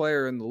best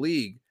player in the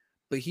league,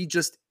 but he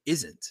just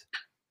isn't.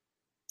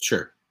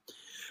 Sure.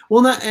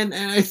 Well, and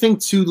I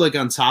think too, like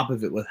on top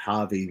of it with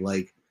Javi,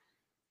 like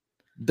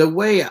the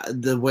way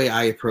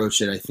I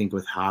approach it, I think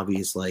with Javi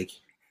is like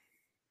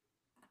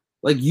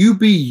you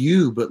be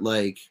you, but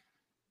like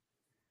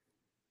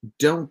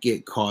don't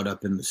get caught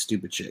up in the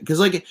stupid shit. Because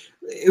like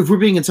if we're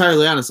being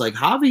entirely honest, like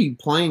Javi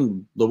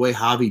playing the way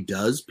Javi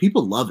does,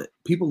 people love it.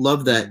 People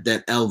love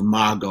that El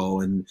Mago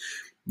and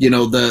you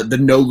know the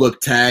no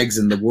look tags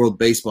and the World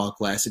Baseball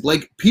Classic.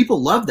 Like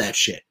people love that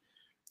shit.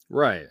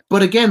 Right.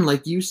 But again,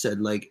 like you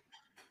said, like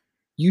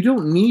you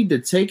don't need to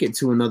take it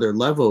to another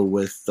level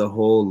with the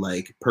whole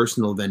like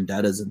personal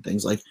vendettas and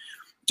things. Like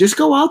just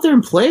go out there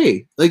and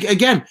play. Like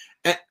again,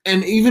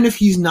 and even if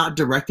he's not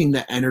directing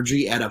the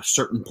energy at a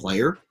certain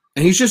player,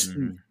 and he's just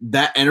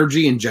that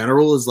energy in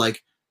general is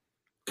like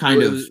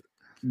kind of,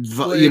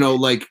 you know,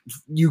 like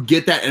you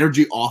get that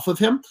energy off of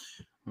him.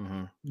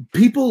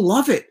 People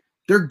love it.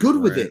 They're good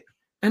with it.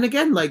 And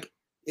again, like,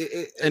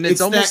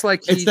 it's almost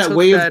like he took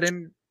that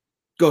in.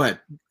 Go ahead.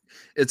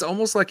 It's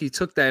almost like he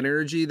took that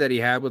energy that he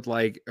had with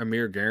like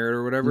Amir Garrett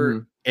or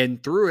whatever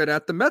and threw it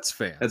at the Mets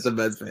fans. At the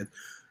Mets fans.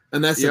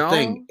 And that's the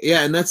thing.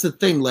 Yeah. And that's the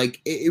thing.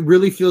 Like, it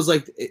really feels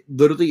like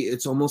literally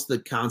it's almost the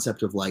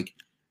concept of like,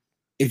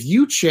 if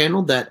you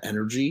channel that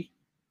energy,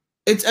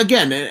 it's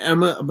again, I'm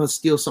gonna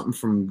steal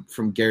something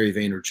from Gary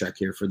Vaynerchuk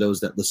here. For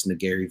those that listen to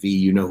Gary V,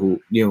 you know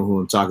who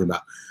I'm talking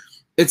about.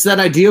 It's that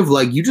idea of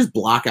like, you just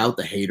block out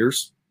the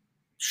haters.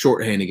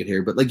 Shorthanding it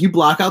here, but like you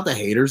block out the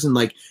haters and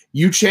like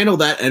you channel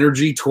that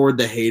energy toward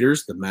the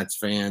haters, the Mets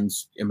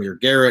fans, Amir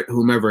Garrett,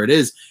 whomever it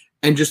is,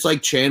 and just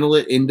like channel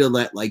it into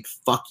that like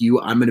fuck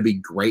you, I'm gonna be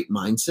great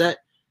mindset.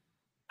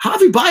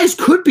 Javi Baez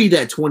could be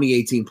that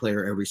 2018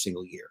 player every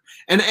single year,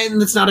 and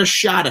it's not a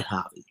shot at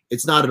Javi.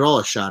 It's not at all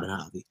a shot at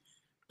Javi,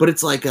 but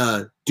it's like,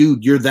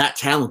 dude, you're that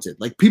talented.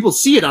 Like people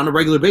see it on a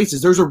regular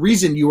basis. There's a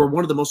reason you are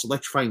one of the most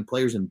electrifying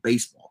players in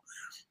baseball,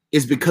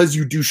 is because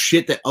you do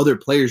shit that other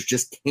players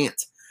just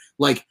can't.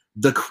 Like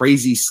the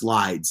crazy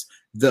slides,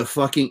 the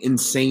fucking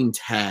insane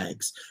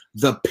tags,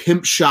 the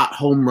pimp shot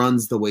home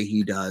runs the way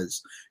he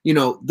does, you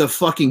know, the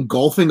fucking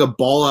golfing a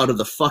ball out of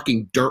the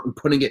fucking dirt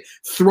and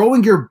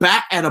throwing your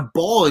bat at a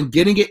ball and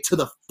getting it to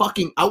the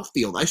fucking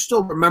outfield. I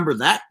still remember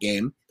that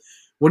game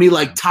when he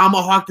like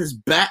tomahawked his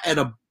bat at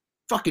a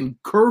fucking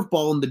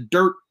curveball in the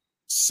dirt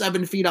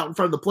 7 feet out in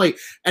front of the plate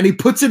and he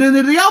puts it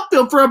into the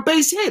outfield for a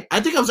base hit. I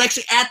think I was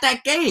actually at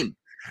that game.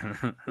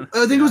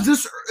 I think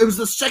it was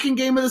the second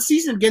game of the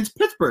season against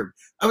Pittsburgh.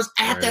 I was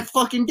at that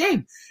fucking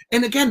game.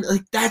 And again,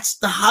 like that's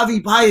the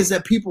Javi Baez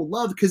that people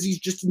love because he's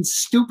just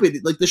stupid.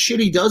 Like the shit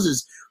he does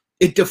is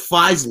it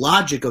defies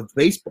logic of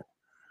baseball.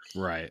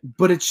 Right.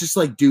 But it's just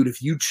like, dude,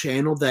 if you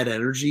channel that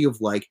energy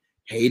of like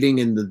hating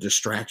and the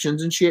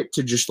distractions and shit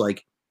to just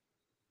like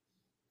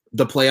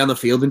the play on the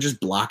field and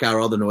just block out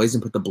all the noise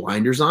and put the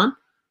blinders on.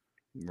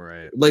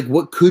 Right. Like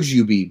what could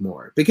you be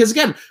more? Because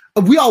again,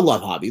 we all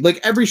love Javi.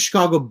 Like every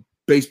Chicago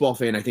baseball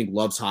fan, I think,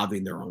 loves Javi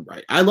in their own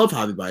right. I love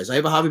Javi Baez. I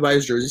have a Javi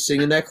Baez jersey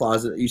sitting in that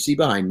closet that you see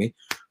behind me.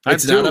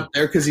 It's not up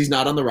there because he's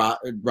not on the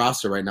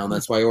roster right now, and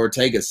that's why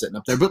Ortega's sitting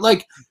up there. But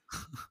like,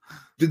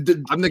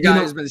 I'm the guy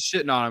who's been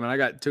shitting on him, and I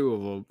got 2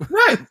 of them.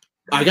 Right.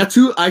 I got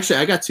 2. Actually,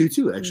 I got 2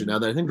 too. Actually, now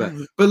that I think about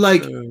it. But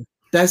like,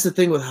 that's the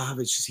thing with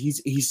Javi. It's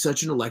just he's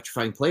such an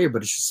electrifying player.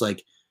 But it's just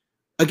like,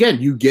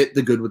 again, you get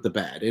the good with the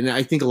bad. And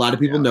I think a lot of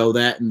people know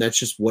that, and that's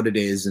just what it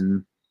is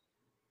and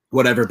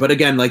whatever. But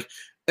again, like,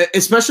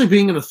 especially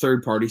being in a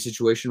third party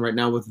situation right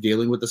now with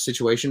dealing with the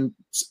situation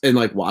and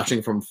like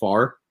watching from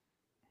far,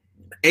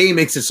 it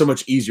makes it so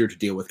much easier to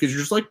deal with because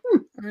you're just like,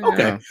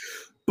 okay.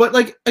 But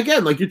like,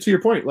 again, like to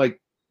your point, like,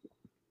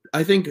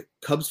 I think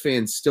Cubs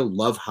fans still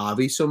love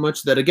Javi so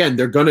much that, again,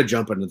 they're going to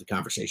jump into the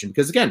conversation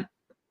because, again,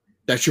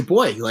 that's your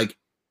boy. Like,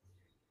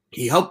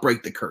 he helped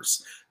break the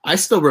curse. I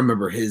still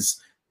remember his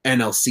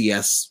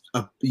NLCS,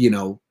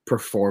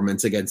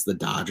 performance against the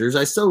Dodgers.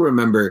 I still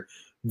remember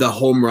the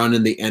home run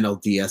in the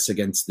NLDS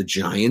against the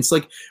Giants.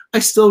 Like, I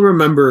still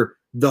remember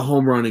the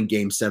home run in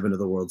Game 7 of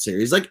the World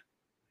Series. Like,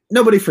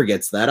 nobody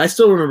forgets that. I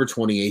still remember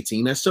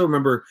 2018. I still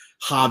remember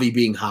Javi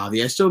being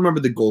Javi. I still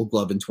remember the Gold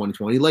Glove in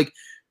 2020. Like,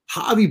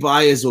 Javi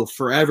Baez will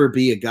forever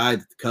be a guy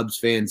that the Cubs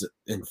fans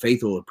and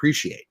faith will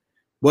appreciate,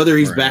 whether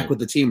he's back with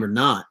the team or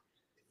not.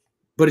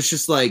 But it's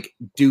just like,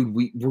 dude,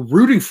 we're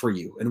rooting for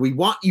you, and we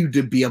want you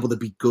to be able to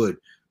be good.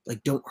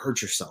 Like, don't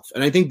hurt yourself.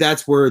 And I think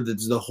that's where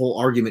the whole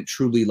argument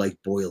truly like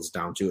boils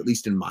down to, at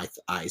least in my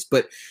eyes.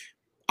 But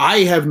I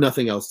have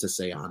nothing else to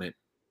say on it.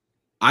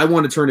 I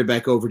want to turn it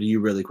back over to you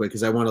really quick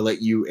because I want to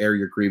let you air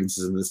your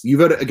grievances in this. You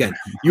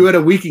had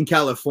a week in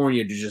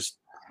California to just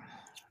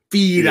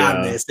feed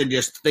on this and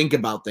just think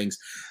about things.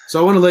 So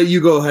I want to let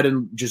you go ahead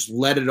and just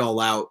let it all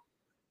out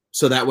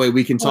so that way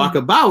we can talk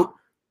about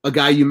a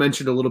guy you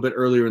mentioned a little bit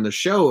earlier in the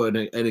show and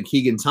a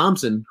Keegan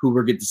Thompson who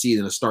we're going to see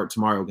in a start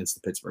tomorrow against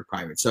the Pittsburgh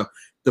Pirates. So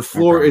the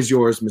floor is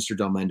yours, Mr.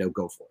 Del Mendo.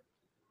 Go for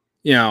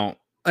it.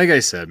 Like I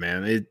said,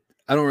 man,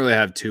 I don't really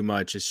have too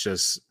much. It's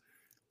just,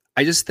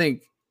 I just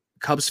think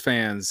Cubs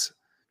fans,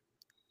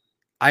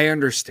 I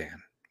understand.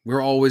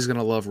 We're always going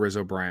to love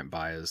Rizzo, Bryant,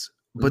 Baez,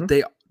 but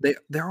they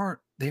aren't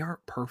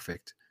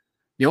perfect.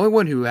 The only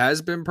one who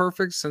has been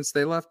perfect since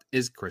they left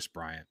is Chris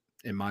Bryant,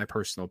 in my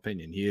personal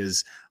opinion. He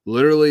has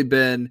literally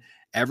been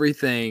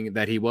everything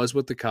that he was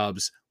with the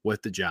Cubs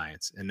with the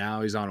Giants, and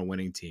now he's on a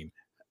winning team.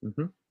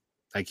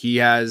 Like, he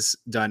has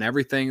done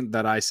everything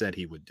that I said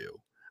he would do.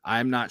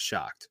 I'm not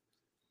shocked.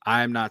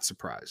 I'm not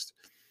surprised.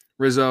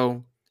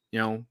 Rizzo,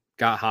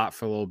 got hot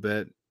for a little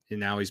bit, and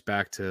now he's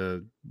back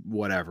to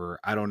whatever.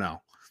 I don't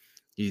know.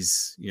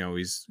 He's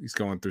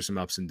going through some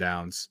ups and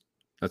downs.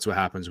 That's what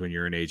happens when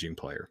you're an aging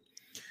player.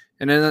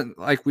 And then,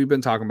 like we've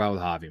been talking about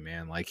with Javi,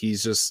 man, like,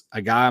 he's just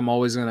a guy I'm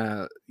always going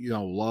to,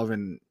 love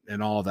and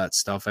all of that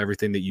stuff,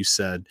 everything that you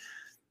said.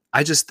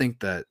 I just think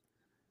that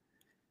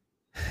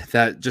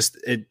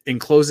in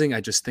closing,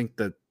 I just think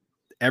that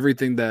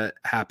everything that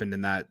happened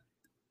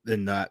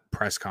in that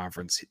press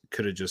conference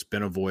could have just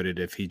been avoided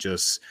if he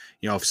just,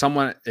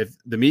 if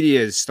the media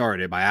had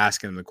started by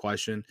asking him the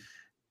question,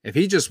 if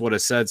he just would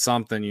have said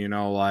something,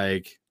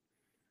 like,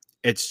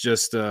 it's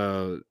just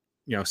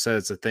said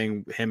it's a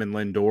thing him and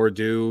Lindor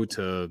do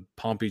to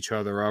pump each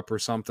other up or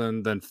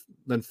something, then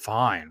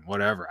fine,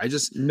 whatever.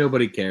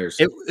 Nobody cares.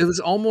 It was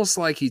almost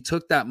like he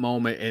took that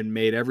moment and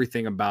made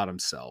everything about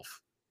himself.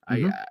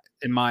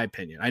 In my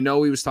opinion, I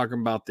know he was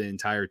talking about the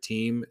entire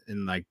team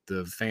and like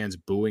the fans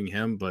booing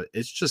him, but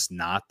it's just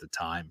not the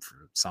time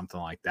for something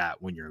like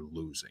that when you're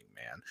losing,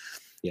 man.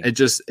 Yeah. It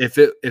just, if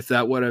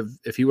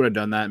he would have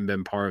done that and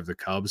been part of the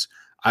Cubs,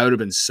 I would have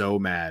been so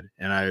mad.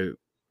 And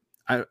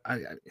I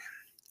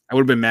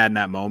would have been mad in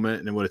that moment,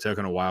 and it would have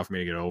taken a while for me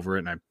to get over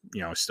it. And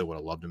I still would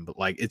have loved him. But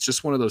like, it's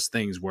just one of those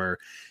things where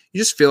you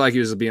just feel like he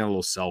was being a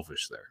little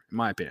selfish there, in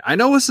my opinion. I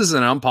know this is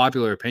an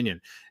unpopular opinion.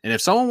 And if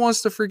someone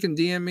wants to freaking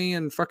DM me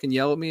and fucking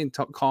yell at me and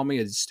call me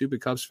a stupid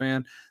Cubs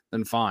fan,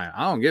 then fine.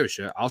 I don't give a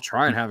shit. I'll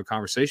try and have a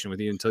conversation with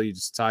you until you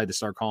decide to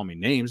start calling me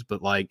names.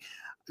 But like,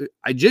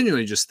 I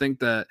genuinely just think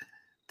that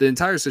the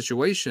entire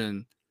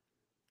situation,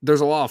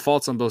 there's a lot of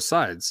faults on both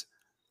sides.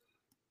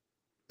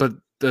 But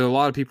there are a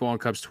lot of people on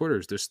Cubs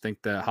Twitter just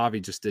think that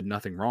Javi just did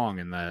nothing wrong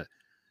and that,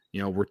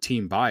 we're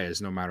team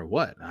bias no matter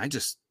what. And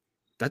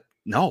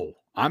no,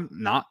 I'm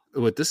not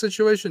with this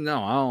situation.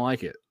 No, I don't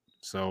like it.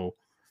 So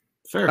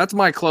fair. That's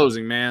my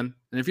closing, man.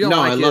 And if you don't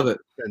like love it,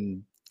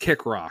 then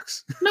kick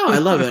rocks. No, I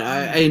love it.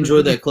 I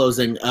enjoyed that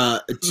closing.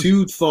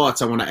 Two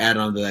thoughts I want to add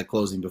on to that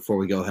closing before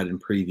we go ahead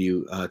and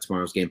preview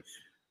tomorrow's game.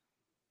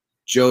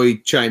 Joey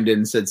chimed in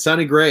and said,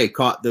 Sonny Gray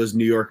caught those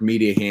New York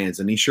media hands,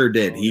 and he sure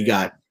did. He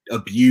got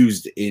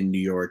abused in New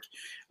York,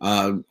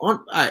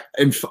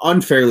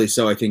 unfairly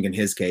so, I think, in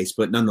his case,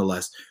 but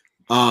nonetheless.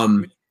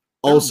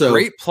 Also,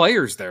 great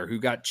players there who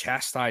got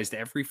chastised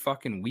every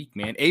fucking week,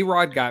 man.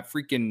 A-Rod got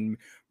freaking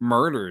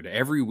murdered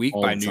every week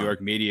by New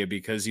York media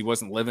because he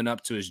wasn't living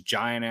up to his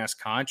giant-ass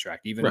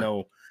contract, even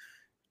though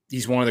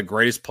he's one of the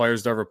greatest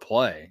players to ever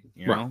play,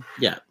 know?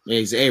 Yeah,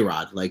 he's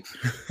A-Rod. Like,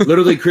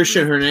 literally,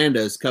 Christian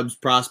Hernandez, Cubs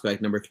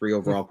prospect, number 3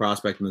 overall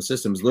prospect in the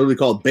system, is literally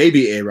called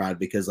Baby A-Rod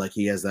because, like,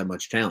 he has that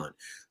much talent.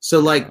 So,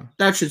 like,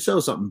 that should show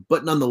something.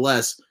 But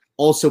nonetheless,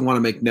 also want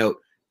to make note,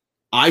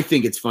 I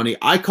think it's funny.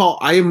 I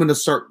am going to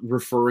start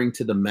referring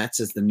to the Mets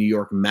as the New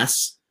York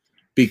Mess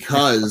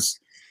because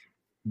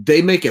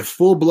they make a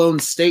full-blown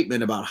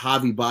statement about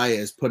Javi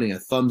Baez putting a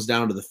thumbs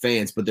down to the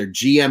fans, but their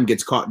GM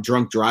gets caught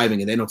drunk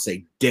driving and they don't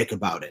say dick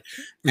about it.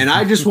 And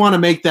I just want to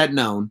make that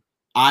known.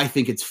 I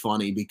think it's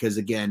funny because,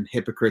 again,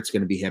 hypocrites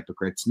going to be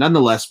hypocrites.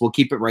 Nonetheless, we'll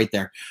keep it right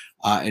there.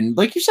 And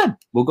like you said,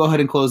 we'll go ahead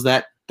and close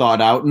that thought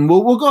out, and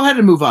we'll go ahead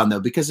and move on, though,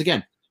 because,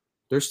 again,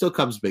 there's still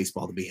Cubs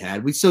baseball to be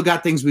had. We still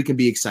got things we can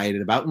be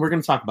excited about, and we're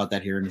going to talk about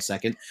that here in a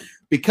second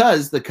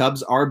because the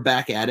Cubs are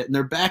back at it, and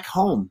they're back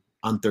home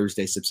on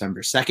Thursday,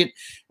 September 2nd,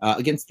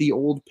 against the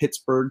old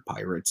Pittsburgh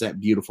Pirates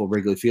at beautiful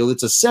Wrigley Field.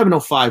 It's a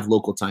 7:05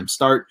 local time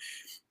start.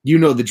 You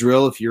know the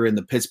drill. If you're in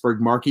the Pittsburgh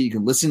market, you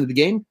can listen to the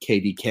game,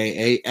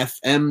 KDKA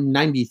FM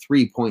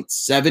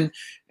 93.7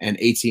 and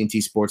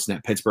AT&T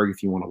Sportsnet Pittsburgh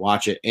if you want to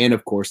watch it. And,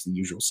 of course, the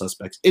usual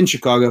suspects in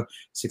Chicago,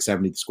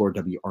 670 The Score,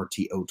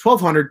 WRTO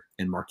 1200,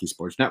 and Marquee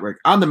Sports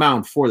Network. On the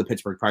mound for the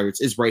Pittsburgh Pirates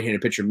is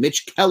right-handed pitcher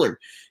Mitch Keller.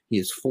 He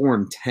is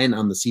 4-10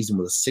 on the season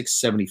with a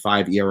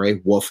 6.75 ERA,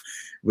 woof,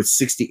 with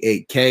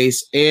 68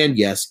 Ks. And,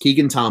 yes,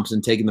 Keegan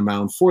Thompson taking the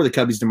mound for the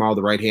Cubbies tomorrow,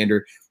 the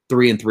right-hander.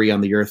 3-3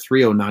 on the year,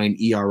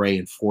 3.09 ERA,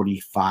 and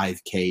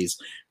 45 Ks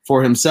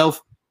for himself.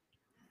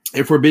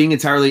 If we're being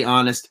entirely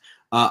honest,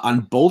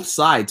 on both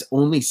sides,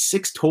 only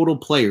 6 total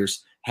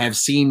players have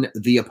seen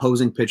the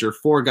opposing pitcher.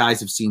 4 guys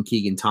have seen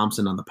Keegan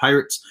Thompson on the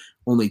Pirates.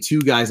 Only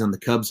 2 guys on the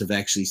Cubs have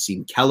actually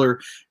seen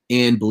Keller.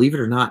 And believe it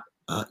or not,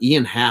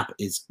 Ian Happ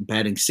is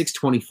batting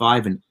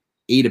 .625 and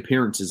 8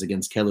 appearances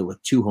against Keller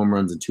with 2 home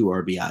runs and 2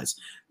 RBIs.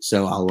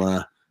 So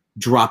I'll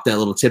drop that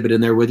little tidbit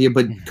in there with you.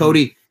 But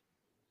Cody,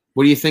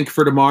 what do you think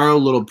for tomorrow? A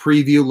little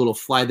preview, a little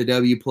fly the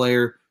W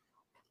player.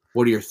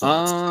 What are your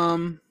thoughts?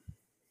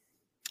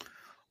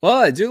 Well,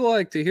 I do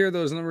like to hear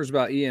those numbers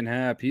about Ian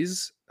Happ.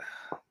 He's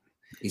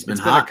been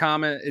hot.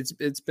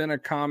 It's been a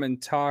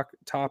common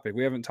topic.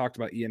 We haven't talked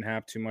about Ian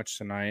Happ too much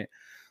tonight.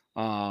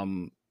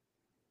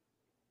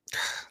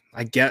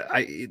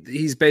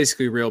 He's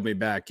basically reeled me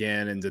back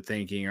into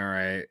thinking, all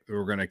right,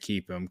 we're gonna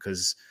keep him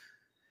because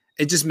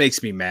it just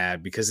makes me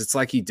mad because it's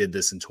like he did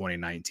this in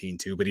 2019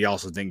 too, but he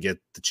also didn't get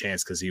the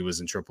chance because he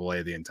was in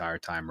AAA the entire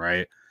time,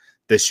 right?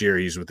 This year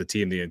he's with the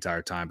team the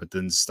entire time, but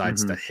then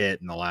decides to hit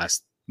in the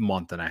last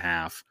month and a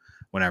half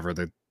whenever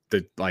there's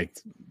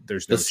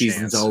no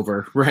season's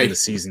over, right? The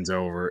season's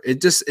over.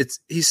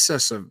 He's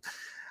such a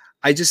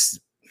I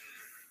don't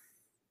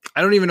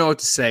even know what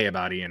to say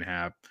about Ian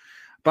Happ,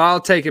 but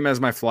I'll take him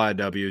as my fly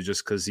W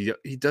just because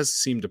he does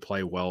seem to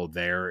play well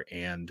there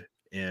and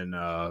in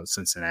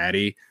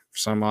Cincinnati for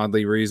some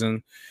oddly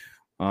reason.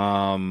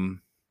 As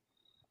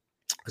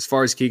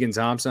far as Keegan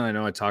Thompson, I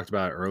know I talked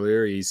about it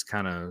earlier. He's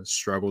kind of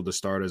struggled to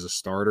start as a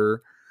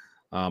starter.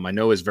 I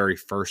know his very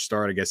first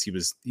start, I guess he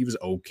was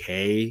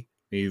okay.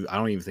 I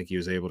don't even think he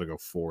was able to go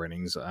 4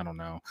 innings. I don't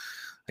know.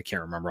 I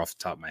can't remember off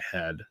the top of my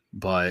head,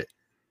 but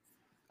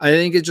I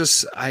think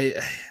it's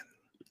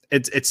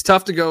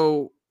tough to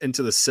go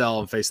into the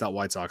cell and face that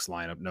White Sox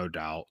lineup, no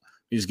doubt.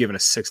 He was given a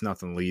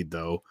 6-0 lead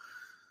though.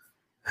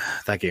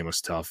 That game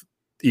was tough.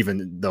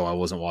 Even though I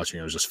wasn't watching,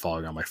 I was just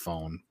following on my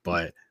phone.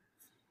 But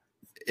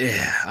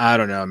I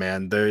don't know,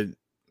 man.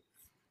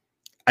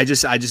 I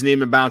just need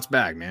him to bounce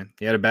back, man.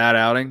 He had a bad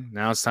outing.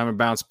 Now it's time to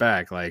bounce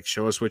back. Like,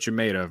 show us what you're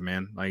made of,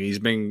 man. Like, he's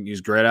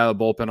great out of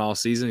the bullpen all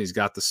season. He's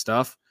got the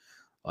stuff.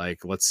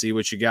 Like, let's see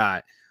what you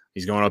got.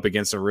 He's going up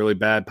against a really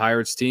bad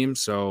Pirates team.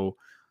 So,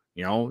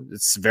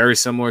 it's very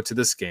similar to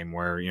this game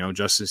where,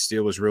 Justin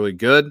Steele was really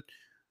good.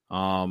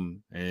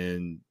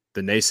 And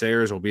the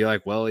naysayers will be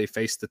like, well, he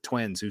faced the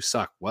Twins who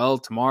suck. Well,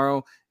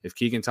 tomorrow, if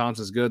Keegan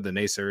Thompson's good, the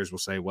naysayers will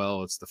say,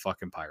 well, it's the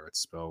fucking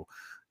Pirates. So,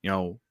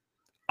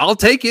 I'll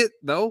take it,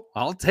 though.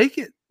 I'll take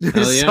it.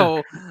 Hell yeah.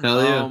 So,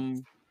 Hell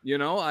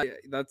yeah.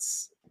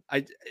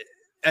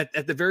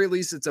 At the very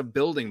least, it's a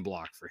building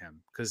block for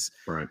him because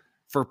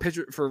for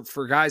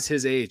guys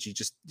his age,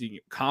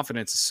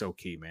 confidence is so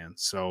key, man.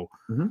 So,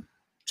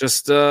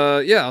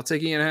 I'll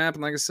take Ian Happ,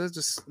 and like I said,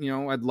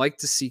 I'd like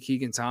to see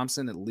Keegan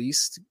Thompson at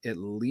least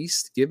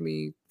give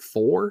me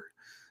 4.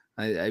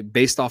 I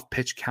based off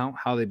pitch count,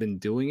 how they've been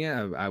doing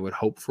it, I would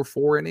hope for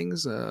 4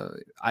 innings.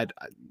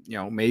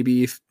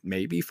 Maybe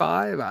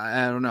 5.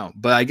 I don't know,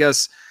 but I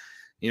guess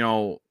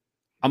I'm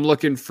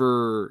looking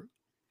for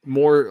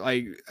more,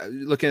 like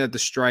looking at the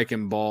strike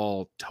and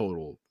ball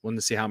total. Wanting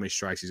to see how many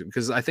strikes he's,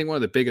 because I think one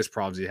of the biggest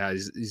problems he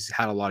has is he's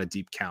had a lot of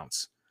deep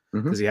counts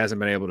because he hasn't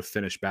been able to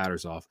finish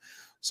batters off.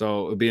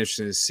 So it'll be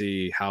interesting to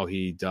see how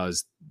he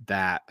does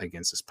that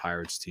against this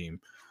Pirates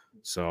team.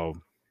 So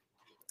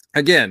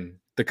again,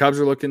 the Cubs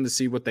are looking to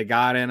see what they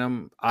got in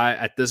him.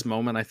 At this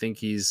moment, I think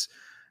he's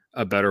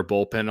a better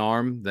bullpen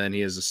arm than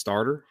he is a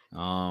starter.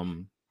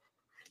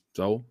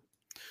 So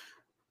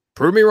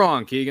prove me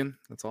wrong, Keegan.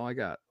 That's all I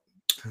got.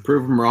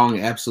 Prove him wrong,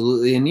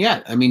 absolutely. And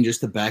yeah, I mean, just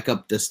to back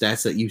up the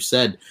stats that you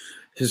said,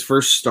 his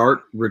first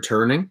start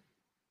returning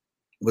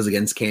was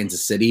against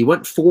Kansas City. He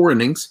went 4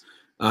 innings.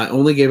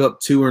 Only gave up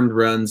 2 earned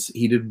runs.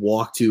 He did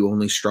walk 2,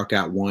 only struck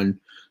out 1.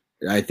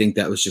 I think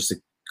that was just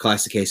a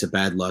classic case of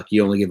bad luck.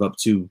 You only give up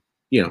 2,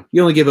 you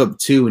only give up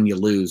 2 and you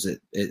lose.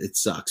 It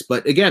sucks.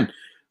 But again,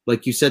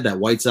 like you said, that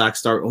White Sox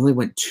start only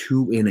went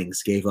 2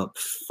 innings, gave up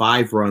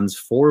 5 runs,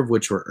 4 of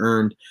which were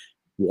earned,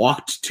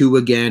 walked 2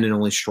 again, and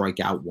only strike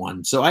out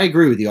 1. So I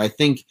agree with you. I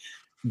think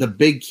the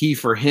big key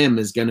for him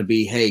is going to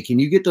be, hey, can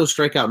you get those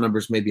strikeout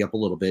numbers maybe up a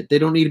little bit? They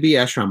don't need to be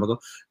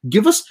astronomical.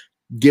 Give us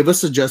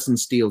a Justin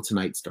Steele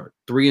tonight start.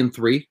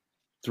 3-3,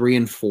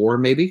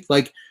 3-4, maybe.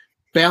 Like,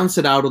 balance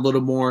it out a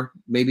little more.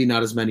 Maybe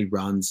not as many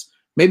runs.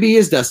 Maybe he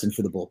is destined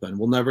for the bullpen.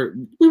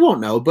 We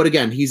won't know. But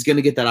again, he's going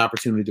to get that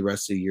opportunity the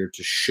rest of the year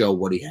to show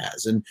what he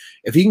has. And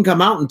if he can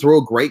come out and throw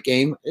a great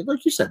game,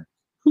 like you said,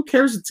 who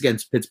cares it's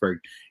against Pittsburgh?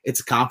 It's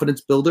a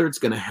confidence builder. It's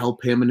going to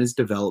help him in his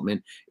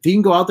development. If he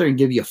can go out there and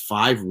give you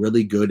 5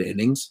 really good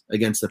innings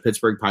against the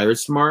Pittsburgh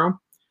Pirates tomorrow,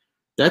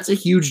 that's a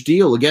huge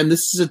deal. Again,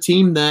 this is a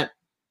team that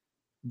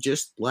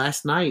just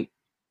last night,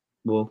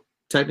 well,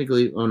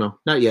 technically, oh no,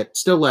 not yet.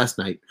 Still last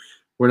night.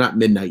 We're not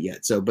midnight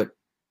yet. So, but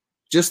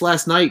just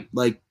last night,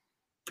 like,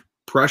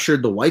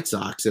 pressured the White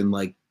Sox and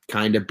like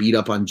kind of beat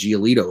up on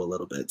Giolito a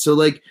little bit. So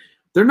like,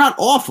 they're not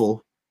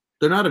awful.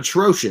 They're not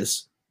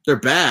atrocious. They're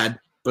bad,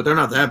 but they're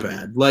not that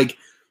bad. Like,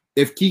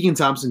 if Keegan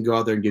Thompson go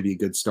out there and give you a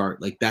good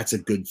start, like, that's a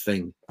good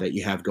thing that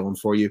you have going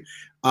for you.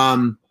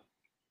 And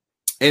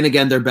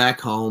again, they're back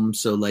home.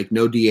 So like,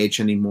 no DH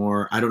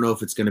anymore. I don't know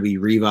if it's going to be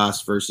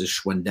Rivas versus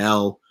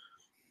Schwindel.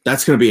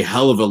 That's going to be a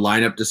hell of a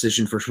lineup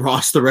decision for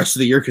Ross the rest of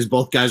the year, because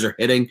both guys are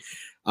hitting.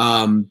 So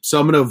I'm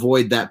going to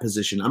avoid that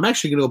position. I'm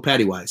actually going to go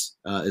Patty Wise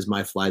as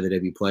my fly the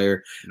debut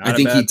player. I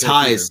think he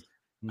ties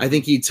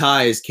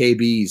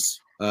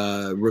KB's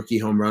rookie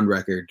home run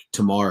record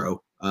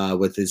tomorrow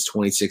with his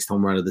 26th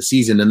home run of the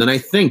season. And then I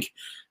think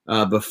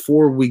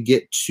before we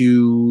get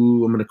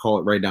to, I'm going to call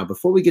it right now,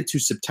 before we get to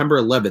September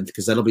 11th,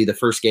 because that'll be the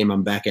first game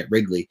I'm back at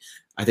Wrigley,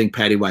 I think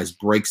Patty Wise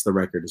breaks the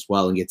record as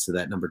well and gets to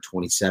that number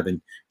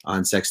 27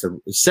 and sets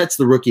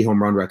the rookie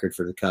home run record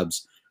for the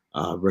Cubs.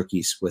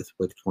 Rookies with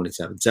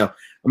 27. So I'm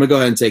gonna go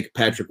ahead and take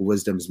Patrick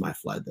Wisdom as my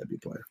fly debut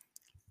player.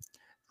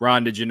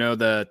 Ron, did you know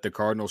that the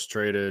Cardinals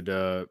traded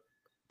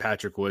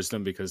Patrick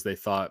Wisdom because they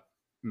thought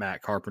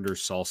Matt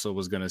Carpenter's salsa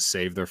was going to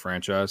save their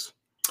franchise?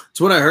 That's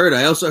what I heard.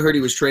 I also heard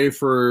he was traded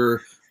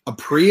for a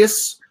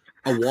Prius,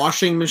 a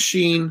washing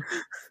machine.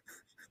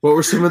 What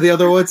were some of the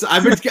other ones?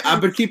 I've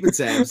been keeping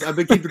tabs. I've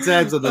been keeping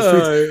tabs on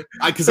those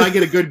because I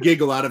get a good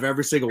giggle out of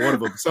every single one of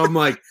them. So I'm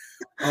like,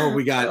 oh,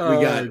 we got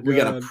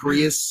a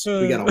Prius,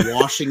 we got a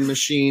washing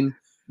machine,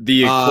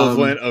 the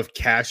equivalent of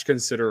cash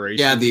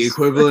consideration. Yeah, the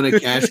equivalent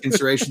of cash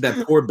consideration.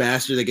 That poor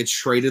bastard that gets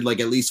traded like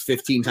at least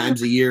 15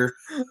 times a year.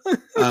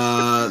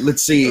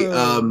 Let's see,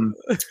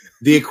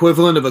 the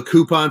equivalent of a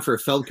coupon for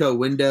Feldco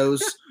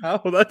windows.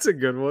 Oh, that's a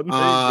good one.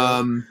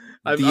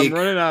 I'm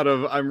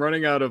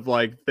running out of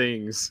like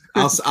things.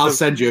 I'll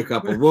send you a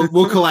couple.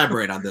 We'll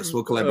collaborate on this.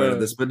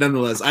 But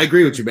nonetheless, I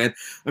agree with you, man.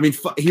 I mean,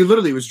 he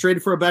literally was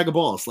traded for a bag of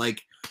balls.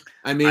 Like,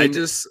 I mean, I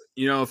just,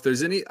 if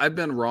there's any, I've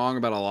been wrong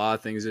about a lot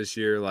of things this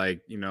year.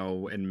 Like,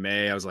 in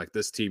May, I was like,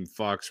 this team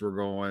fucks. We're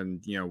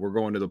going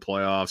to the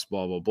playoffs,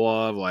 blah, blah,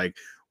 blah. Like,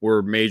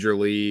 we're major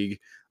league.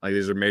 Like,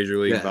 these are major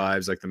league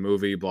vibes, like the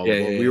movie, blah, blah,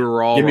 blah. We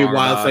were all give me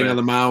Wild Thing on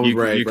the Mound. You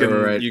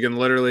can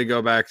literally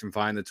go back and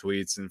find the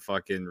tweets and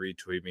fucking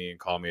retweet me and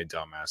call me a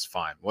dumbass.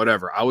 Fine.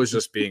 Whatever. I was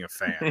just being a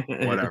fan.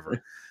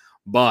 Whatever.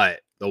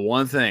 But the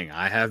one thing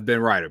I have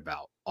been right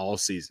about all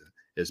season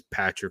is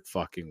Patrick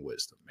fucking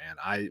Wisdom,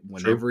 man.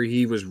 Whenever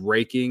he was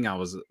raking,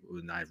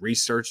 when I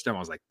researched him, I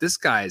was like, this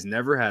guy has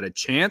never had a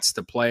chance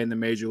to play in the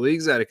major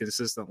leagues at a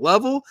consistent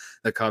level.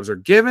 The Cubs are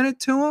giving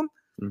it to him.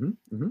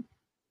 Mm-hmm. Mm-hmm.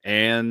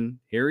 And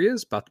here he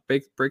is, about to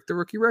break the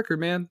rookie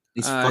record, man.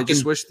 I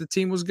just wish the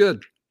team was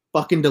good.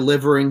 Fucking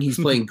delivering. He's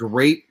playing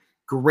great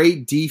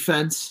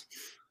defense.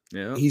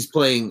 Yeah. He's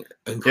playing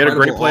incredible. He had a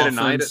great play offense.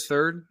 tonight at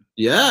third.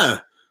 Yeah.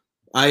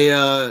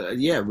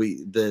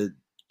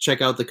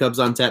 Check out the Cubs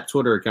on Tap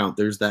Twitter account.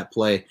 There's that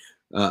play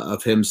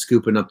of him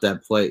scooping up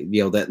that play,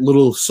 that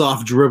little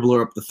soft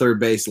dribbler up the third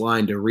base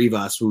line to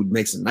Rivas, who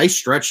makes a nice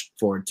stretch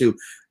for it too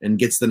and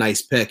gets the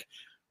nice pick.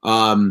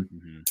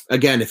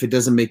 Again, if it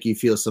doesn't make you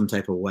feel some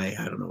type of way,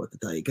 I don't know what to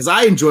tell you, because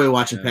I enjoy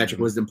watching Patrick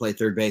Wisdom play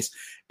third base.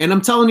 And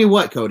I'm telling you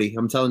what, Cody,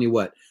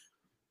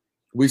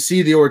 we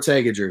see the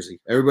Ortega jersey.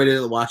 Everybody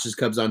that watches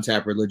Cubs on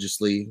Tap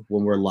religiously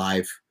when we're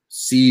live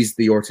sees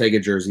the Ortega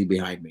jersey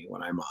behind me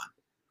when I'm on.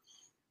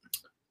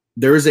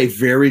 There is a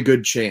very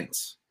good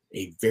chance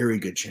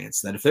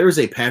that if there is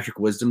a Patrick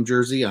Wisdom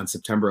jersey on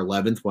September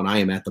 11th when I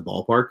am at the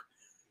ballpark,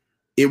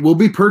 it will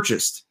be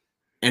purchased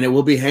and it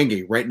will be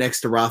hanging right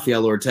next to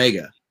Rafael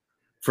Ortega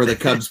for the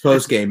Cubs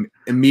postgame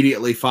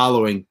immediately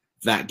following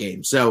that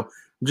game. So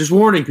I'm just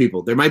warning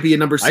people, there might be a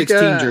number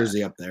 16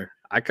 jersey up there.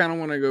 I kind of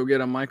want to go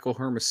get a Michael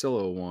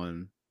Hermosillo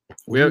one.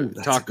 We haven't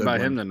talked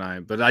about him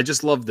tonight, but I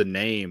just love the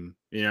name,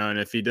 and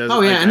if he does,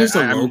 and he's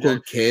a local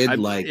kid.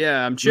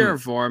 I'm cheering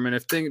for him. And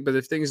if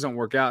things don't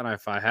work out, and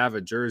if I have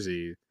a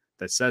jersey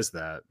that says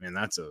that, man,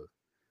 that's a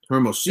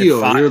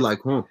Hermosillo. You're like,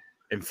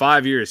 in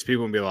 5 years,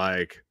 people will be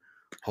like,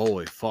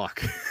 Holy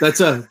fuck. That's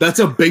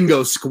a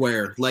bingo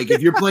square. Like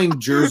if you're playing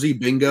Jersey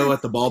bingo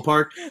at the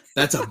ballpark,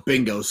 that's a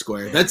bingo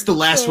square. That's the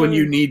last one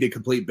you need to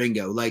complete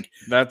bingo. Like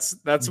that's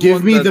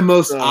give me the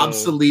most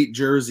obsolete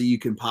jersey you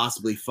can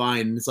possibly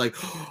find. And it's like,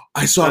 oh,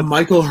 I saw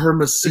Michael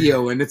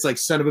Hermosillo, and it's like,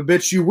 son of a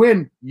bitch, you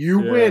win. You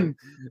win.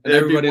 And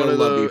everybody will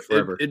love you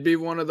forever. It'd be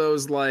one of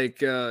those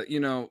like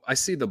I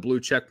see the blue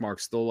check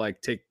marks.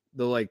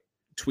 They'll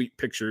tweet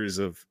pictures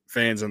of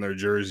fans on their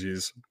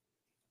jerseys.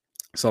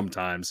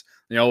 Sometimes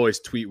they always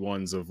tweet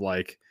ones of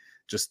like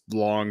just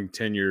long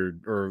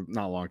tenured, or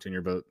not long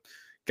tenure, but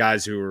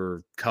guys who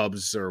were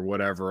Cubs or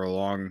whatever a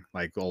long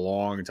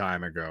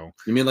time ago.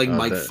 You mean like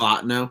Mike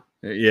Fott now?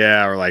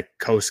 Yeah, or like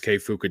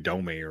Kosuke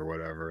Fukudome or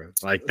whatever.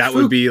 Like that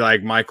would be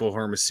like Michael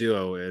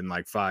Hermosillo in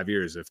like 5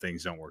 years if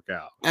things don't work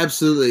out.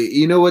 Absolutely.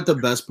 You know what the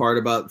best part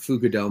about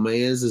Fukudome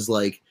is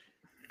like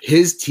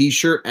his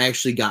T-shirt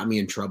actually got me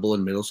in trouble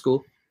in middle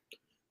school.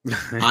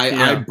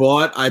 I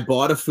bought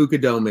a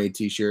Fukudome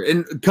T-shirt,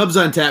 and Cubs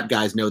on Tap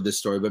guys know this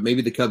story, but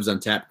maybe the Cubs on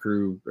Tap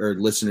crew or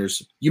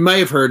listeners, you may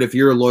have heard, if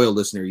you're a loyal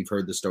listener, you've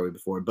heard the story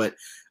before, but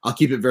I'll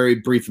keep it very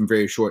brief and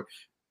very short.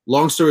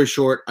 Long story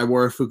short, I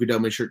wore a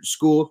Fukudome shirt to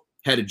school,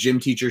 had a gym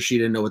teacher. She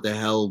didn't know what the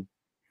hell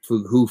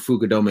who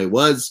Fukudome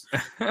was.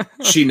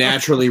 She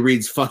naturally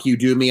reads "fuck you,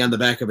 do me" on the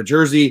back of a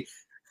jersey,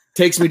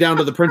 takes me down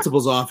to the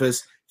principal's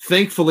office.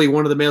 Thankfully,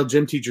 one of the male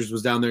gym teachers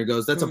was down there and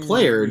goes, "That's a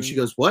player." And she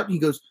goes, "What?" He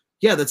goes,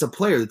 "Yeah, that's a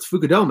player. That's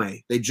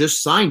Fukudome. They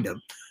just signed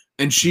him."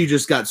 And she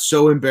just got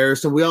so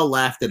embarrassed, and we all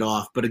laughed it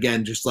off. But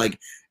again, just like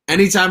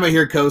anytime I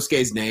hear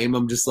Kosuke's name,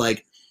 I'm just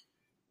like,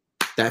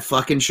 that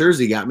fucking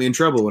jersey got me in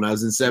trouble when I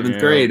was in seventh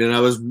grade. And I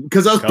was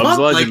Cubs pumped,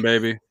 legend,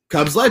 baby.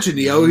 Cubs legend.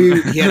 He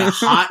had a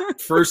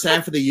hot first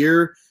half of the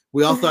year.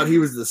 We all thought he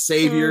was the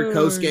savior.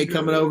 Kosuke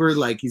coming over,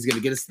 like he's going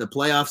to get us to the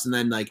playoffs. And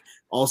then like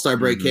All-Star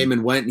break came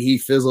and went, and he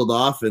fizzled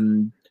off,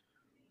 and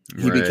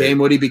he became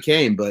what he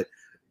became. But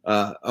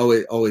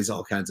always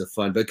all kinds of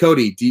fun. But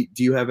Cody, do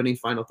you have any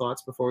final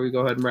thoughts before we go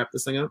ahead and wrap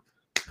this thing up?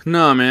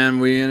 No,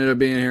 man, we ended up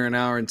being here an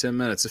hour and 10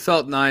 minutes. It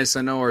felt nice.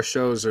 I know our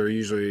shows are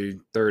usually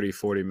 30,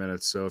 40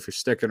 minutes. So if you're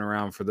sticking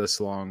around for this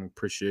long,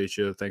 appreciate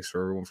you. Thanks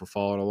for everyone for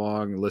following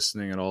along,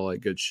 listening, and all that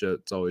good shit.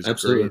 It's always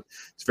great.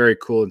 It's very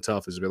cool and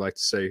tough, as we like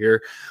to say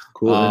here.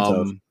 Cool and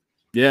tough.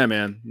 Yeah,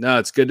 man. No,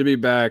 it's good to be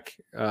back.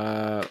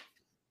 I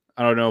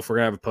don't know if we're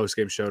going to have a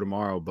post-game show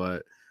tomorrow,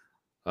 but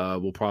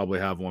we'll probably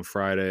have one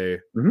Friday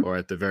or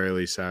at the very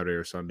least Saturday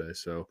or Sunday.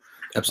 So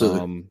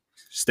absolutely.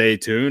 Stay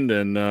tuned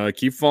and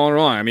keep following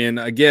along. I mean,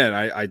 again,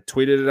 I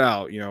tweeted it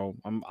out.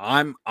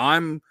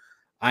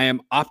 I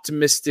am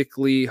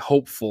optimistically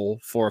hopeful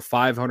for a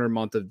 500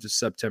 month of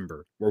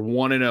September. We're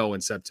 1-0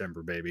 in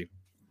September, baby.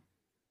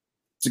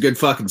 It's a good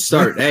fucking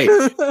start. Hey,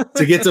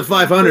 to get to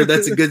 500,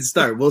 that's a good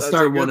start. We'll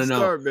start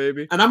 1-0,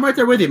 baby. And I'm right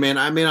there with you, man.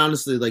 I mean,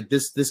 honestly, like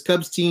this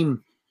Cubs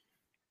team,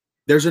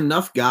 there's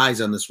enough guys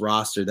on this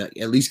roster that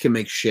at least can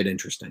make shit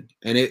interesting.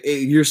 And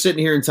you're sitting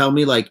here and telling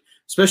me, like,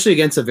 especially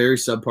against a very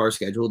subpar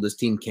schedule, this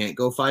team can't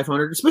go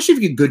 500, especially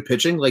if you get good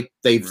pitching like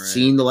they've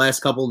seen the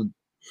last couple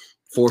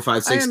 4,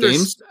 5, 6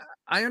 games.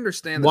 I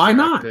understand. Why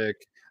not?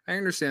 Pick. I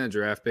understand the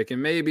draft pick.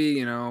 And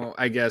maybe,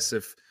 I guess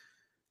if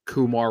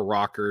Kumar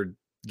Rocker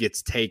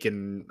gets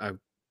taken a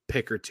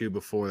pick or two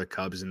before the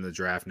Cubs in the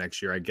draft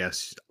next year, I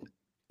guess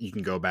you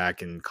can go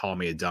back and call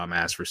me a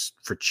dumbass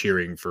for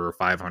cheering for a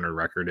 500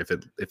 record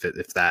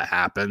if that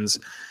happens.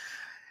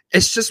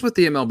 It's just with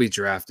the MLB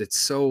draft, it's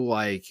so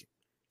like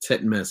it's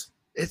hit and miss.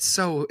 It's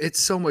so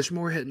much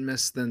more hit and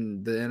miss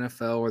than the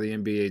NFL or the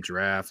NBA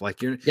draft. Like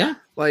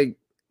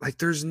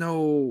there's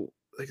no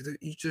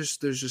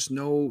there's just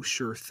no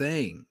sure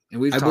thing.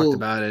 And we've talked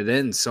about it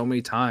in so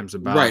many times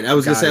about I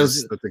was gonna say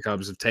that the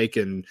Cubs have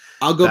taken.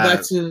 I'll go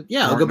back to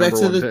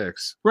the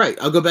picks. Right.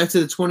 I'll go back to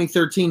the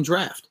 2013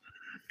 draft.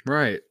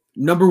 Right.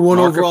 Number 1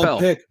 overall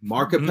pick,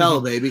 Mark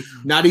Appel, baby.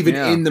 Not even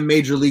in the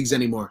major leagues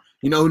anymore.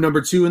 You know who number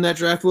 2 in that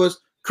draft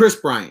was? Chris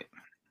Bryant.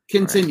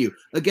 Continue.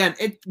 Right. Again,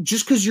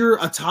 just because you're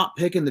a top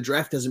pick in the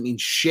draft doesn't mean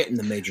shit in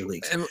the major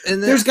leagues.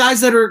 And there's guys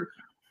that are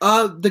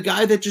the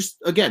guy that just,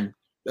 again,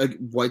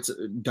 White's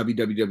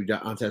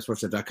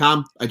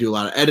www.ontapsportsnet.com. I do a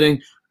lot of editing.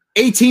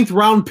 18th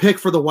round pick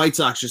for the White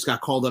Sox just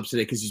got called up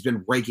today because he's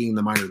been raking in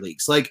the minor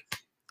leagues. Like,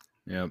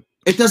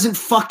 it doesn't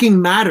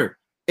fucking matter.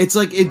 It's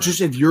like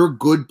just if you're a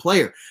good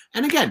player.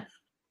 And again,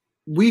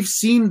 we've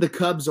seen the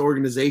Cubs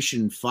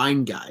organization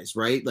find guys,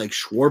 right? Like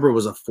Schwarber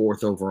was a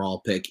 4th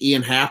overall pick.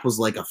 Ian Happ was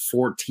like a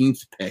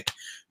 14th pick.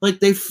 Like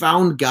they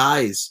found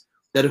guys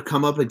that have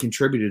come up and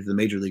contributed to the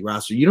major league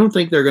roster. You don't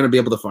think they're going to be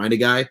able to find a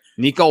guy?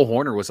 Nico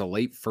Horner was a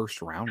late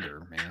first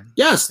rounder, man.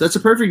 Yes, that's a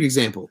perfect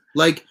example.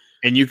 Like,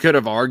 and you could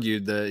have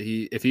argued that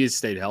if he had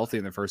stayed healthy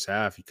in the first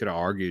half, you could have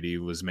argued he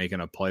was making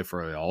a play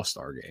for an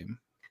All-Star game.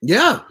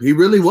 Yeah, he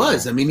really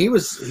was. I mean, he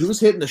was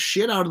hitting the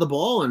shit out of the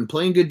ball and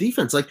playing good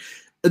defense. Like,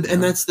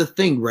 and that's the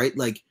thing, right?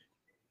 Like,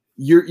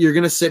 you're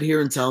gonna sit here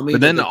and tell me.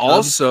 But then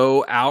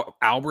also,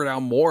 Albert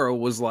Almora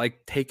was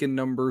like taking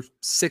number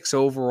 6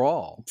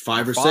 overall,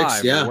 5 or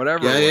 6, yeah, or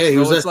whatever. Yeah. He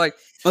was like,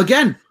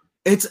 again,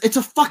 It's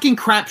a fucking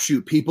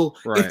crapshoot, people.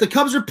 Right. If the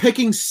Cubs are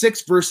picking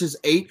 6 versus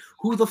 8,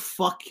 who the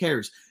fuck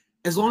cares?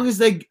 As long as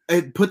they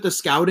put the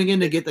scouting in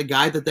to get the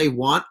guy that they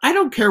want, I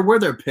don't care where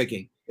they're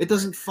picking. It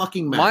doesn't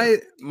fucking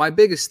matter. My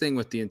biggest thing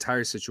with the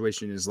entire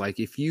situation is like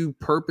if you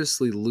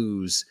purposely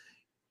lose,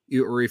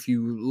 or if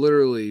you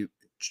literally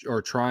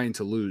are trying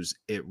to lose,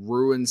 it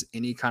ruins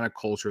any kind of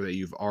culture that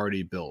you've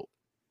already built.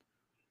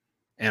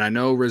 And I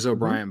know Rizzo,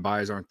 Bryant,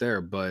 Baez aren't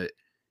there, but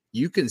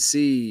you can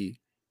see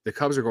the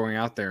Cubs are going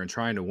out there and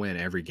trying to win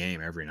every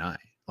game, every night.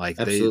 Like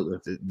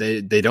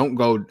they don't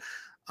go.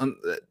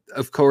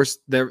 Of course,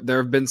 there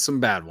have been some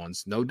bad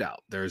ones, no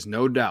doubt. There's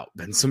no doubt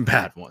been some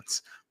bad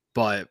ones,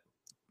 but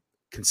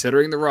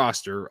considering the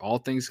roster, all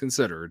things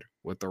considered,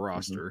 with the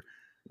roster,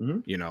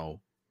 you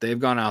know, they've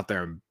gone out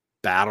there and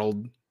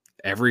battled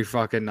every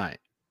fucking night.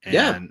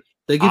 And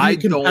they give you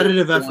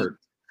competitive effort.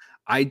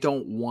 I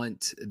don't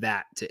want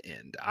that to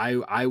end.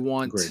 I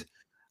want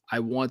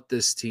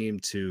this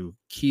team to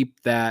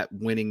keep that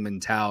winning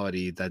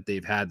mentality that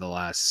they've had the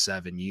last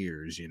 7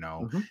 years, you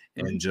know,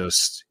 and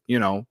just, you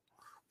know,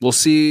 we'll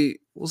see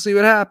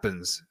what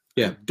happens.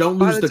 Yeah, don't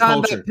lose the culture.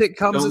 By the time that pick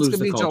comes, it's going to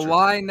be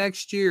July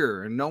next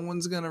year, and no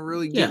one's going to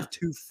really give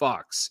 2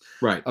 fucks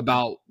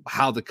about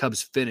how the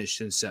Cubs finish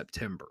in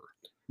September.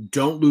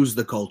 Don't lose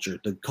the culture.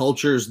 The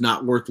culture is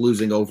not worth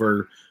losing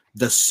over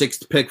the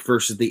 6th pick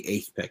versus the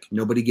 8th pick.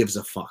 Nobody gives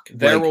a fuck.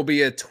 There will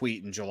be a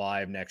tweet in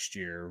July of next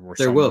year where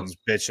someone's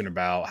bitching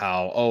about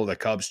how, the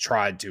Cubs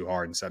tried too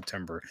hard in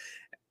September.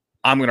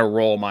 I'm going to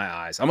roll my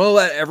eyes. I'm going to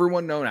let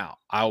everyone know now.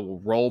 I will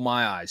roll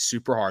my eyes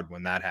super hard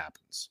when that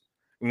happens.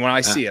 When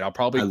I see it, I'll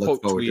probably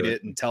quote tweet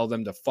it and tell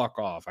them to fuck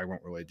off. I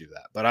won't really do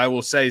that, but I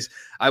will say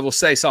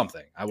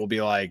something. I will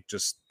be like,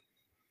 just,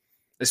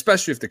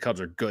 especially if the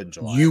Cubs are good in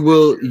July. You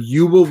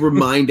will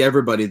remind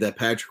everybody that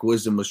Patrick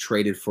Wisdom was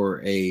traded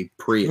for a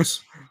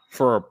Prius,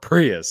 a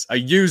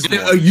used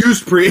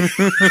Prius,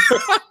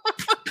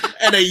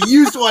 and a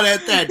used one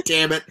at that.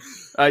 Damn it,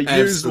 a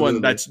used one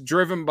that's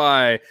driven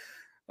by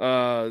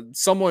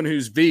someone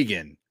who's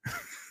vegan.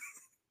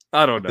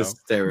 I don't know.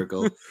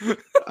 Hysterical.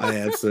 I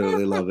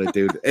absolutely love it,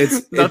 dude.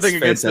 It's nothing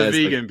against fantastic.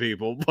 the vegan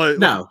people, but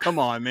no, come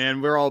on, man.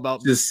 We're all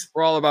about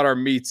our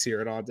meats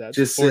here and all that.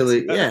 Just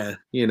silly, yeah.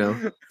 You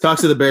know, talk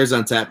to the Bears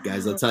on Tap,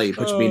 guys. I'll tell you,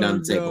 put your meat on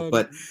the table.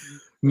 But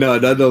no,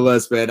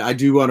 nonetheless, man, I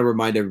do want to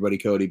remind everybody,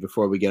 Cody,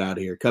 before we get out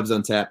of here, Cubs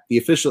on Tap, the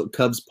official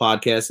Cubs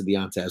podcast of the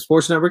On Tap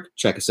Sports Network.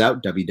 Check us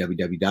out,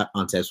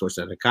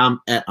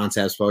 www.ontapsportsnet.com, at On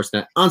Tap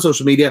Sportsnet on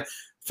social media.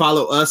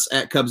 Follow us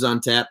at Cubs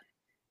on Tap.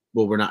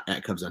 Well, we're not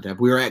at Cubs on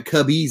Tap. We are at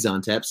Cubbies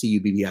on Tap,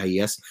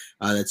 Cubbies.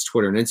 That's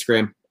Twitter and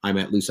Instagram. I'm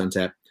at Loose on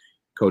Tap.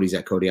 Cody's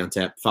at Cody on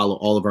Tap. Follow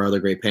all of our other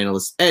great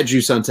panelists at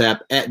Juice on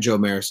Tap, at Joe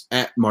Maris,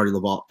 at Marty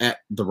Laval, at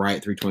The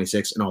Riot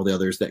 326, and all the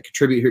others that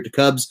contribute here to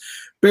Cubs.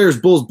 Bears,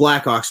 Bulls,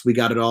 Blackhawks, we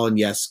got it all. And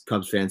yes,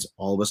 Cubs fans,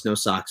 all of us know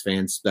Sox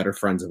fans that are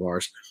friends of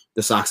ours.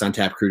 The Sox on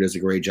Tap crew does a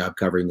great job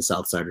covering the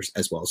Southsiders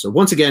as well. So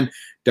once again,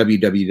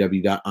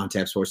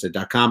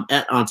 www.ontapsportsnet.com,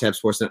 at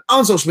OnTapSportsNet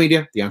on social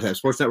media, the On Tap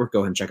Sports Network.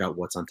 Go ahead and check out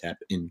what's on tap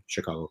in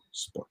Chicago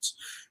sports.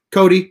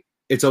 Cody,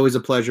 it's always a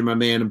pleasure, my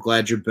man. I'm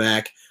glad you're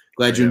back.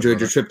 Glad you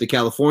enjoyed your trip to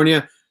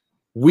California.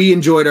 We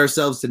enjoyed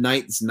ourselves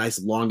tonight. It's a nice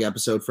long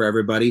episode for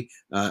everybody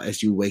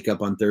as you wake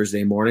up on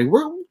Thursday morning.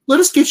 Let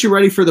us get you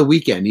ready for the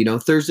weekend. You know,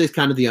 Thursday's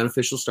kind of the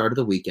unofficial start of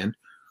the weekend.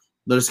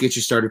 Let us get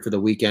you started for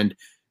the weekend.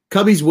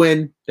 Cubbies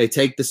win. They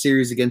take the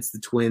series against the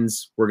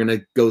Twins. We're going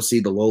to go see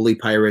the lowly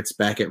Pirates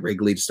back at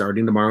Wrigley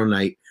starting tomorrow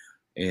night.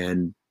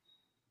 And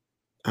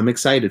I'm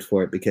excited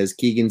for it because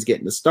Keegan's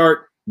getting the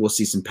start. We'll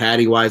see some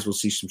Patty-wise. We'll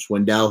see some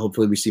Schwindel.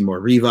 Hopefully we see more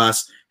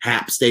Rivas.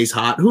 Hap stays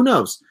hot. Who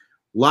knows?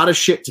 A lot of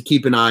shit to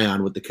keep an eye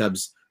on with the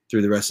Cubs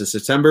through the rest of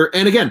September.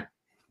 And again,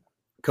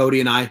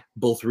 Cody and I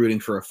both rooting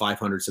for a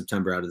 500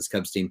 September out of this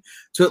Cubs team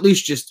to at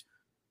least just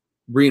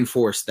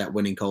reinforce that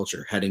winning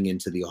culture heading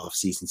into the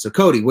offseason. So,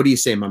 Cody, what do you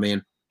say, my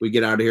man? We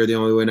get out of here the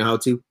only way to how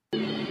to?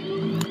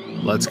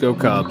 Let's go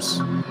Cubs.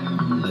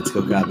 Let's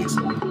go Cubbies.